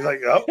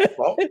 oh,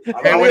 well.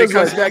 And when he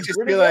comes back, just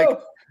be like,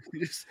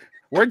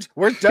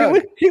 where's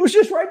Doug? He was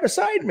just right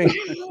beside me.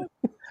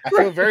 I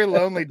feel very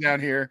lonely down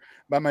here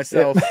by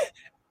myself.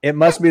 It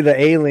must be the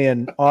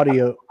alien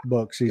audio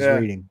books he's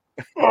reading.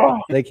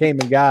 They came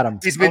and got him.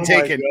 He's been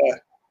taken.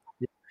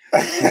 We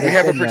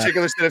have a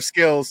particular set of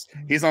skills.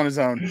 He's on his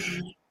own.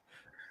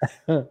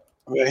 Yeah,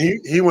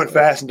 he went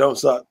fast and don't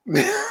suck.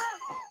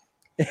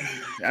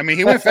 I mean,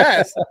 he went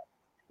fast.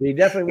 He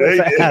definitely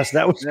went fast.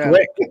 That was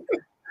quick.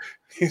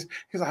 He's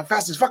like,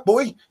 fast as fuck,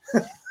 boy.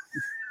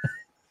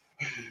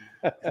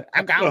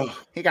 I'm gone.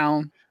 He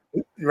gone.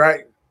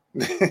 Right.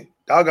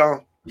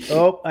 Doggone.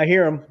 Oh, I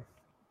hear him.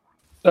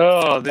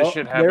 Oh, this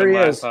should happen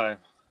last time.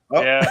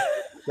 Oh, yeah.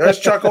 There's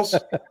Chuckles.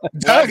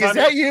 Doug, is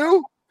that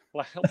you?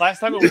 Last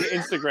time it was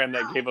Instagram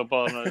that gave up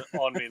on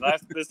me.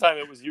 This time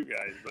it was you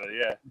guys, but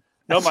yeah.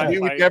 No,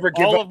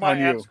 all of my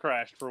apps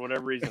crashed for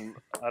whatever reason.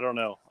 I don't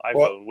know.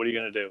 iPhone. What are you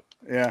gonna do?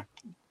 Yeah.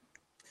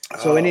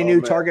 So, any new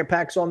target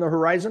packs on the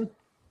horizon?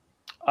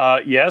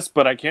 Yes,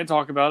 but I can't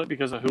talk about it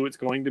because of who it's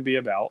going to be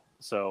about.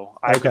 So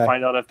I have to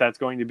find out if that's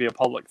going to be a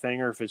public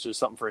thing or if it's just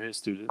something for his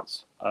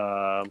students.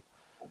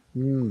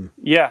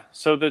 Yeah.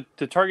 So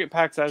the target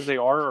packs as they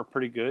are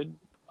pretty good.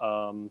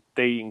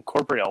 They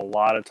incorporate a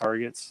lot of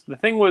targets. The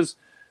thing was,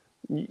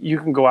 you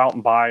can go out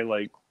and buy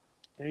you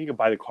can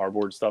buy the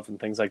cardboard stuff and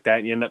things like that,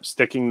 and you end up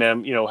sticking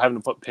them, having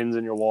to put pins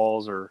in your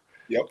walls, or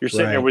you're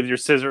sitting there with your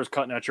scissors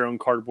cutting out your own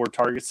cardboard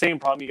targets. Same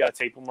problem. You got to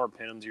tape them or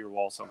pin them to your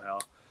wall somehow.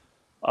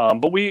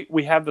 But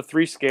we have the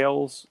 3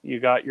 scales. You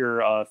got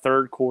your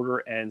third, quarter,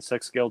 and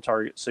 6 scale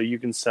targets, so you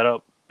can set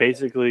up.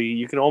 Basically,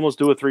 you can almost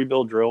do a 3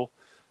 bill drill,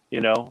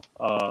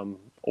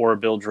 or a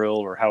bill drill,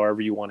 or however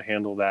you want to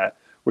handle that.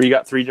 where you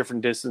got 3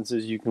 different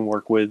distances you can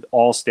work with,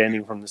 all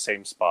standing from the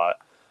same spot.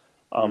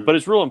 But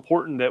it's real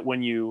important that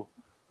when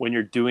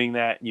you're doing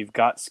that and you've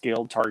got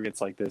scaled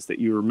targets like this, that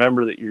you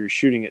remember that you're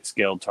shooting at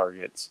scaled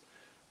targets.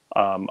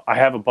 I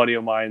have a buddy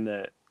of mine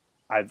that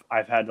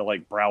I've had to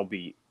like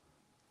browbeat.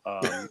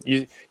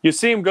 You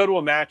see him go to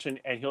a match and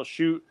he'll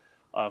shoot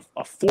a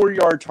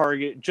 4-yard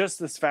target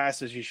just as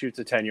fast as he shoots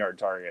a 10-yard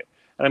target.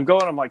 And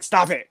I'm like,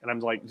 stop it. And I'm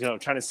like,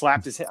 trying to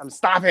slap his head.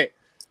 Stop it.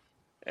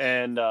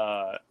 And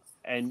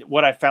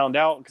what I found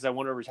out, because I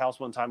went over his house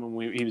one time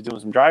when he was doing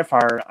some dry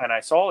fire, and I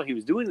saw he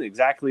was doing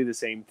exactly the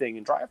same thing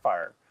in dry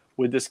fire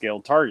with the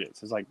scaled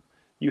targets. It's like,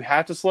 you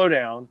have to slow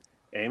down,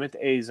 aim at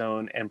the A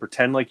zone, and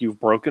pretend like you've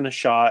broken a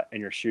shot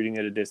and you're shooting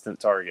at a distant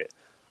target.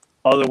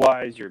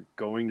 Otherwise, you're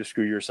going to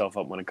screw yourself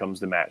up when it comes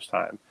to match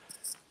time.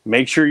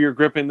 Make sure you're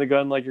gripping the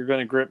gun like you're going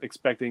to grip,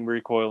 expecting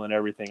recoil and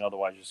everything.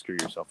 Otherwise, you screw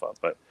yourself up.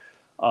 But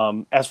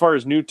as far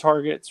as new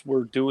targets,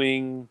 we're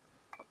doing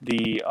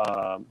the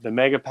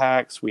mega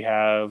packs. We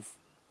have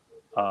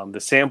the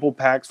sample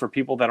packs for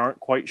people that aren't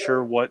quite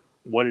sure what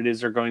it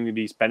is they're going to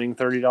be spending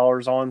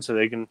 $30 on, so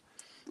they can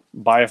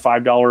buy a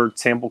 $5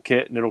 sample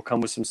kit and it'll come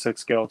with some 6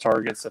 scale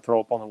targets to throw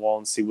up on the wall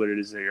and see what it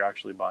is that you're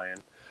actually buying.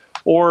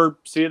 Or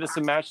see it as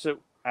a match that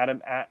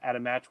at a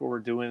match where we're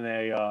doing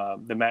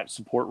the match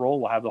support role.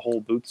 We'll have the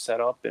whole booth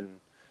set up, and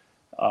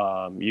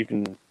you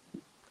can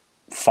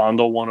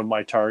fondle one of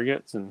my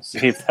targets and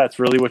see if that's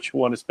really what you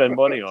want to spend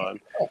money on.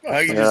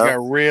 I just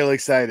got real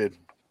excited.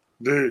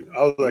 Dude,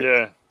 I was like,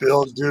 yeah,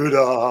 Bill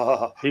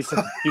Duda. He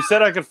said, "You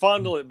said I could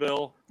fondle it,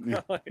 Bill."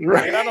 Like,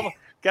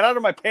 get out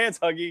of my pants,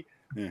 Huggy.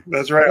 Yeah.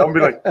 That's right. I'm gonna be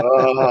like,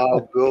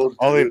 Bill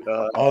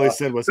Duda. All he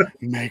said was,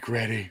 "Make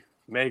ready."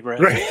 Make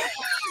ready. Right.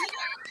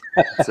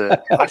 That's it.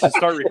 I should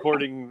start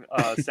recording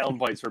sound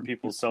bites for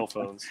people's cell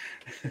phones.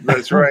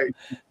 That's right.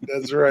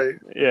 That's right.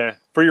 Yeah.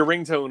 For your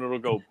ringtone, it'll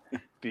go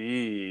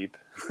beep.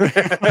 And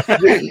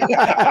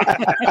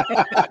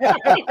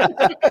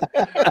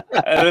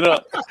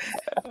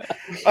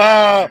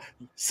then,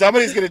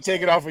 somebody's gonna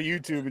take it off of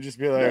YouTube and just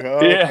be like, "Oh,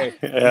 okay.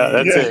 yeah,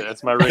 that's it.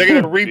 That's my ringtone."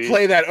 They're gonna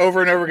replay that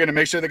over and over again to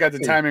make sure they got the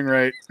timing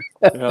right.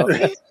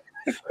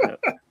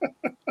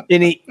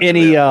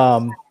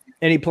 Yeah.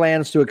 Any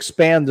plans to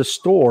expand the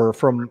store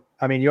from?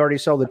 I mean, you already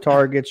sell the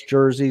targets,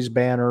 jerseys,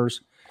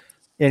 banners.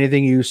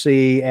 Anything you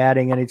see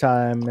adding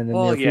anytime in the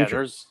near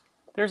future?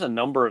 There's a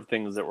number of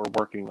things that we're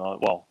working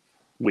on. Well,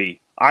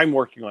 I'm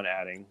working on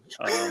adding.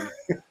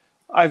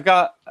 I've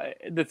got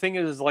the thing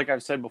is, like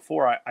I've said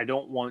before, I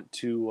don't want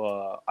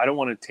to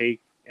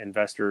take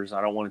investors. I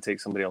don't want to take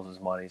somebody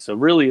else's money. So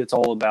really, it's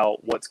all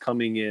about what's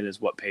coming in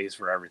is what pays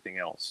for everything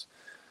else.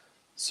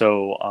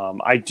 So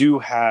I do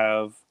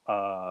have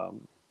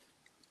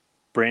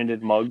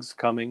branded mugs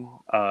coming.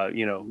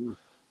 The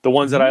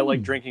ones that I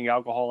like drinking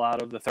alcohol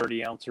out of, the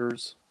 30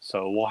 ounces.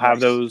 So we'll have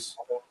those.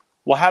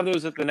 We'll have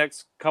those at the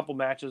next couple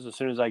matches as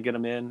soon as I get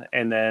them in,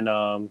 and then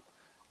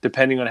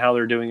depending on how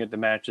they're doing at the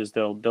matches,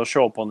 they'll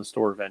show up on the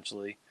store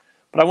eventually.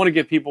 But I want to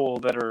get people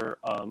that are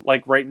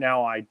like right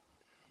now.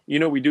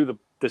 We do the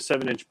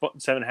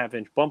 7.5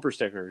 inch bumper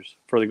stickers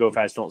for the Go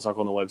Fast Don't Suck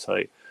on the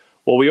website.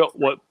 Well,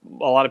 what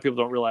a lot of people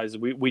don't realize is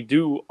we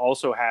do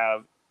also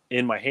have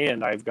in my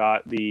hand. I've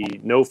got the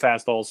No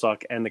Fast All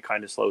Suck and the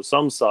Kind of Slow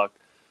Some Suck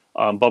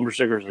bumper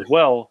stickers as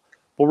well.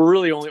 But we're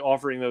really only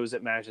offering those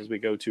at matches we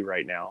go to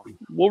right now.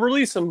 We'll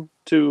release them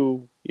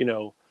to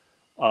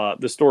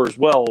the store as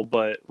well,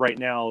 but right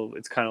now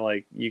it's kind of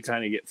like you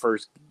kind of get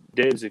first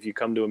dibs if you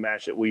come to a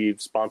match that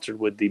we've sponsored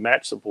with the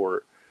match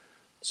support.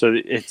 So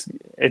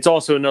it's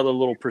also another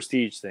little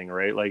prestige thing,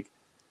 right? Like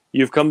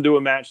you've come to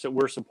a match that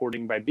we're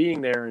supporting by being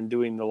there and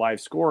doing the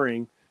live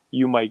scoring.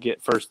 You might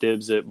get first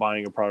dibs at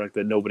buying a product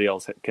that nobody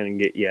else can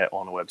get yet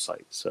on a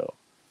website. So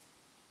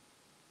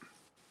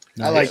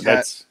I like that.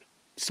 That's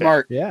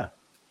smart. Yeah.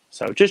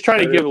 So just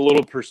trying to give a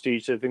little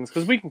prestige to things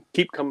because we can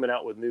keep coming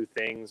out with new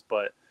things,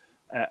 but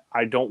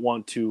I don't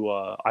want to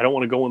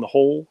go in the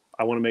hole.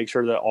 I want to make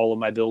sure that all of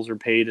my bills are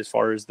paid as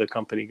far as the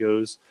company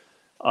goes.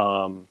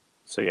 So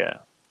yeah,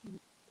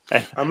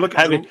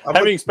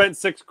 having spent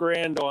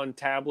 $6,000 on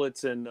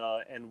tablets and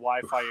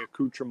Wi-Fi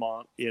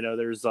accoutrement,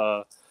 there's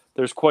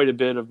quite a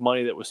bit of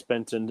money that was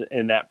spent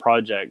in that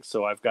project.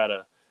 So I've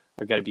got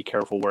to be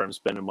careful where I'm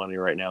spending money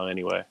right now.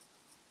 Anyway,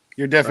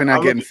 you're definitely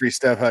not getting free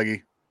stuff,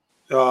 Huggy.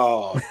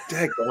 Oh,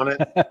 daggone it!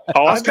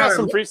 I've got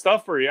some free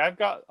stuff for you. I've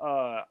got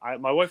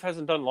my wife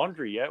hasn't done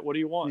laundry yet. What do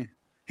you want?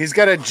 He's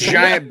got a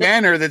giant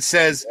banner that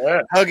says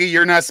 "Huggy,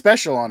 you're not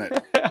special" on it.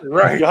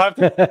 Right.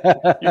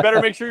 You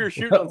better make sure you're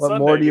shooting on Sunday.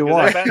 What more do you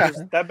want?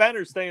 That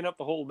banner's staying up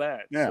the whole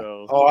match. Yeah.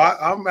 So. Oh,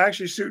 I'm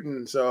actually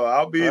shooting, so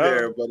I'll be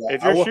there. But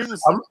if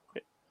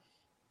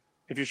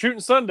you're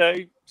shooting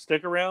Sunday,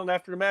 stick around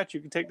after the match.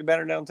 You can take the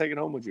banner down and take it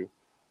home with you.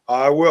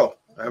 I will.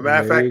 As a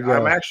matter of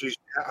fact,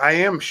 I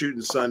am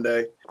shooting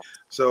Sunday,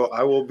 so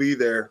I will be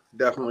there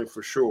definitely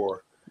for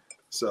sure.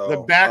 So the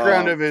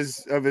background of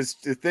his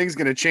thing's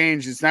going to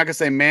change. It's not going to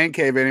say "man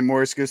cave"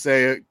 anymore. It's going to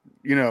say,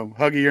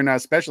 "Huggy, you're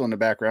not special" in the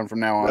background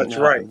from now on. That's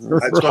right. It's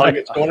going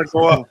to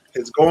go up.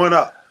 It's going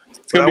up.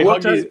 It's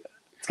going to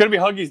gonna be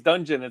Huggy's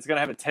Dungeon. It's gonna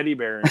have a teddy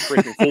bear and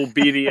freaking full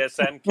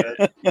BDSM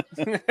kit.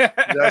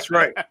 That's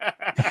right.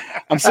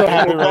 I'm so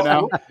happy right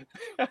now.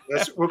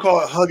 We'll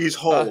call it Huggy's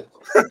Hole.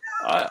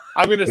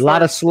 I'm gonna A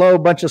lot of slow,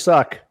 bunch of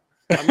suck.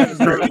 I'm gonna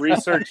start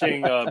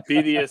researching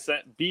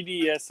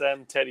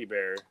BDSM teddy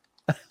bear.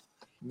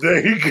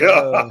 There you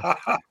go.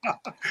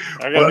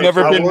 I've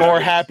never been more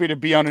happy to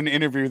be on an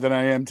interview than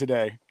I am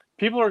today.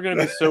 People are going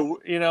to be so,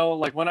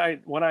 like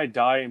when I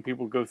die and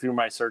people go through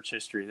my search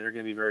history, they're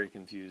going to be very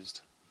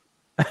confused.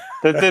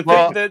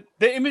 The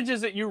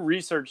images that you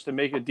research to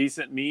make a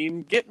decent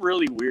meme get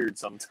really weird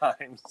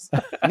sometimes.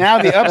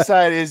 Now the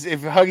upside is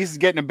if Huggies is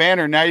getting a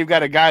banner, now you've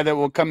got a guy that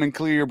will come and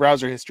clear your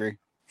browser history.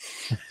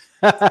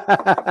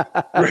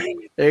 There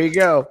you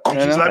go.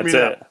 Just let me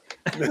know.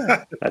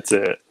 That's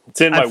it.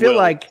 It's in my I feel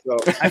will.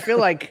 I feel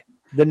like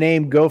the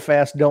name "Go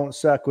Fast Don't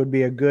Suck" would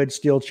be a good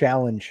Steel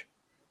Challenge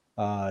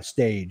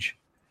stage.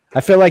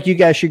 I feel like you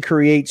guys should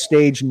create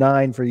stage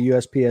 9 for the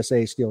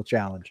USPSA Steel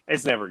Challenge.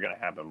 It's never gonna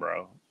happen,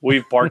 bro.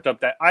 I've barked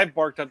up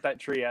that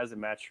tree as a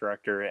match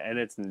director, and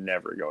it's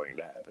never going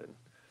to happen.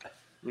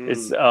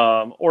 It's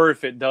or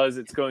if it does,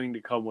 it's going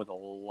to come with a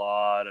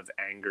lot of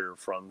anger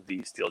from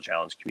the Steel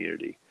Challenge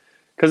community,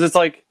 because it's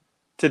like,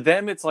 to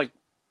them it's like,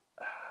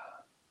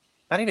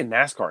 not even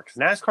NASCAR, because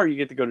NASCAR you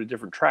get to go to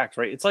different tracks,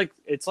 right? It's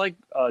like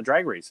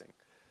drag racing.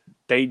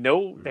 They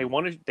know they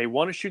want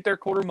to shoot their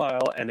quarter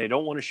mile, and they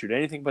don't want to shoot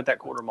anything but that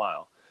quarter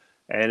mile.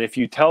 And if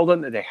you tell them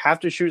that they have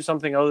to shoot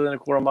something other than a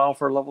quarter mile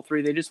for a level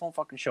 3, they just won't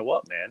fucking show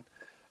up, man.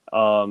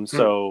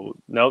 So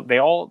no, they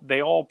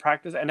all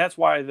practice, and that's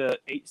why the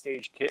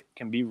 8-stage kit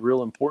can be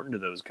real important to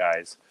those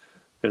guys.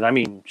 Because I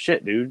mean,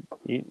 shit, dude,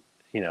 you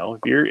know,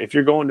 if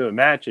you're going to a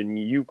match and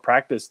you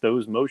practice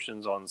those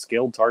motions on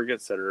scaled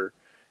targets that are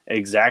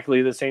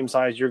exactly the same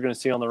size you're going to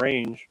see on the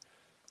range,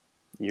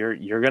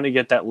 you're going to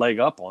get that leg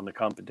up on the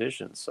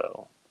competition.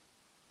 So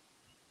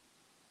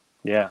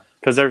yeah,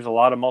 because there's a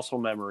lot of muscle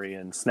memory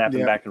and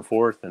snapping back and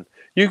forth, and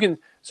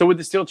so with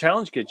the Steel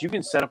Challenge kits, you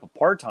can set up a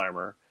par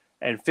timer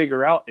and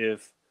figure out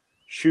if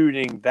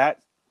shooting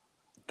that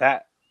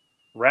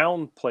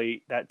round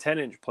plate, that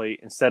 10-inch plate,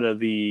 instead of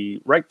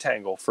the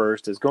rectangle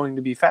first is going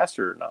to be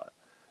faster or not.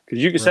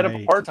 Because you can set up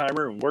a par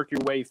timer and work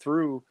your way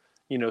through,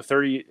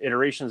 30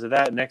 iterations of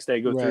that. Next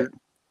day, go through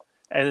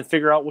and then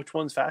figure out which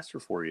one's faster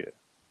for you.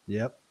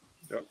 Yep.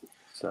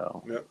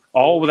 So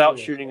all without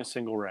shooting a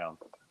single round.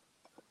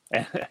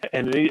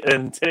 And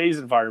in today's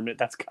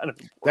environment,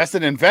 that's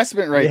an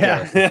investment right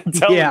there. I'm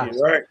telling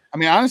you. Right. I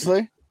mean,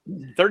 honestly,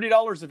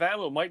 $30 of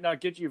ammo might not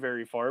get you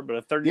very far, but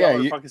a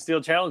 $30 fucking Steel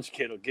Challenge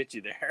kit will get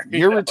you there.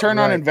 Your return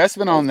on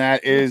investment on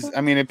that is,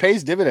 I mean, it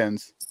pays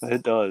dividends.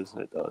 It does.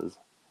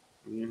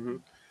 Mm-hmm.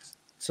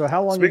 So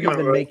how long have you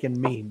been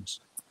making memes?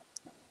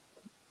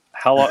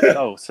 How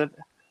long? So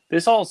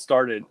this all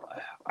started.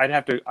 I'd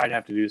have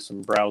to do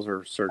some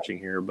browser searching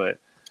here, but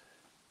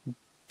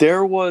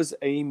there was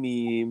a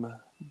meme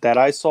that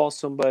I saw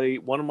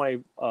one of my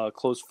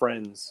close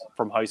friends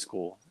from high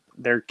school,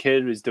 their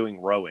kid was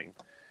doing rowing,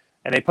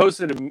 and they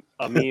posted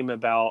a meme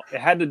about,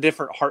 it had the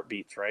different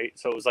heartbeats, right?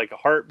 So it was like a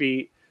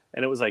heartbeat,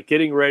 and it was like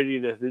getting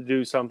ready to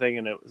do something,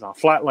 and it was a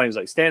flat line, it was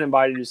like standing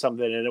by to do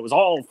something, and it was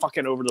all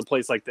fucking over the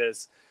place like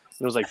this.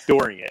 And it was like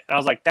during it. And I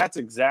was like, that's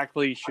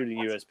exactly shooting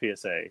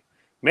USPSA.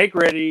 Make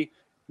ready,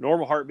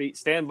 normal heartbeat,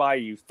 stand by,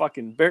 you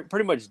fucking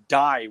pretty much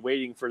die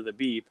waiting for the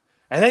beep.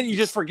 And then you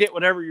just forget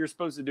whatever you're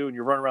supposed to do, and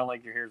you run around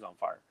like your hair's on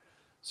fire.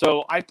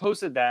 So I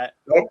posted that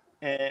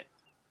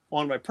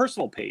on my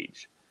personal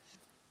page,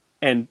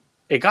 and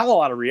it got a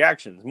lot of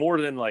reactions,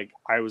 more than like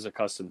I was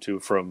accustomed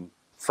to from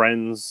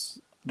friends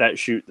that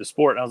shoot the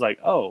sport. And I was like,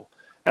 oh.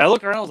 And I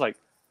looked around, I was like,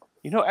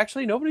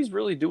 actually nobody's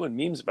really doing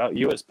memes about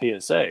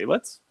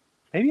USPSA.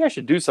 Maybe I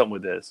should do something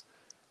with this.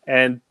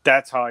 And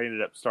that's how I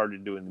ended up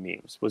started doing the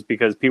memes, was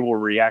because people were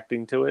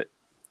reacting to it.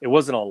 It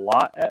wasn't a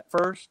lot at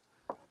first.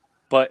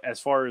 But as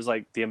far as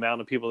like the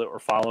amount of people that were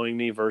following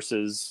me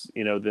versus,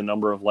 the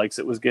number of likes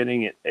it was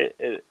getting,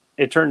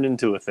 it turned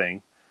into a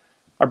thing.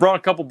 I brought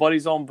a couple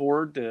buddies on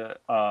board to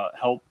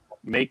help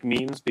make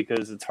memes,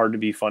 because it's hard to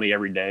be funny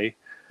every day.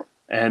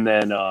 And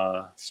then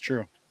it's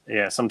true.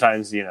 Yeah,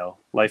 sometimes,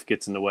 life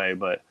gets in the way,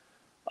 but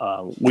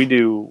we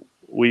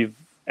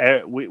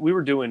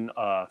were doing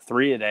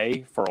 3 a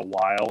day for a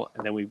while,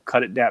 and then we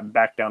cut it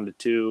back down to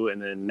 2, and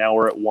then now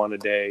we're at 1 a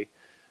day.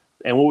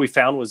 And what we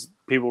found was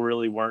people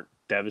really weren't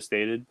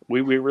devastated. We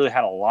really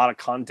had a lot of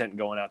content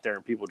going out there,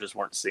 and people just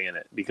weren't seeing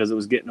it because it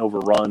was getting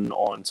overrun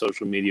on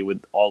social media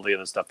with all the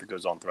other stuff that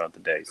goes on throughout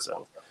the day.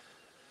 So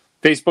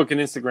Facebook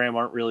and Instagram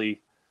aren't really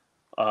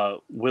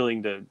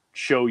willing to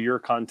show your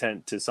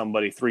content to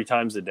somebody 3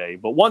 times a day,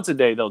 but once a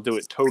day they'll do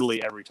it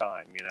totally every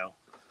time,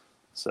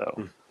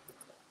 So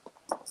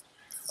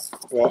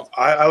well,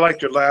 I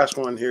like your last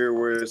one here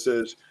where it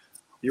says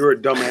you're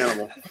a dumb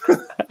animal.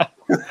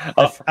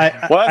 That's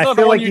not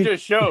the one you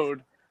just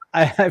showed.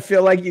 I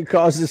feel like you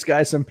caused this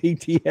guy some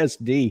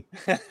PTSD.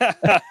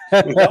 That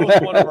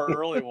was one of our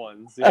early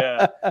ones.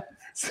 Yeah.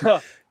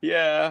 So,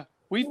 yeah,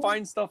 we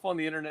find stuff on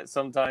the internet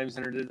sometimes,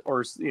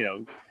 or,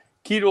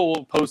 Keto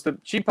will post it.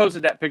 She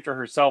posted that picture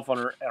herself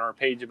on our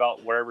page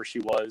about wherever she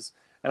was,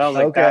 and I was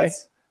like,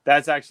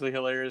 that's actually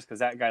hilarious because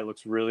that guy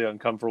looks really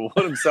uncomfortable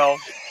with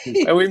himself.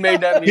 And we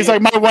made that. He's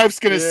like, my wife's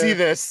gonna see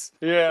this.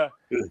 Yeah.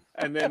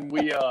 And then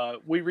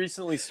we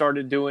recently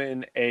started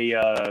doing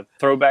a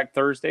Throwback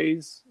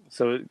Thursdays.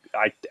 So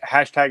I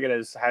hashtag it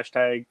as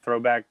hashtag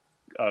Throwback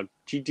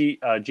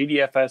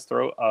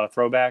GDFS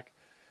Throwback,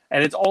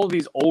 and it's all of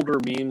these older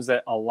memes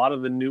that a lot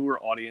of the newer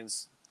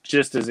audience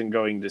just isn't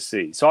going to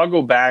see. So I'll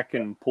go back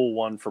and pull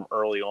one from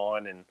early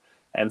on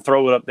and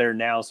throw it up there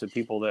now so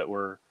people that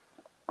were,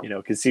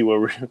 can see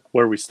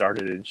where we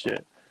started and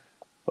shit.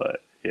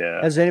 But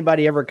yeah. Has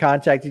anybody ever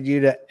contacted you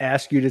to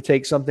ask you to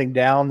take something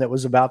down that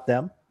was about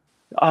them?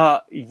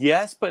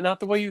 Yes, but not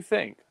the way you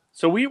think.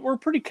 So we're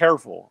pretty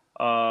careful.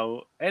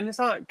 And it's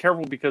not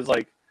careful because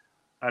like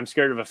I'm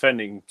scared of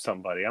offending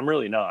somebody. I'm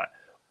really not.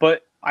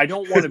 But I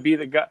don't want to be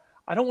the guy.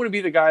 I don't want to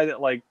be the guy that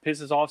like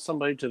pisses off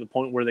somebody to the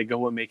point where they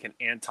go and make an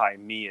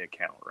anti-me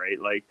account, right?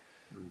 Like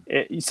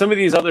some of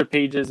these other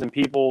pages and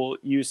people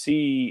you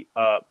see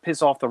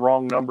piss off the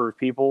wrong number of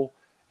people,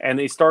 and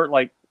they start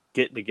like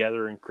getting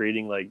together and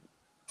creating like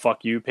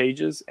fuck you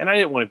pages. And I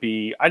didn't want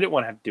to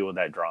have to deal with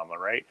that drama,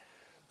 right?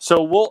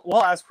 So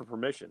we'll ask for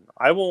permission.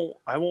 I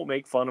won't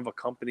make fun of a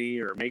company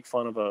or make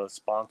fun of a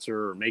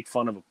sponsor or make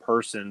fun of a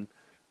person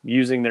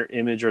using their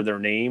image or their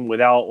name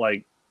without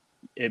like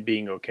it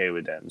being okay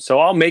with them. So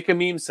I'll make a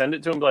meme, send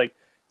it to them, be like,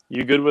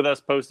 you good with us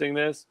posting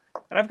this?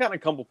 And I've gotten a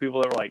couple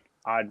people that were like,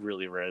 I'd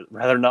really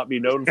rather not be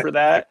known for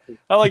that.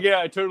 I'm like, yeah,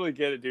 I totally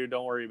get it, dude.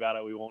 Don't worry about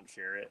it. We won't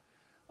share it.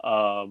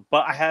 But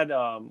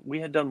we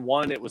had done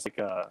one. It was like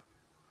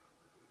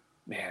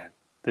man,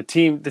 the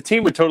team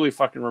would totally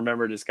fucking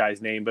remember this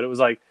guy's name. But it was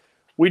like,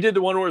 we did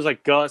the one where it was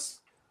like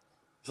Gus.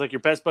 It's like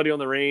your best buddy on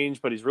the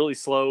range, but he's really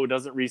slow,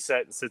 doesn't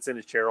reset, and sits in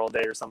his chair all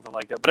day or something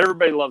like that. But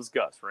everybody loves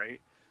Gus, right?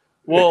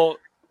 Well,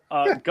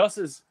 Gus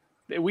is.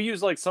 We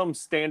use like some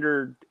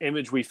standard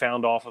image we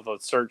found off of a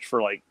search for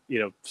like,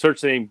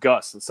 search the name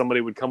Gus and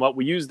somebody would come up.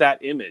 We used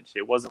that image.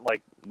 It wasn't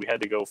like we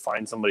had to go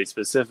find somebody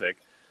specific.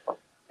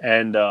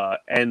 And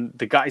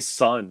the guy's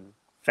son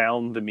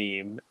found the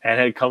meme and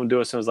had come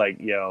to us and was like,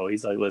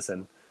 he's like,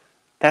 listen,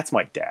 that's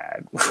my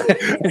dad.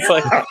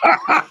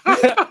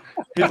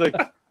 he's like,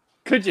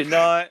 could you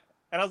not?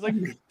 And I was like,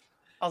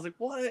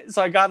 what?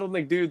 So I got on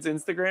the dude's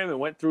Instagram and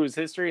went through his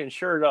history, and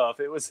sure enough,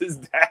 it was his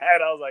dad.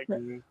 I was like, yeah,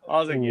 dude. I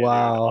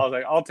was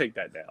like, I'll take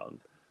that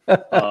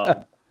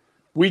down.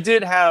 We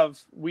did have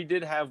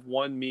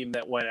one meme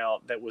that went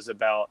out that was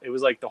about, it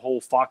was like the whole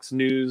Fox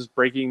News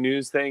breaking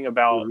news thing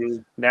about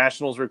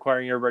Nationals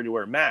requiring everybody to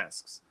wear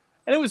masks,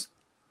 and it was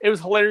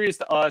hilarious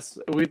to us.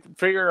 We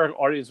figured our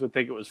audience would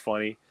think it was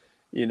funny,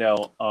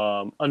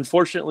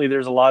 Unfortunately,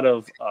 there's a lot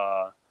of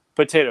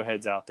potato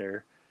heads out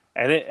there.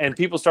 And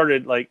people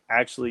started like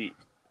actually,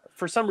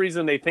 for some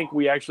reason, they think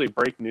we actually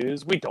break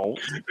news. We don't.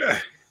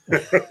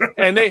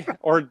 And they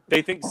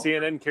think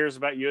CNN cares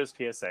about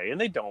USPSA,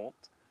 and they don't.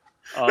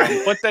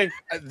 But they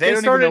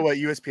don't even know what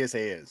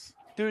USPSA is.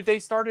 Dude, they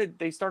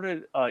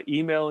started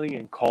emailing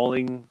and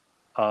calling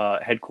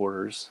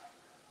headquarters.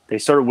 They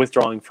started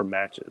withdrawing from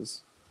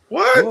matches.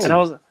 What? And I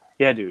was,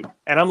 yeah, dude.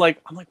 And I'm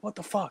like, what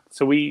the fuck?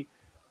 So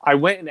I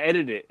went and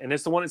edited it, and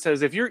it's the one that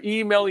says, if you're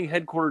emailing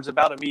headquarters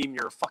about a meme,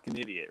 you're a fucking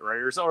idiot, right?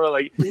 Or something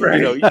like,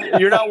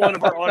 you're not one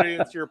of our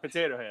audience, you're a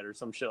potato head or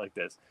some shit like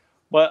this.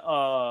 But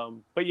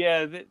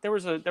yeah, there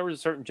was a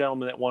certain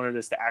gentleman that wanted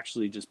us to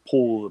actually just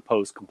pull the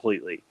post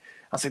completely.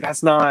 I was like,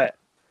 that's not.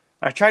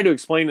 I tried to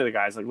explain to the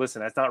guys, like,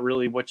 listen, that's not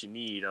really what you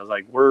need. I was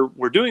like, we're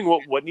doing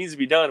what needs to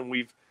be done, and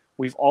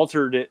we've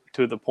altered it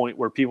to the point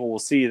where people will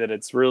see that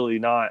it's really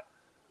not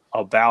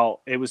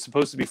about. It was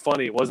supposed to be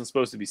funny. It wasn't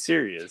supposed to be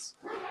serious.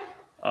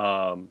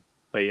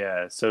 But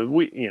yeah, so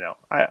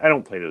I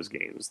don't play those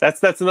games.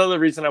 That's another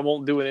reason I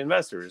won't do it in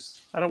investors.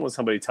 I don't want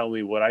somebody tell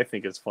me what I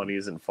think is funny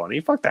isn't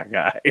funny. Fuck that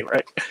guy,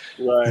 right?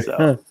 Right.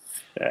 So,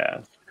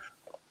 yeah.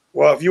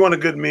 Well, if you want a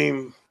good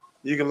meme,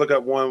 you can look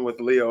up one with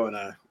Leo and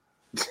I.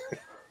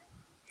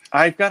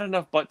 I've got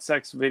enough butt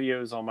sex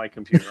videos on my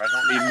computer. I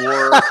don't need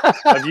more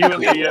of you and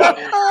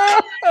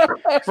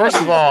Leo. First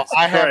of all,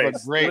 I have a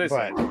great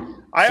butt.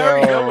 I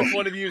already know which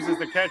one of you is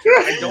the catcher.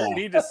 I don't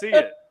need to see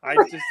it. I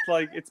just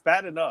it's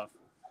bad enough.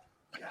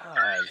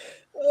 God.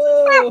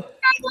 Oh.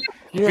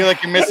 I feel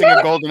like you're missing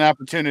a golden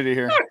opportunity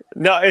here.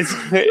 No, it's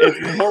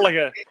more like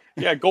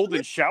a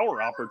golden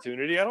shower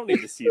opportunity. I don't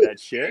need to see that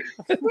shit.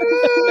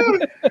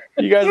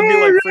 You guys would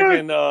be like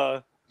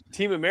freaking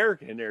Team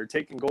America in there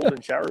taking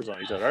golden showers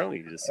on each other. I don't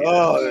need to see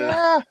that.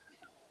 Yeah.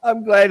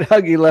 I'm glad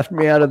Huggy left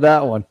me out of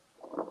that one.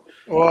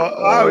 Well,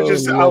 I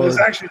was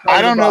actually.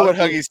 I don't know what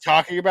Huggy's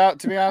talking about,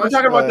 to be honest. I'm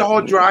talking about the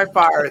whole dry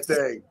fire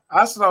thing.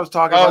 That's what I was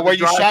talking about. Oh, where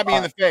you shot me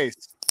in the face.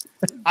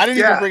 I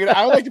didn't even bring it up.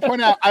 I would like to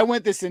point out,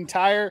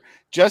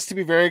 just to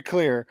be very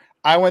clear,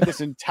 I went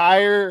this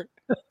entire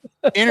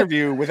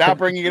interview without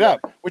bringing it up,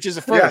 which is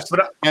a first.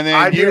 Yes, and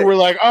then you were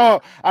like, "Oh,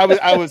 I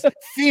was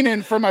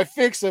fiending for my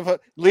fix of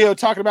Leo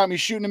talking about me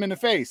shooting him in the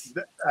face."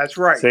 That's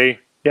right. See,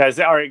 Yeah,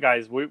 all right,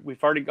 guys.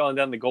 We've already gone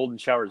down the Golden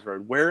Showers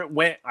Road. Where it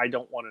went, I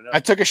don't want to know.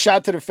 I took a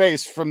shot to the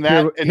face from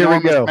that Here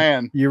we go.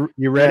 man. You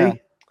ready?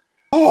 Yeah.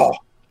 Oh,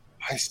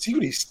 I see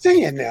what he's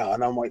saying now,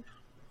 and I'm like,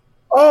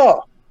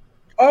 oh,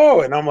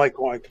 and I'm like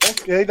going,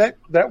 okay,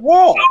 that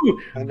wall.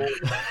 And then,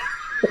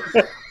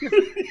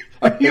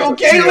 Are you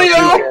okay,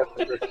 Leo?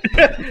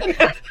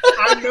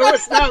 I know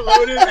it's not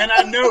loaded, and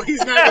I know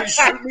he's not going to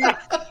shoot me,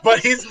 but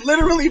he's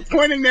literally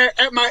pointing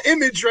at my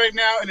image right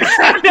now, and it's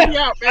freaking me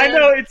out, man. I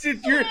know it's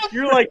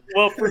you're like,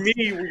 well, for me,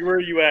 where are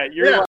you at?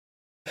 You're Yeah.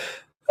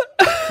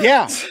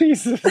 Yeah.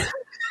 Jesus.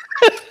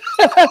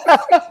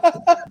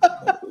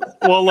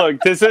 Well, look,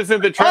 this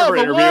isn't the Trevor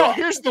the interview. wall.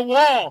 Here's the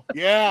wall.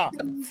 Yeah,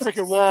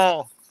 freaking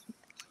wall.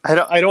 I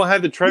don't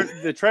have the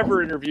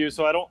Trevor interview,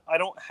 so I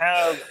don't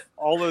have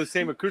all those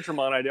same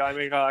accoutrement I do. I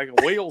mean, I can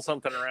wheel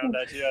something around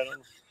at you.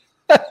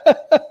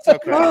 It's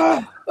okay.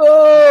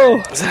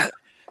 Oh,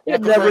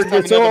 It never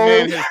gets old.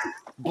 Man has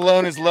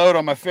blown his load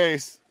on my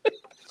face.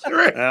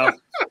 Now,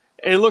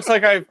 it looks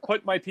like I've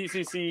put my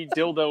PCC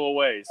dildo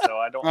away, so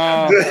I don't.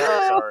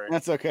 Sorry,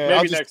 That's okay.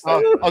 Maybe next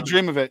time. I'll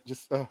dream of it.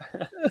 Just right.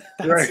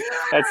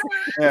 it's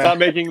not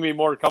making me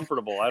more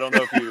comfortable. I don't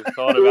know if you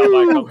thought about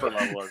my comfort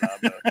level or not.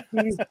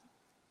 But.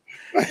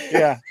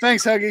 Yeah.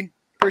 Thanks, Huggy.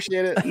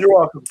 Appreciate it. You're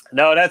welcome.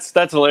 No, that's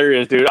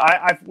hilarious, dude.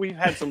 We've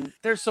had some.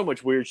 There's so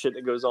much weird shit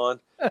that goes on,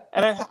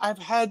 and I've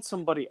had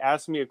somebody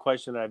ask me a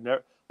question that I've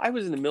never. I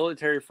was in the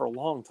military for a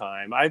long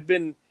time. I've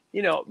been,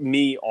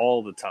 me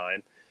all the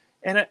time,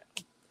 and a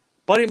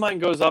buddy of mine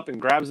goes up and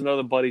grabs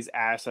another buddy's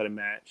ass at a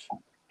match,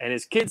 and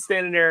his kid's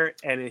standing there,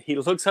 and he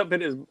looks up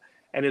at his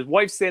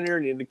wife's standing there,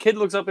 and the kid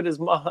looks up at his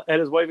wife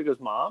and goes,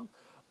 "Mom,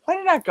 why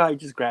did that guy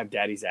just grab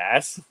Daddy's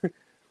ass?"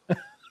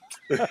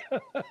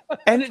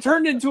 And it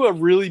turned into a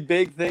really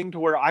big thing to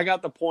where I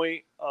got the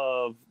point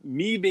of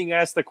me being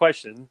asked the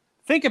question.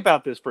 Think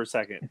about this for a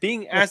second.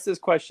 Being asked this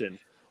question,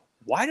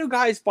 why do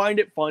guys find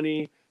it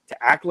funny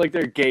to act like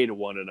they're gay to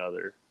one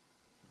another?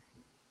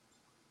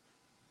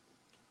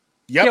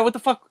 Yep. Yeah, what the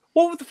fuck?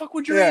 What the fuck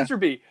would your answer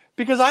be?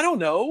 Because I don't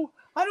know.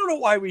 I don't know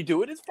why we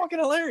do it. It's fucking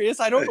hilarious.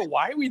 I don't know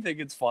why we think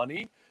it's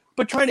funny.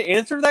 But trying to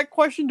answer that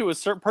question to a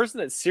certain person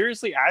that's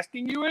seriously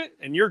asking you it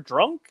and you're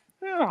drunk?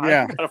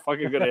 Yeah. I've got a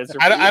fucking good answer.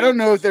 I don't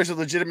know if there's a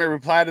legitimate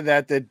reply to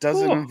that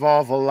doesn't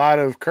involve a lot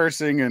of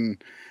cursing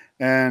and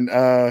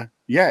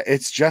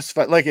it's just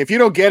fun. Like if you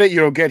don't get it,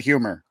 you don't get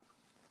humor.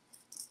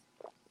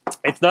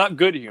 It's not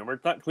good humor.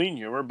 It's not clean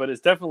humor, but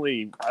it's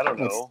definitely, I don't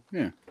know,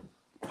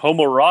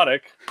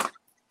 homoerotic.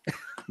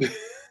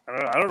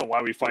 I don't know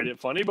why we find it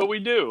funny, but we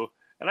do.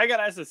 And I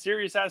got asked a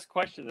serious ass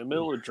question in the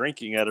middle of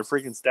drinking at a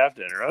freaking staff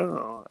dinner. I don't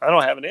know. I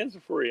don't have an answer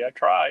for you. I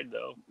tried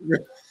though.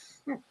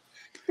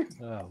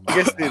 I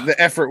guess the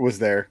effort was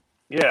there.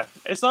 Yeah,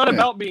 it's not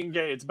about being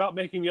gay. It's about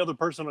making the other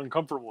person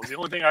uncomfortable. It's the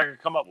only thing I could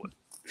come up with.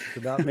 It's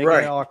about making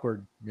it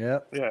awkward.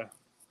 Yep. Yeah.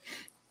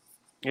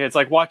 Yeah, it's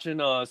like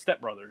watching Step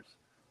Brothers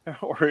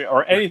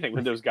or anything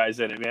with those guys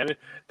in it, man.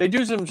 They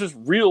do some just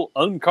real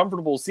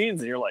uncomfortable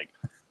scenes, and you're like,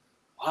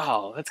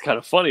 wow, that's kind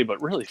of funny,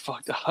 but really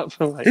fucked up.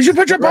 Like, did you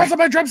put your balls on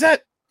my drum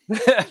set?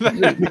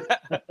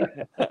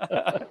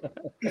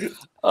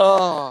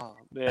 Oh,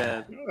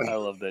 man. I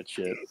love that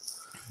shit.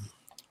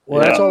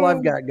 Well, that's all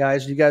I've got,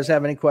 guys. Do you guys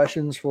have any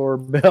questions for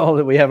Bill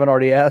that we haven't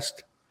already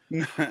asked?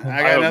 I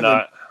got nothing.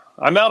 Not.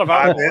 I'm out of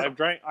alcohol.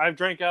 I've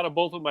drank out of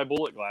both of my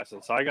bullet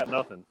glasses, so I got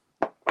nothing.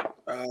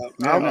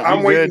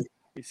 I'm waiting.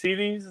 You see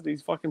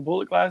these fucking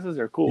bullet glasses?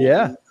 They're cool.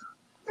 Yeah.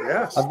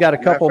 Yes. I've got a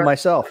couple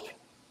myself.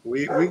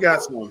 We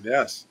got some.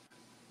 Yes.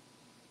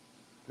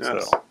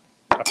 Yes. So,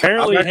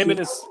 apparently, him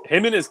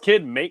and his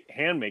kid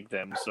hand make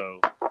them.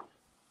 So.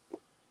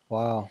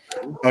 Wow.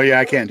 Oh yeah,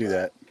 I can't do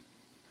that.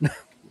 No.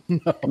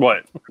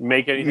 What?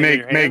 Make anything with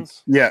your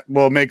hands?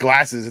 Make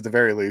glasses at the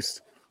very least.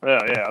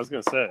 Yeah. I was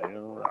gonna say,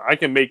 I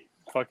can make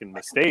fucking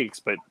mistakes,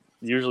 but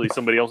usually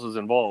somebody else is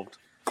involved.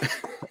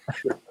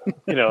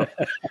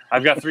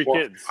 I've got 3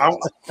 kids. Hell,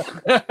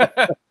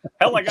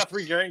 I got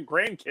 3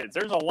 grandkids.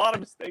 There's a lot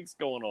of mistakes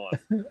going on.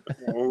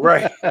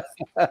 Right.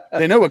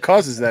 They know what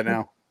causes that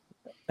now.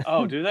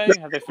 Oh, do they?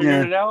 Have they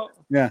figured it out?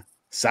 Yeah.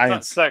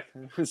 Science.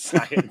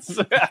 Science.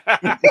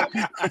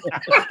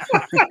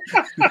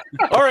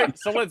 All right,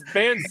 so let's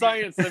ban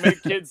science to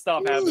make kids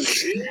stop happening.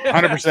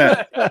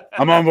 100%.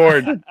 I'm on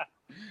board.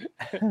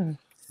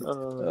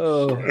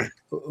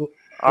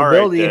 All right.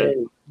 Bill,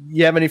 do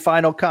you have any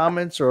final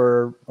comments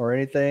or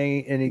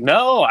anything?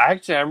 No,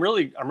 actually, I'm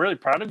really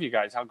proud of you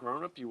guys. How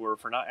grown up you were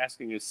for not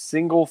asking a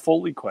single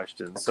Foley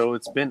question. So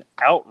it's been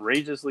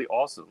outrageously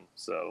awesome.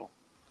 So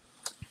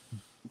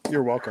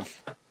you're welcome.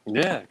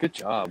 Yeah, good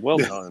job. Well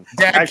done.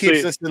 Dad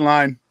keeps us in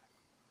line.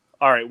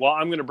 All right. Well,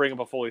 I'm going to bring up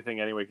a Foley thing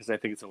anyway because I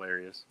think it's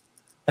hilarious.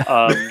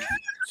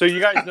 So you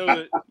guys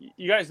know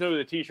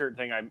the T-shirt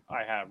thing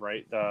I have,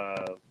 right?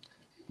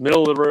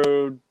 Middle of the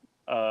road.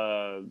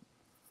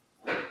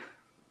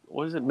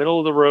 What is it? Middle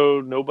of the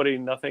road. Nobody,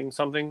 nothing,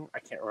 something. I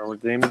can't remember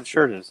what the name of the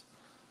shirt is.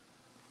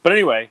 But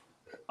anyway,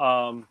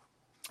 I'm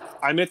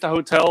at the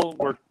hotel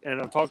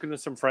and I'm talking to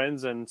some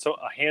friends, and so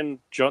a hand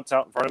jumps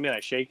out in front of me, and I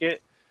shake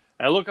it.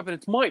 And I look up and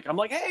it's Mike. I'm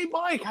like, hey,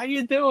 Mike, how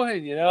you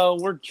doing? You know,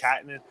 we're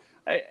chatting.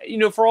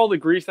 And for all the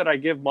grief that I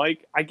give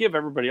Mike, I give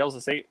everybody else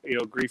the same,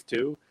 grief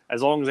too,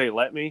 as long as they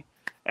let me.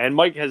 And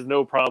Mike has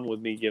no problem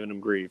with me giving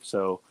him grief.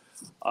 So,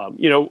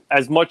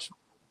 as much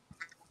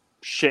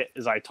shit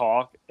as I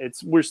talk,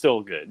 we're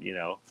still good,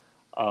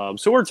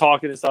 So we're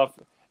talking and stuff.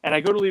 And I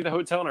go to leave the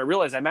hotel and I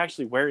realize I'm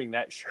actually wearing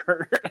that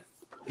shirt.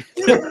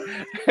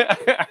 And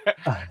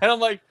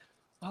I'm like,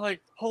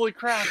 holy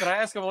crap. And I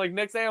ask him,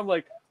 next day, I'm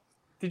like,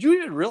 did you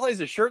even realize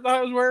the shirt that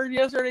I was wearing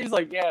yesterday? He's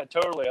like, yeah,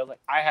 totally. I was like,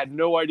 I had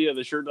no idea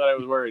the shirt that I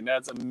was wearing.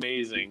 That's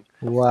amazing.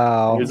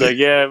 Wow. He's like,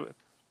 yeah.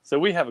 So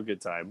we have a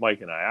good time, Mike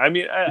and I. I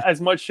mean,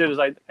 as much shit as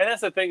and that's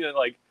the thing that,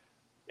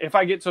 if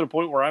I get to the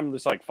point where I'm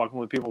just, fucking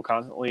with people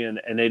constantly and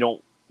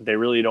they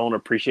really don't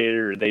appreciate it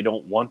or they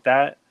don't want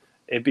that,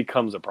 it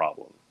becomes a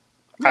problem.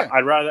 Yeah.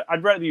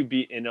 I'd rather you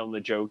be in on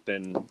the joke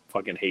than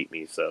fucking hate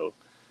me. So,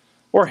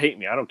 or hate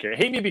me. I don't care.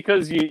 Hate me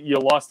because you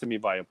lost to me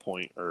by a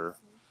point or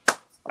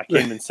I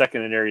came in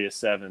second in area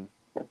 7.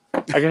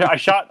 I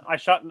shot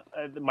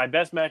my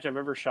best match I've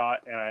ever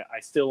shot, and I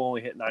still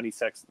only hit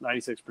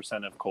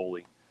 96% of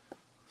Coley.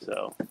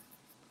 So,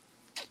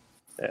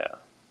 yeah.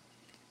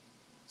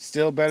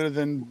 Still better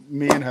than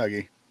me and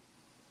Huggy.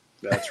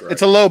 That's right.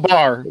 It's a low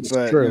bar,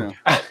 but true.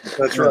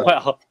 That's right.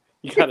 Well,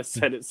 you got to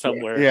set it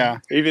somewhere. Yeah.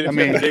 Even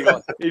if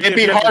it'd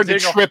be hard to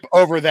trip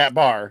over that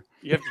bar.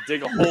 You have to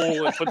dig a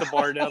hole and put the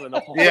bar down in the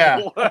hole. Yeah.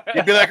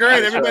 You'd be like, all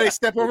right, everybody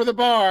step over the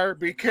bar.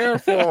 Be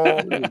careful.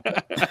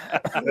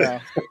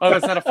 Yeah. Oh,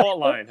 that's not a fault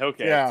line.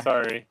 Okay. Yeah.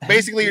 Sorry.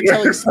 Basically, you're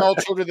telling small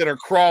children that are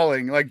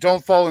crawling,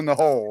 don't fall in the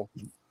hole.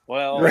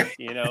 Well,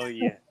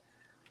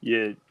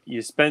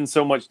 you spend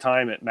so much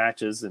time at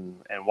matches and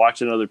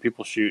watching other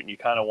people shoot, and you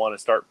kind of want to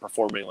start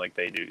performing like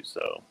they do.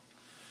 So,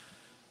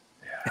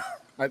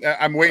 yeah.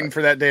 I'm waiting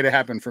for that day to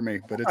happen for me.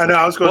 But I know.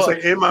 I was going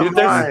to say, in my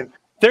mind.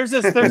 There's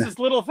this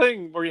little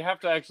thing where you have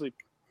to actually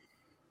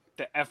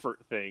the effort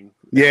thing.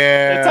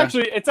 Yeah,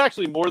 it's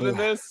actually more than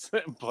this,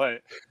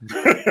 but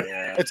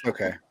yeah. It's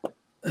okay.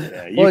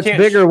 Yeah, well, it's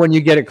bigger when you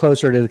get it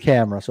closer to the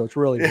camera, so it's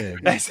really big.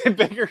 Is it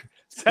bigger?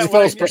 It's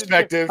false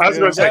perspective. I was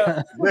going to say,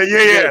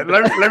 yeah.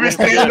 Let me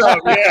stand up.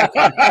 Yeah,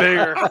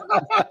 bigger.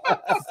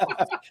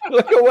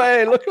 Look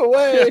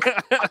away.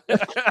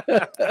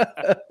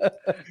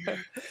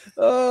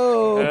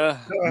 Oh,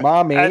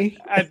 mommy.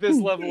 At this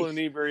level of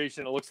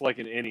inebriation, it looks like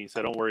an innie,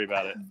 so don't worry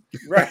about it.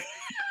 Right.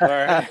 All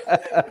right.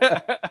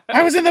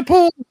 I was in the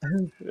pool.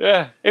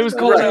 Yeah, it was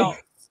cold out.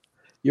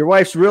 Your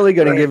wife's really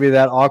going to give you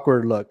that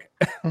awkward look.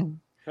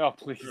 Oh,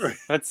 please.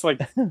 That's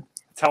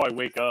how I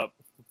wake up.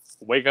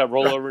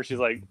 Roll over, and she's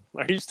like,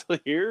 are you still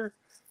here?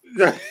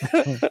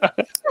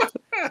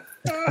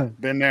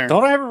 Been there.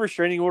 Don't I have a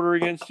restraining order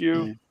against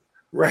you?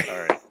 Right.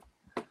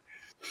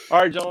 All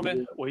right,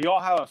 gentlemen. Well, you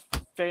all have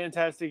a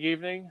fantastic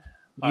evening.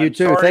 You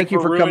too. Thank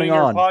you for coming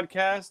on.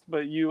 Podcast,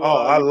 but you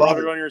I love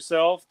it on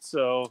yourself.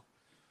 So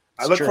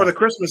I look for the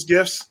Christmas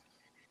gifts.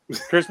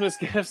 Christmas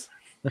gifts.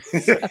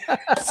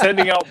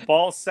 Sending out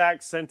ball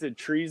sack scented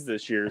trees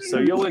this year, so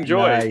you'll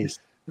enjoy. Nice.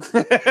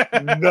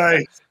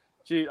 Nice.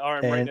 Gee, all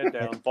right, write that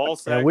down. Ball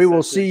sack. And we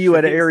will see you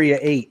at Area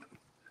 8.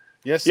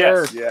 Yes,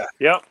 sir. Yes. Yeah.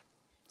 Yep.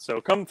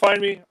 So come find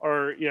me,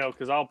 or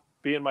because I'll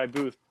be in my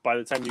booth by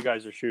the time you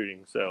guys are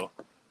shooting. So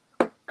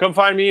come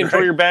find me and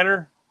throw your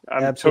banner.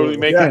 I'm Absolutely.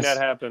 totally making that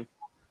happen.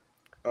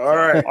 All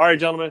right,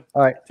 gentlemen.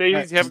 All right. Take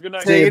it easy. Have a good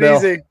night. Take it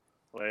easy.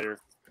 Later.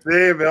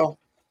 See you, Bill.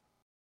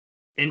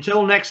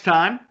 Until next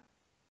time.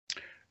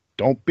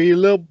 Don't be a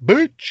little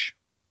bitch.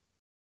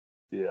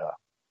 Yeah.